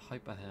keyblade.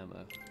 Hyper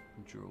Hammer.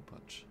 And Drill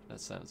Punch. That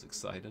sounds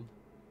exciting.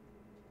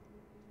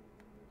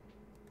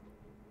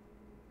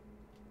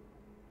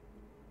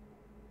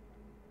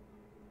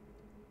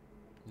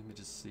 Let me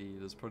just see.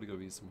 There's probably gonna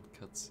be some more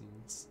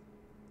cutscenes.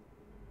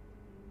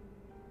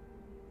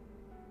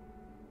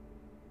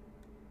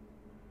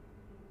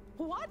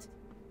 What?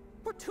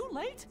 We're too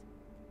late?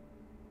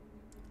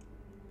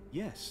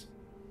 Yes.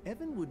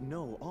 Evan would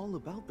know all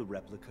about the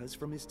replicas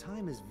from his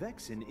time as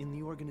Vexen in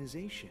the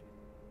organization.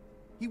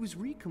 He was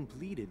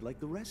recompleted like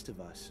the rest of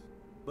us,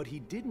 but he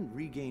didn't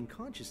regain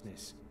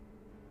consciousness.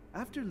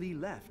 After Lee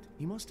left,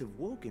 he must have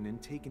woken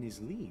and taken his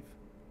leave.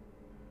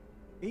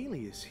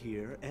 Alias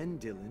here and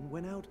Dylan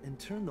went out and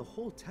turned the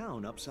whole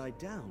town upside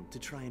down to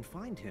try and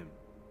find him.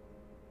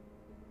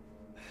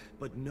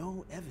 But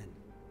no Evan.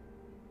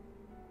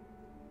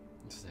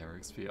 Zero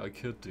XP. I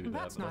could do that,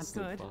 That's but not that's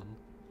no good. fun.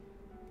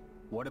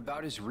 What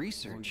about his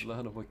research? I won't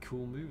learn all my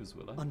cool moves,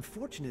 will I?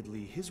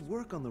 Unfortunately, his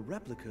work on the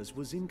replicas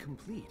was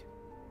incomplete.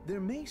 There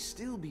may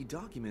still be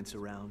documents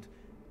around,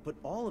 but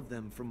all of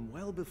them from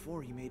well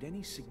before he made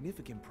any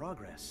significant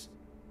progress.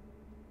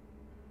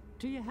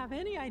 Do you have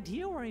any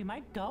idea where he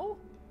might go?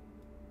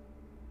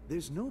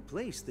 There's no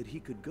place that he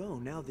could go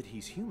now that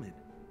he's human.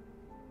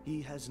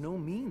 He has no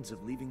means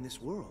of leaving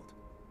this world.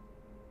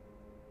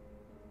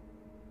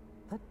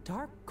 The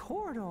dark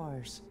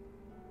corridors.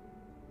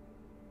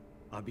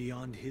 Are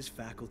beyond his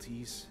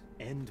faculties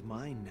and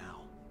mine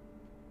now.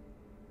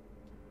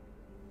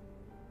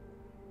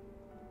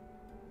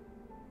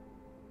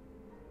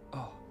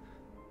 Oh.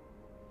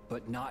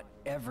 But not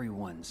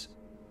everyone's.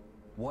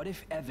 What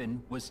if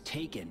Evan was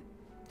taken?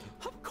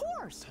 Of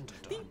course!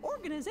 The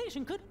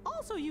organization could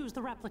also use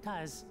the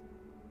replicas.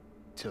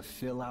 To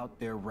fill out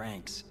their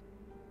ranks.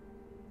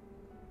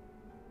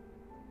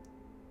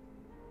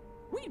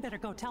 We better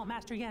go tell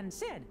Master Yen and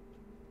Sid.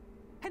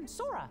 And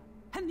Sora.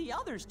 And the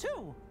others,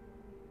 too.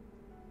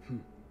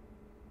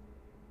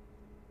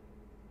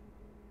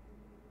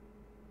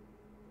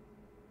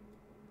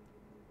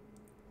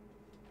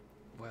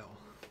 Well,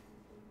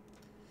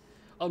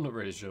 I'm not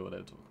really sure what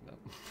I'm talking about.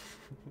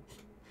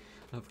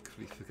 I've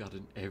completely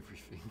forgotten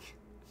everything.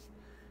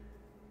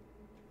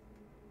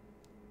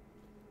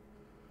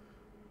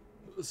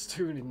 There's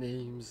too many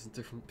names and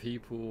different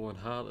people and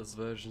Heartless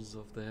versions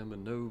of them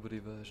and Nobody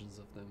versions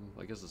of them.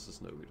 I guess it's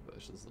just Nobody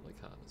versions and like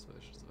Heartless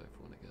versions of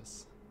everyone, I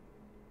guess.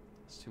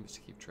 It's too much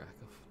to keep track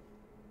of.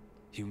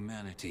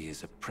 Humanity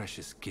is a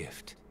precious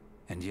gift,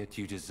 and yet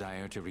you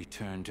desire to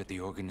return to the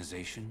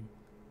organization?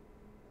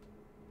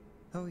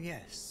 Oh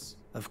yes,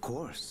 of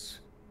course.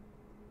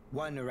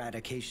 One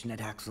eradication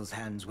at Axel's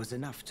hands was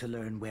enough to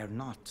learn where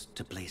not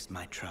to place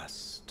my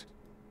trust.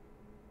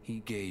 He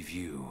gave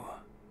you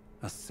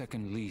a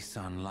second lease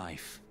on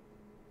life.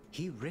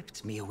 He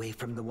ripped me away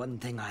from the one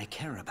thing I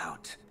care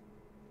about.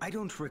 I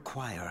don't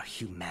require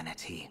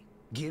humanity.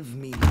 Give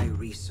me my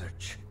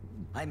research.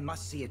 I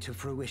must see it to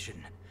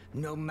fruition,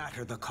 no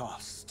matter the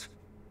cost.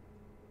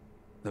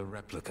 The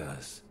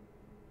replicas.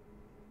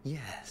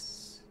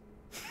 Yes.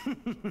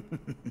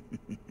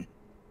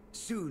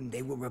 Soon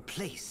they will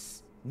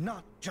replace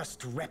not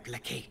just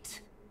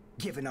replicate.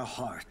 Given a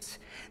heart,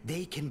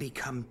 they can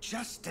become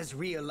just as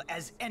real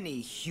as any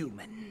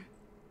human.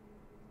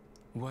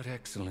 What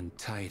excellent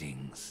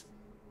tidings.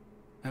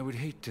 I would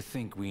hate to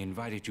think we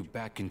invited you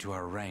back into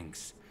our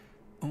ranks,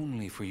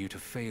 only for you to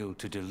fail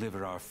to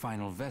deliver our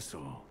final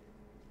vessel,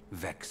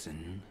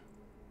 Vexen.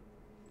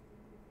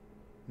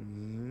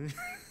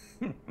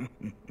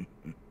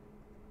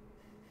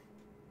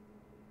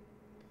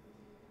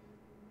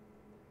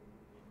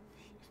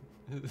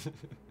 It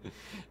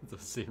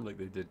does seem like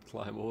they did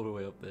climb all the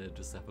way up there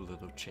just to have a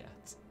little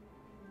chat.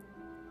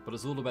 But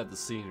it's all about the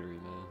scenery,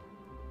 man.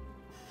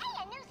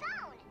 Hey, a new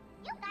zone!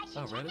 You guys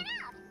should check really? it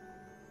out!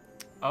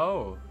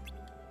 Oh!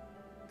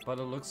 By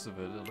the looks of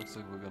it, it looks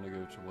like we're gonna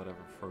go to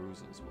whatever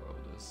Frozen's world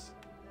is.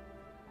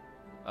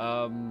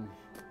 I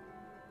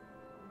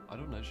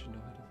don't actually know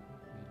how to...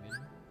 Maybe.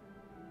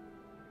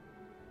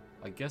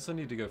 I guess I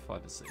need to go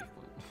find a save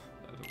point.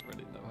 I don't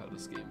really know how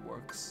this game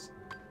works.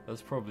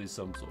 That's probably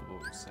some sort of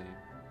old save.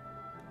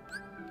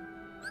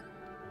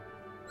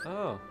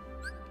 Oh.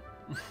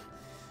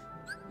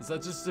 Is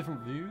that just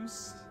different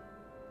views?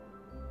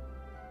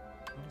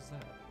 What is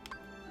that?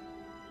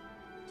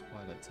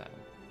 Twilight Town.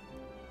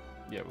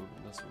 Yeah, well,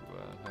 that's what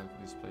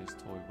Hercules plays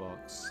toy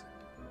box.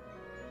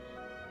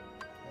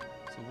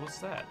 So what's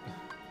that?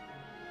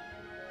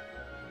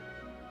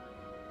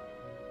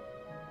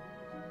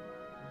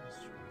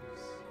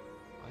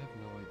 I have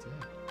no idea.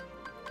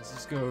 Let's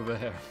just go over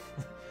here.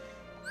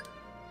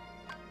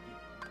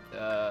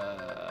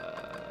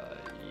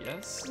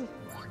 Yes?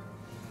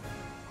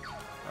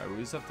 Alright, we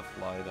just have to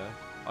fly there.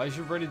 I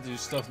should ready to do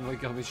stuff in my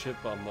gummy ship,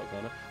 but I'm not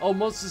gonna. Oh,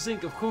 Monsters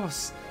Inc., of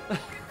course! I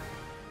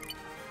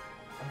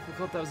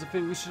forgot that was a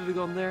thing. We should have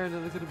gone there and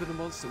then there could have been a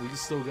monster. We can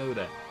still go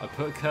there. I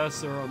put a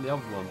cursor on the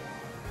other one.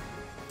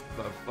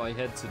 But if I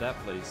head to that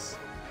place...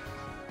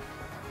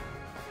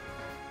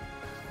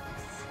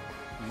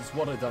 This is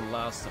what I done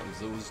last time,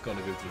 because I was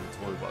gonna go to the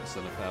toy box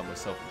and I found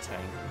myself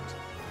entangled.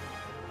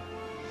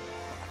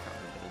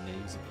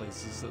 Names of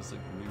places. That's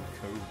like New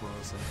Cobra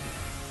or something.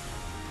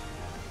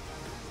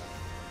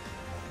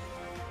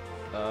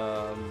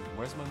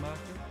 Where's my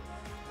marker?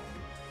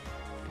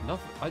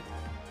 Nothing.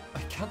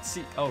 I can't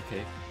see. Oh,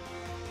 okay.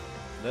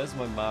 There's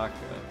my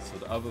marker. So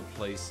the other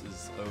place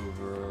is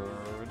over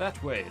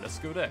that way. Let's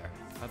go there.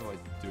 How do I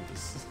do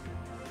this?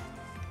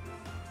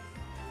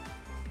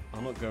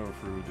 I'm not going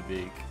through the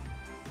big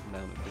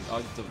mountain thing.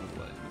 I don't know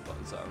where the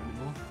buttons are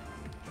anymore.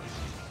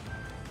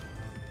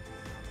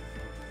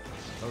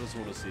 I just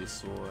want to see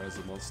Sora as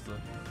a monster.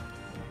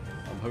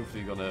 I'm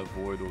hopefully gonna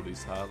avoid all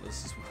these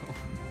Heartless as well.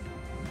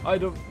 I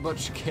don't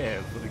much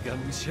care for the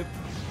gunny ship.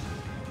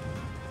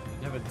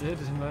 Never did,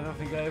 and I don't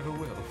think I ever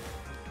will.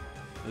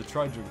 They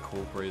tried to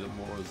incorporate it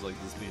more as like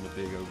this being a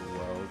big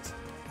overworld,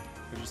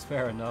 which is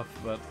fair enough,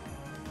 but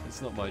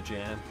it's not my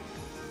jam.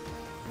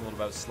 I'm all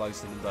about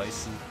slicing and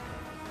dicing.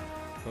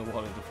 If I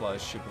wanted to fly a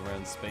ship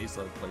around space,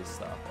 I'd play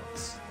Star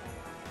Fox.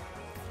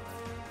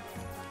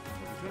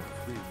 We have a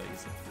free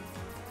laser.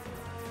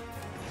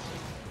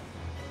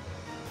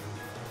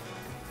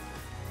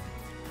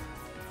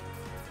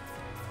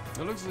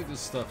 It looks like there's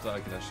stuff that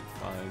I can actually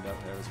find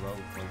out there as well,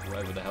 like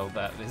wherever the hell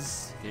that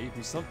is. Gave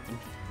me something.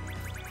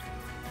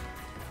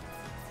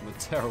 I'm a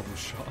terrible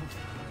shot.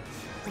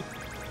 You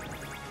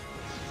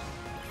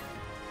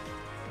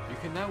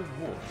can now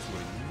walk to a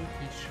new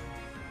location.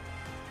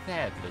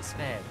 Fabulous,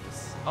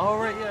 fabulous.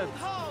 Alright, yeah.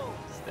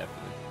 It's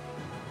definitely.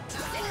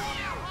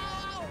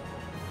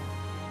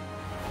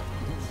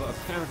 But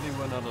apparently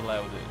we're not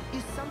allowed in.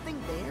 Is something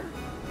there?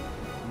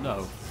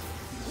 No.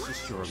 It's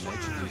just your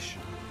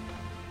imagination.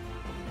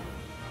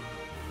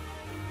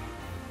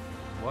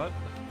 What?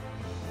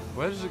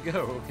 Where does it go?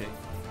 Okay.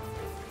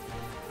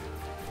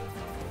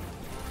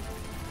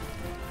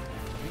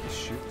 I think he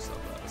shoots at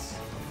us.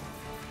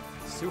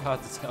 It's too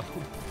hard to tell.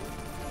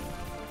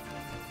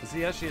 Is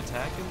he actually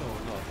attacking or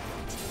not?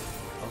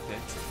 Okay.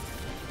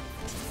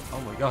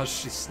 Oh my gosh,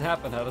 she's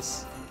snapping at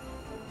us.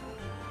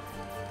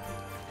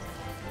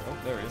 Oh,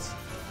 there he is.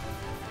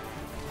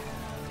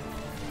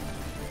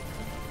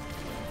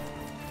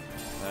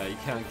 You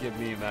can't get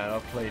me, man.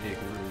 I've played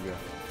Ikaruga.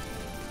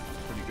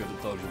 Pretty good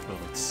at dodging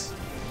bullets.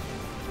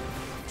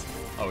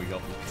 Oh, he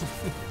got me.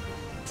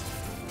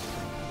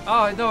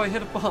 Oh, no, I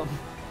hit a bomb.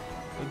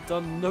 I've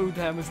done no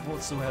damage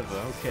whatsoever.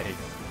 Okay.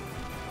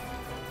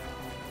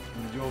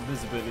 Your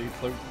visibility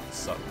cloak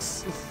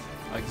sucks.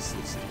 I can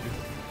still see you.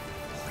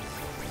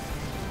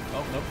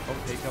 Oh, no.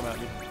 Okay, come at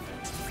me.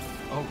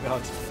 Oh,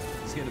 God.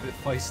 It's getting a bit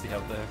feisty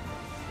out there.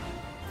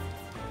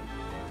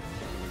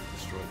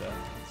 Destroy that.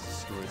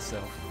 Destroy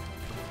itself.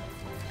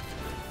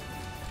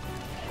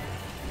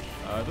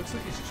 It looks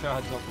like he's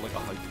charged up like a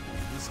hyper.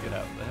 Let's get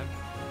out there.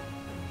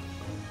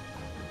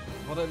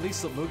 Well, at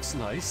least it looks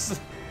nice.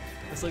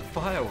 It's like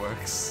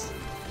fireworks.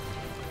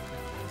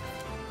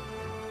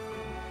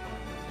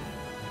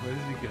 Where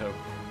did he go?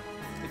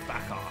 Get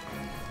back off.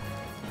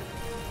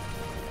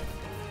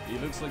 He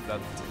looks like that.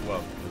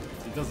 Well,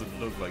 he doesn't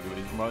look like it, but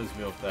he reminds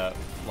me of that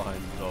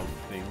flying dog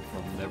thing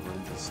from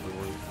Neverending Story.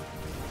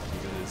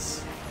 Look at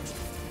this.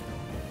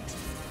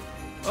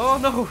 Oh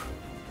no!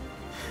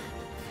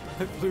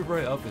 I flew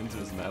right up into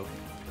his mouth.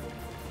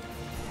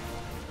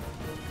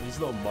 These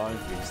little mind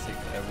things take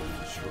forever to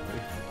destroy.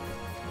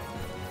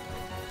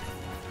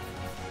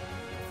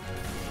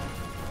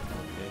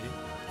 Okay.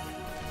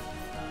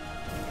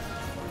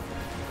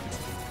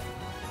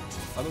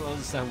 I don't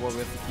understand why we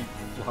have to keep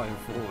flying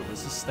forward.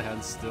 Let's just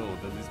stand still,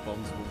 then these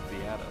bombs won't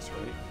be at us,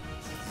 right?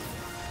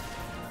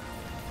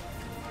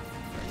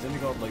 He's only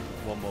got like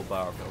one more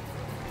barrel go.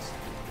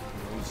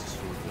 Let's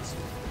destroy this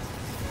one.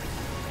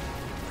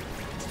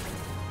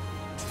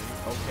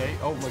 Okay,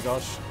 oh my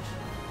gosh.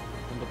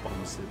 And the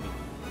bombs hit me.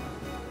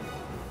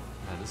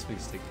 Man, this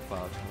thing's taking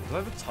far too long. Do I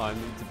have a time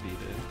limit to beat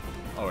it?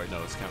 Oh wait,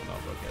 no, it's counting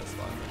up. Okay, it's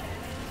fine.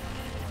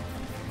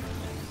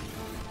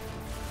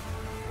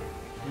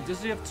 Wait,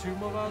 does he have 2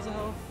 more bars of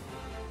health?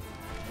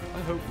 I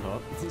hope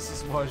not. This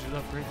is why I should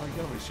upgrade my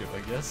gunner ship, I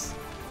guess.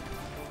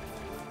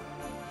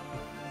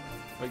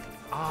 Like,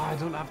 I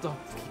don't have to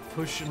keep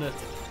pushing it.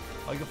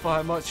 I can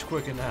fire much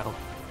quicker now.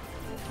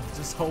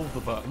 Just hold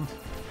the button.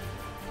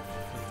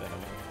 Damn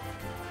it.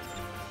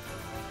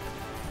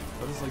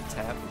 I just like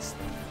tap this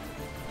thing.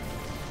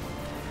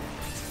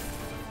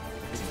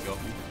 He got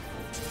me.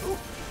 Ooh.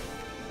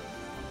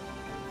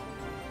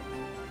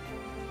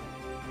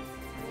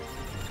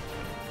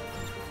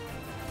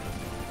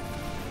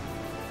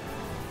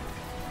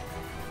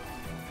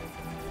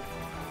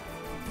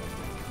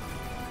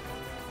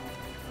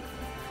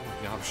 Oh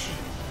gosh.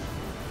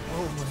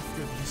 Oh my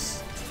goodness.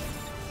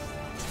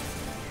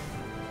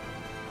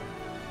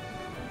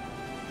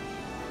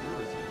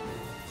 Where is it?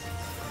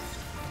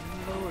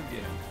 No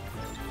again.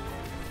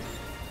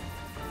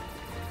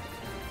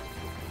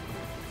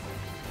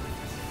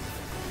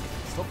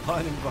 Stop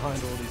hiding behind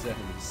all these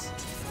enemies.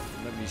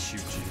 Let me shoot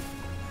you.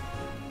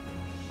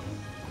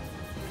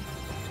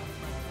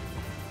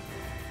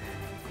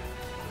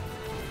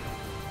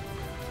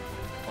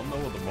 I don't know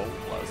what the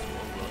multipliers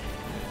were, but...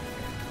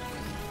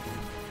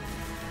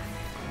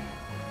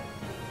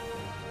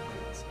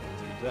 Let's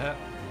do that.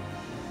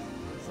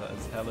 That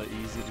is hella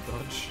easy to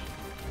dodge.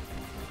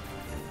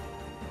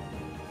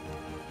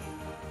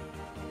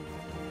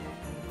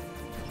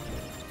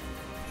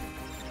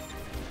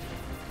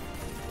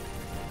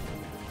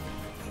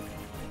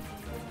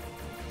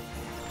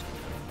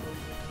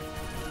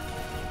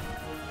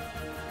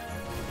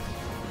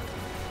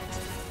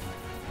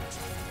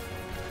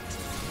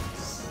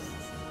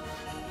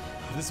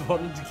 I just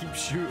wanted to keep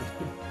shooting.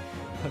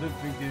 I didn't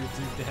think it would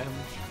do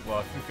damage. Well,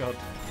 I forgot.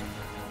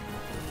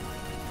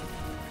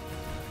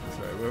 That's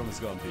right, we're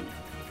almost gonna beat.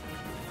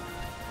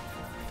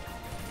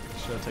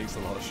 Sure takes a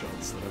lot of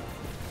shots though.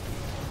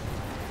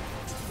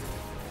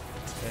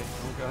 Okay,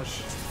 oh gosh.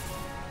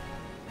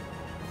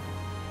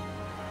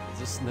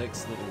 This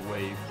next little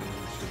wave thing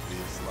should be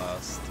his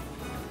last.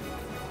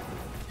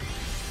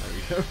 There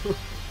we go.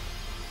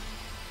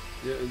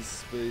 Yeah, in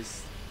space.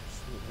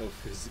 That's not how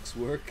physics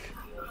work.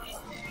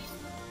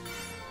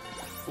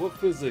 What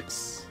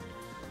physics?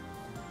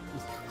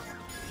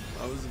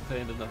 I wasn't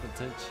paying enough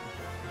attention.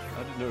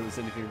 I didn't know there was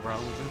anything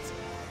wrong with it.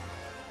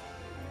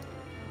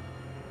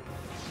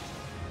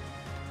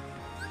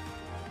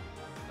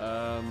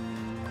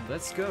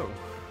 Let's go.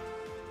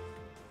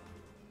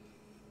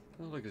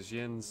 Oh, look, it's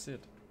Yen and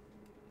Sid.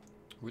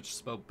 Which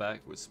spelled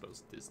backwards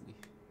spells Disney.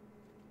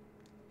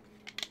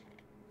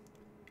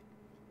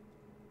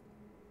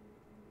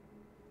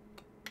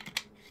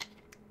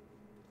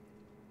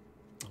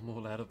 I'm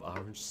all out of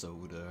orange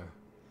soda.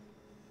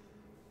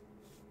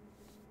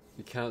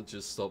 You can't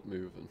just stop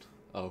moving.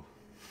 Oh.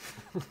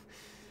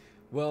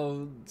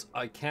 Well,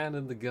 I can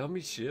in the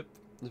gummy ship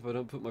if I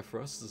don't put my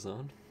thrusters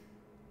on.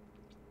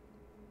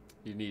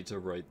 You need to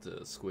write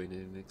to Square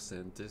Enix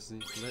and Disney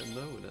to let them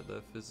know that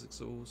their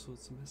physics are all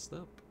sorts of messed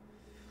up.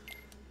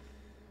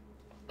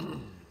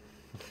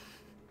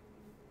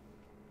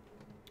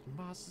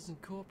 Masters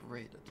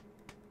Incorporated.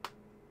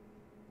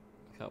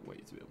 I can't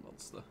wait to be a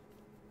monster.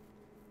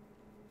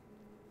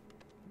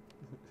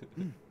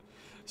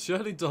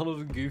 Surely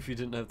Donald and Goofy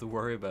didn't have to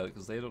worry about it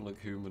because they don't look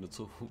human at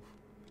all.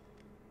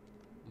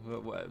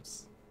 What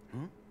else?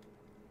 Hmm?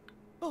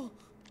 Oh!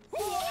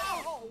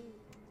 Whoa!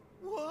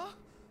 What?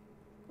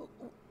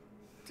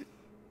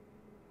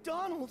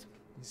 Donald!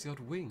 He's got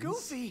wings.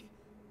 Goofy!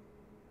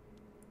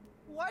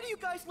 Why do you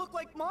guys look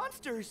like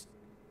monsters?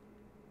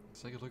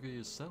 Take a look at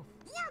yourself.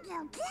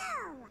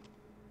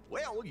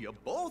 Well, you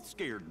both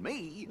scared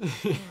me.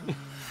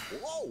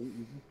 Whoa!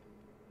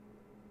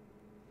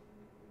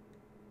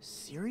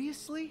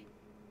 Seriously?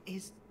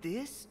 Is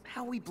this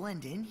how we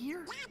blend in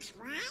here? That's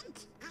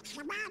right. It's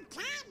about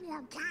time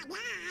you got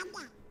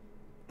on.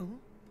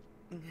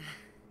 Oh?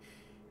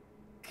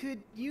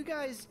 Could you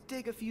guys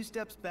take a few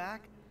steps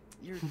back?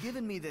 You're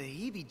giving me the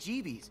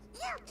heebie-jeebies.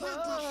 You take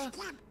a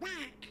step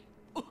back.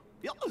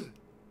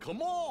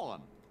 Come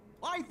on!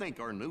 I think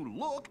our new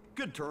look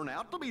could turn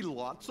out to be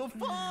lots of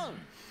fun.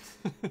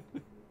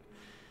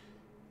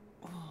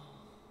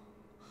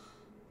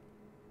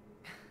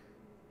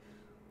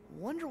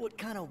 Wonder what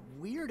kind of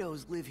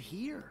weirdos live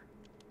here.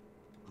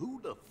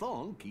 Who'da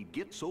thunk he'd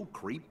get so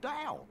creeped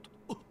out?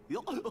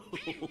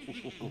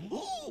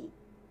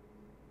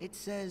 It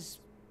says,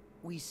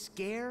 we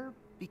scare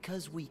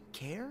because we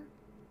care?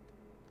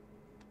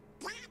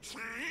 That's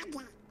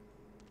odd.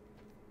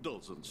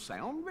 Doesn't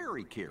sound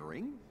very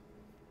caring.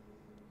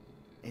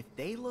 If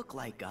they look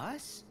like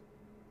us,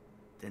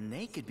 then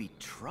they could be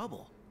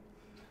trouble.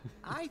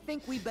 I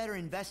think we better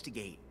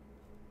investigate.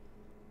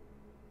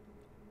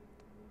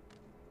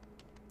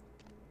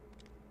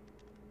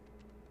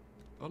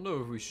 I don't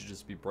know if we should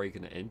just be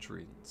breaking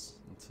entrance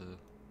into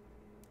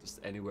just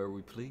anywhere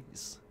we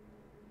please.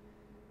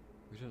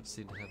 We don't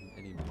seem to have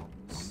any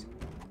mods.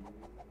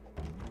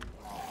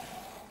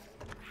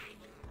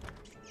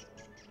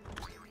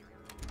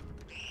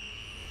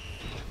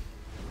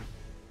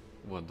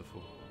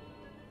 Wonderful.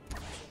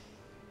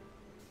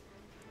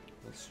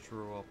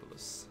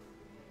 Astropolis.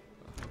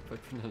 I hope I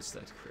pronounced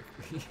that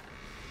correctly.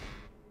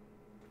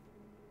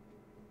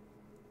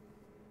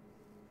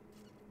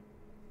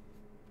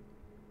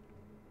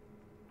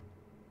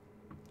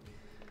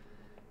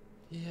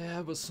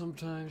 Yeah, but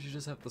sometimes you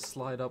just have to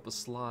slide up a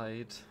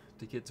slide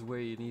to get to where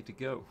you need to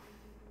go.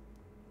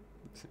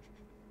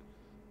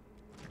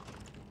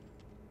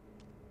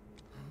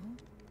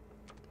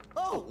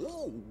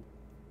 Oh!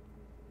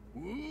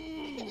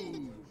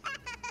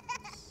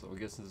 So I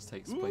guess this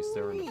takes place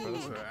there in the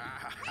first one.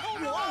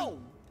 Whoa!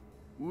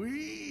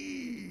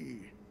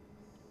 Wee!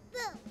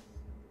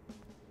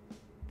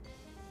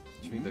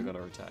 Do you think they're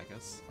gonna attack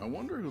us? I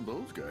wonder who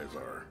those guys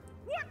are.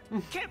 What?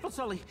 Careful,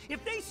 Sully.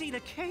 If they see the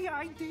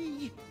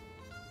KID.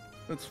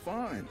 It's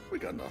fine. We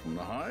got nothing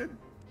to hide.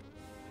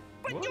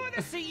 But What? you're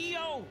the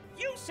CEO.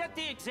 You set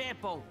the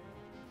example.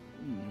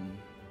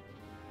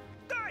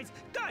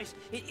 Guys,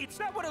 it's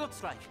not what it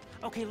looks like.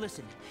 Okay,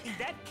 listen.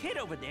 That kid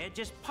over there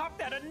just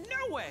popped out of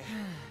nowhere.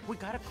 We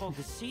gotta call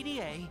the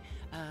CDA.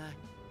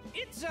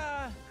 It's,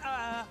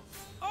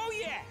 oh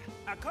yeah,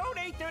 a code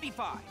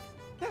 835.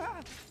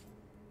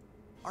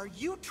 Are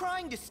you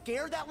trying to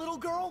scare that little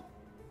girl?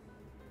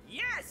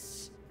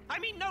 Yes! I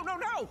mean, no.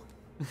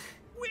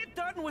 We're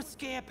done with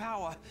scare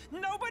power.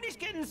 Nobody's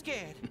getting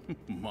scared.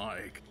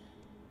 Mike,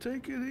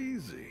 take it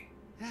easy.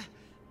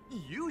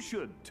 You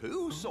should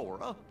too,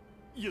 Sora.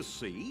 You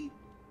see?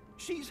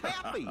 She's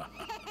happy.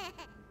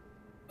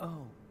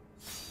 Oh.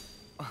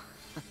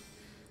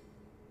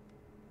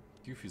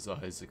 Goofy's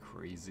eyes are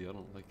crazy. I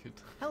don't like it.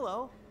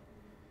 Hello.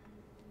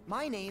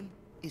 My name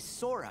is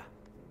Sora.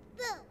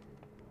 Boo!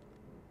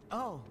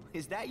 Oh,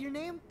 is that your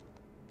name?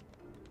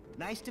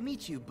 Nice to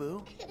meet you,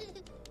 Boo.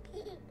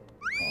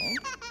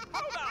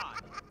 Hold on!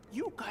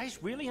 You guys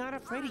really aren't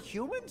afraid of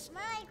humans?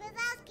 Mike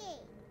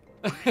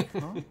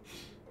Wazowski!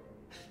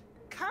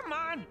 Come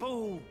on,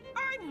 Boo!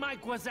 I'm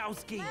Mike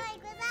Wazowski!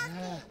 Mike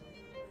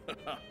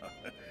Wazowski!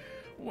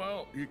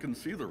 Well, you can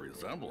see the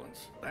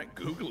resemblance. That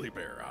googly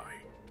bear eye.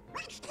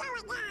 What's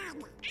going on?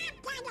 I'm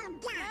gonna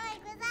die!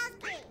 Mike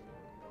Wazowski!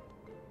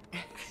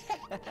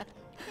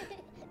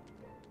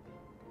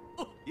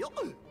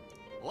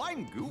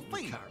 I'm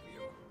Goofy.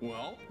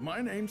 Well,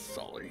 my name's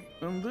Sully,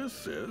 and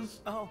this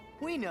is... Oh,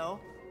 we know.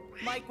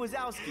 Mike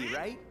Wazowski,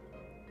 right?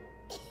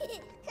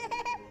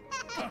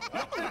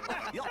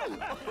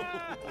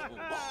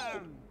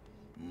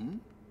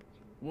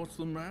 What's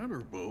the matter,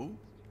 Boo?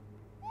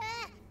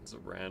 It's a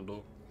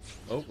Randall.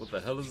 Oh, what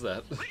the hell is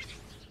that?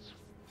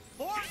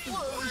 Oh,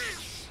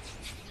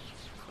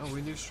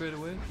 we knew straight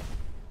away?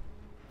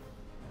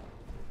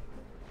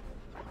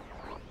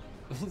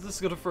 This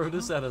is gonna throw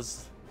this at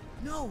us.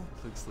 No,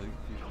 Looks like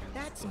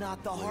that's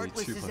not the way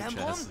Heartless's too much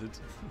emblem. acid.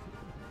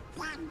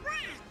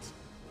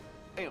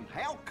 And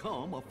how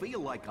come I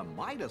feel like I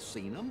might have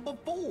seen them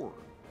before?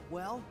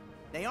 Well,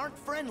 they aren't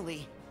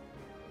friendly.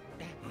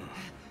 I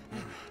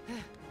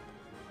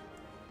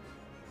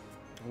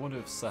wonder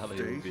if Sally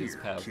Stay will be as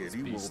here, powerful as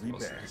Kitty, Beast we'll be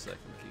was in back. the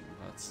second Kingdom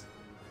Hearts.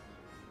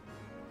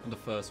 And the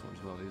first one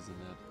as well, isn't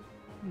it?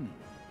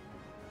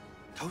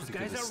 Those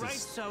guys are right,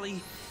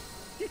 Sully.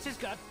 This has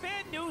got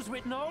bad news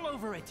written all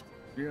over it.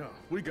 Yeah,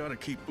 we gotta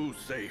keep Boo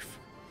safe.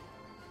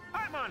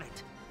 I'm on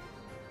it.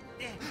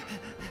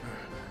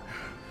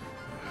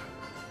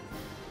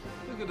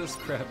 Look at this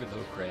crabby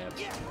little crab.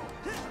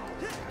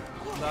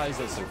 Nah, he's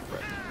not so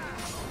friendly.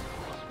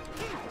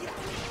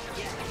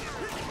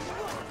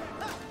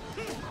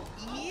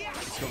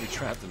 He's gonna be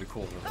trapped in the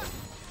corner. I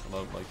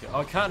don't like it.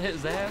 Oh, I can't hit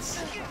his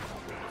ass?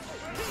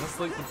 That's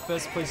like the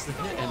best place to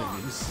hit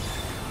enemies.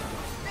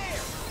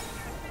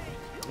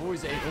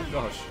 Always aim. Oh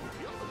gosh.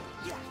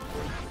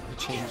 It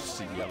changed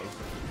to yellow.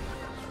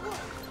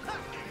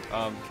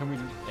 Can we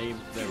aim?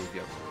 There we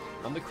go.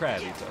 On the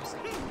crab, he does.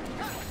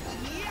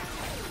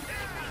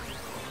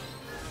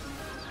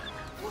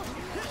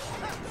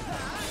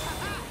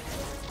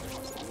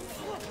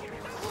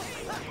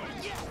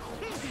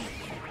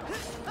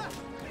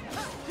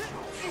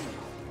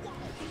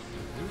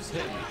 Who's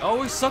hitting me?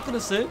 Oh, he's sucking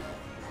us in.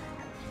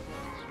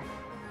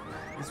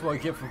 That's what I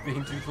get for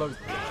being too close.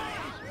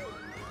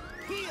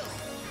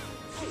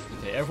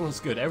 Okay, everyone's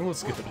good.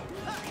 Everyone's good.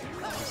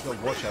 Just gotta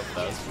watch out for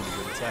that. That's a pretty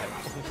good attack.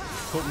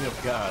 Put me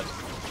off guard.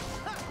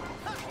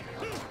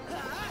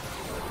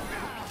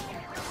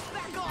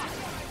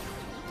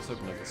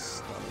 hoping I could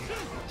stun him.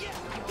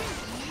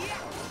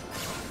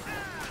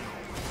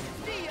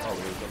 Oh,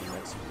 we've got the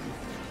next one.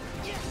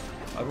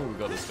 I've already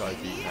got this guy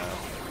beat now.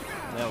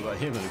 Now I've got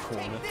him in the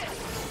corner.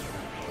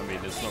 I mean,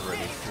 it's not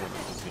really a corner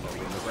because, you know,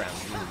 we're in the round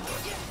room,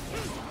 but...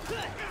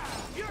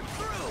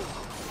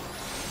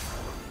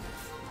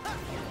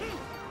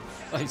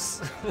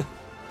 Nice. And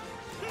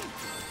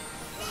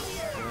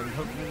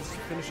hopefully this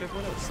will finish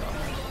everyone else up.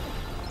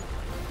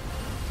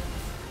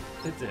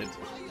 It did.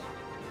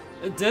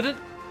 It did it!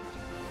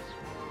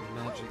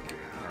 Magic.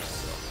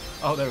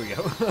 Oh, there we go.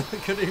 I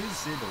couldn't even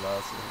see the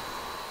last one.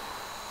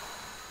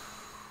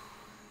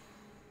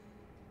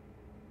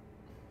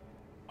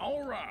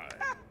 All right.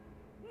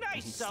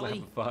 Nice,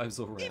 Sully. Vibes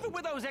all around. Even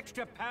with those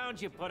extra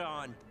pounds you put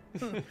on.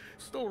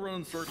 Still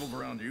running circles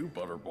around you,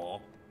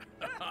 Butterball.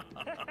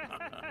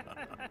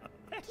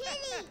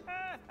 Kitty!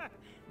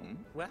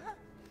 What?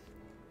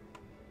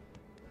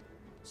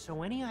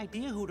 So any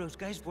idea who those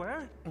guys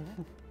were?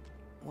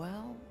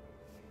 Well,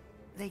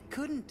 they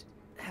couldn't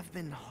have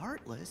been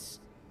heartless.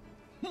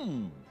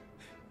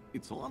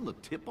 It's on the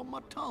tip of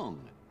my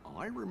tongue.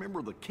 I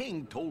remember the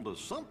king told us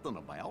something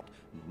about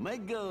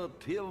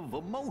negative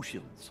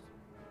emotions.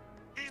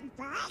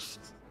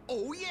 Unversed?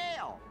 Oh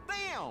yeah,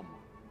 them!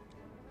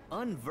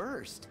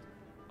 Unversed?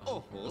 A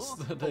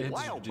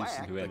while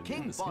back, the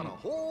king fought a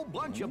whole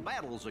bunch of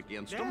battles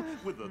against them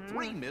with the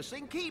 3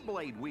 missing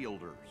Keyblade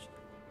wielders.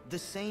 The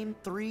same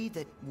 3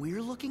 that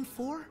we're looking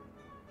for?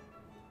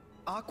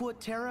 Aqua,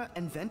 Terra,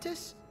 and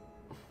Ventus?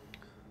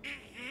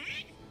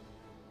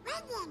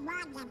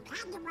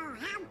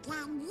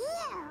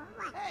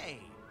 Hey!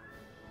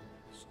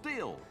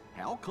 Still,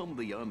 how come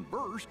the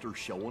Unversed are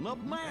showing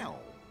up now?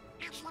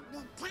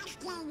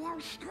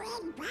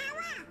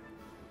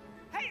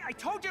 Hey, I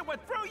told you we're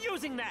through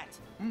using that!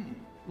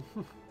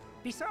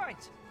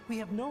 Besides, we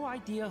have no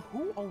idea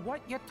who or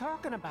what you're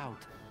talking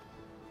about.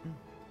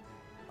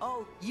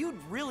 Oh, you'd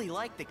really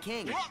like the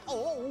king.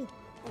 Uh-oh!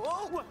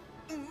 Order!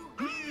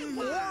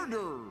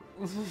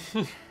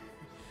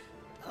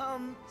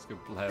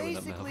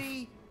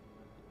 Basically,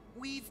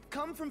 we've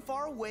come from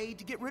far away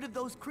to get rid of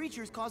those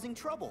creatures causing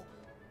trouble.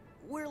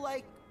 We're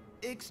like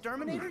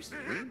exterminators?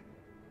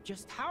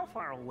 Just how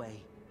far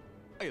away?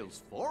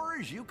 As far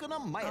as you can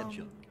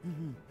imagine.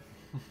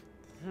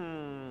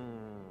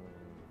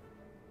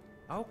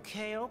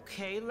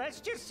 Okay, let's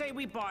just say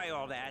we buy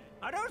all that.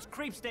 Are those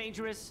creeps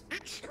dangerous?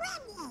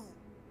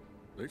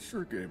 They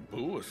sure gave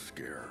Boo a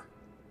scare.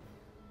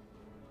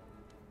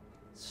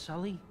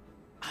 Sully,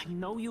 I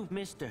know you've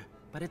missed her,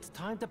 but it's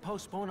time to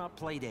postpone our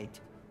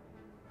playdate.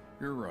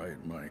 You're right,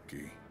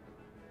 Mikey.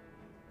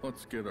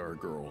 Let's get our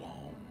girl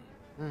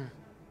home.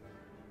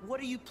 What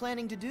are you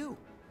planning to do?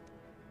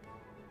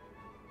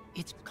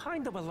 It's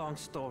kind of a long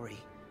story,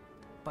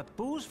 but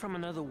Boo's from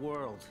another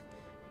world,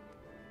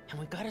 and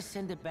we gotta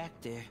send it back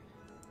there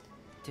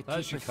to keep her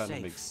actually kind safe.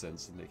 of makes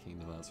sense in the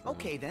Kingdom Hearts world.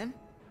 Okay then,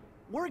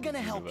 we're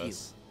gonna help you.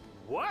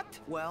 What?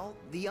 Well,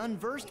 the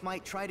Unversed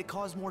might try to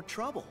cause more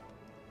trouble.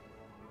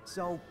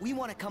 So, we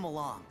want to come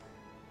along.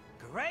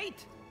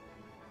 Great!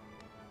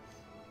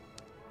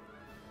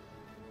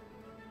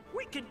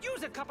 We could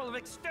use a couple of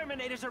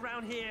exterminators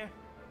around here.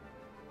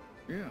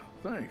 Yeah,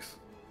 thanks.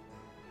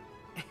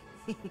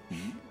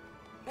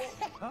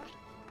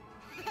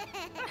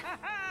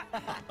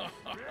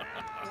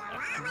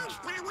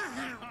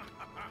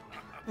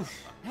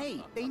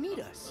 Hey, they need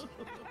us.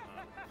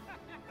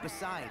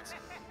 Besides,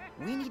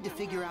 we need to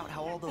figure out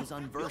how all those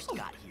Unversed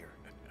got here.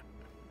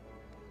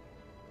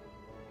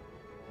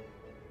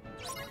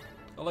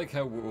 I like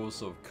how we're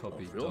also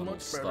copied Feel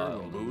Donald's much better style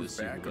when in Boo's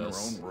this back in her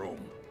universe. own room.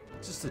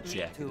 Just a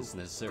jacket is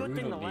necessary. Good We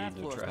thing the don't laugh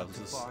need no floor's not too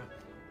trousers. far.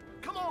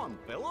 Come on,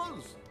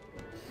 fellas!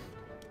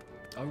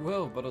 I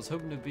will, but I was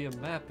hoping there'd be a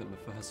map in the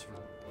first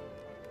room.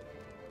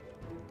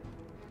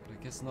 But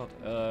I guess not.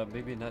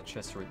 Maybe in that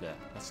chest right there.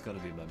 That's gotta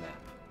be my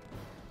map.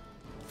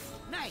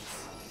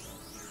 Nice!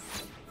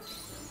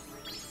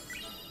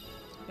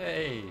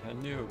 Hey, I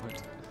knew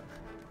it.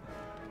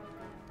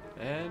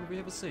 And we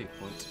have a save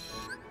point.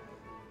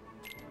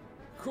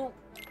 Cool.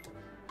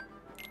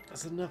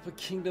 That's enough of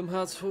Kingdom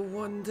Hearts for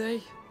one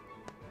day.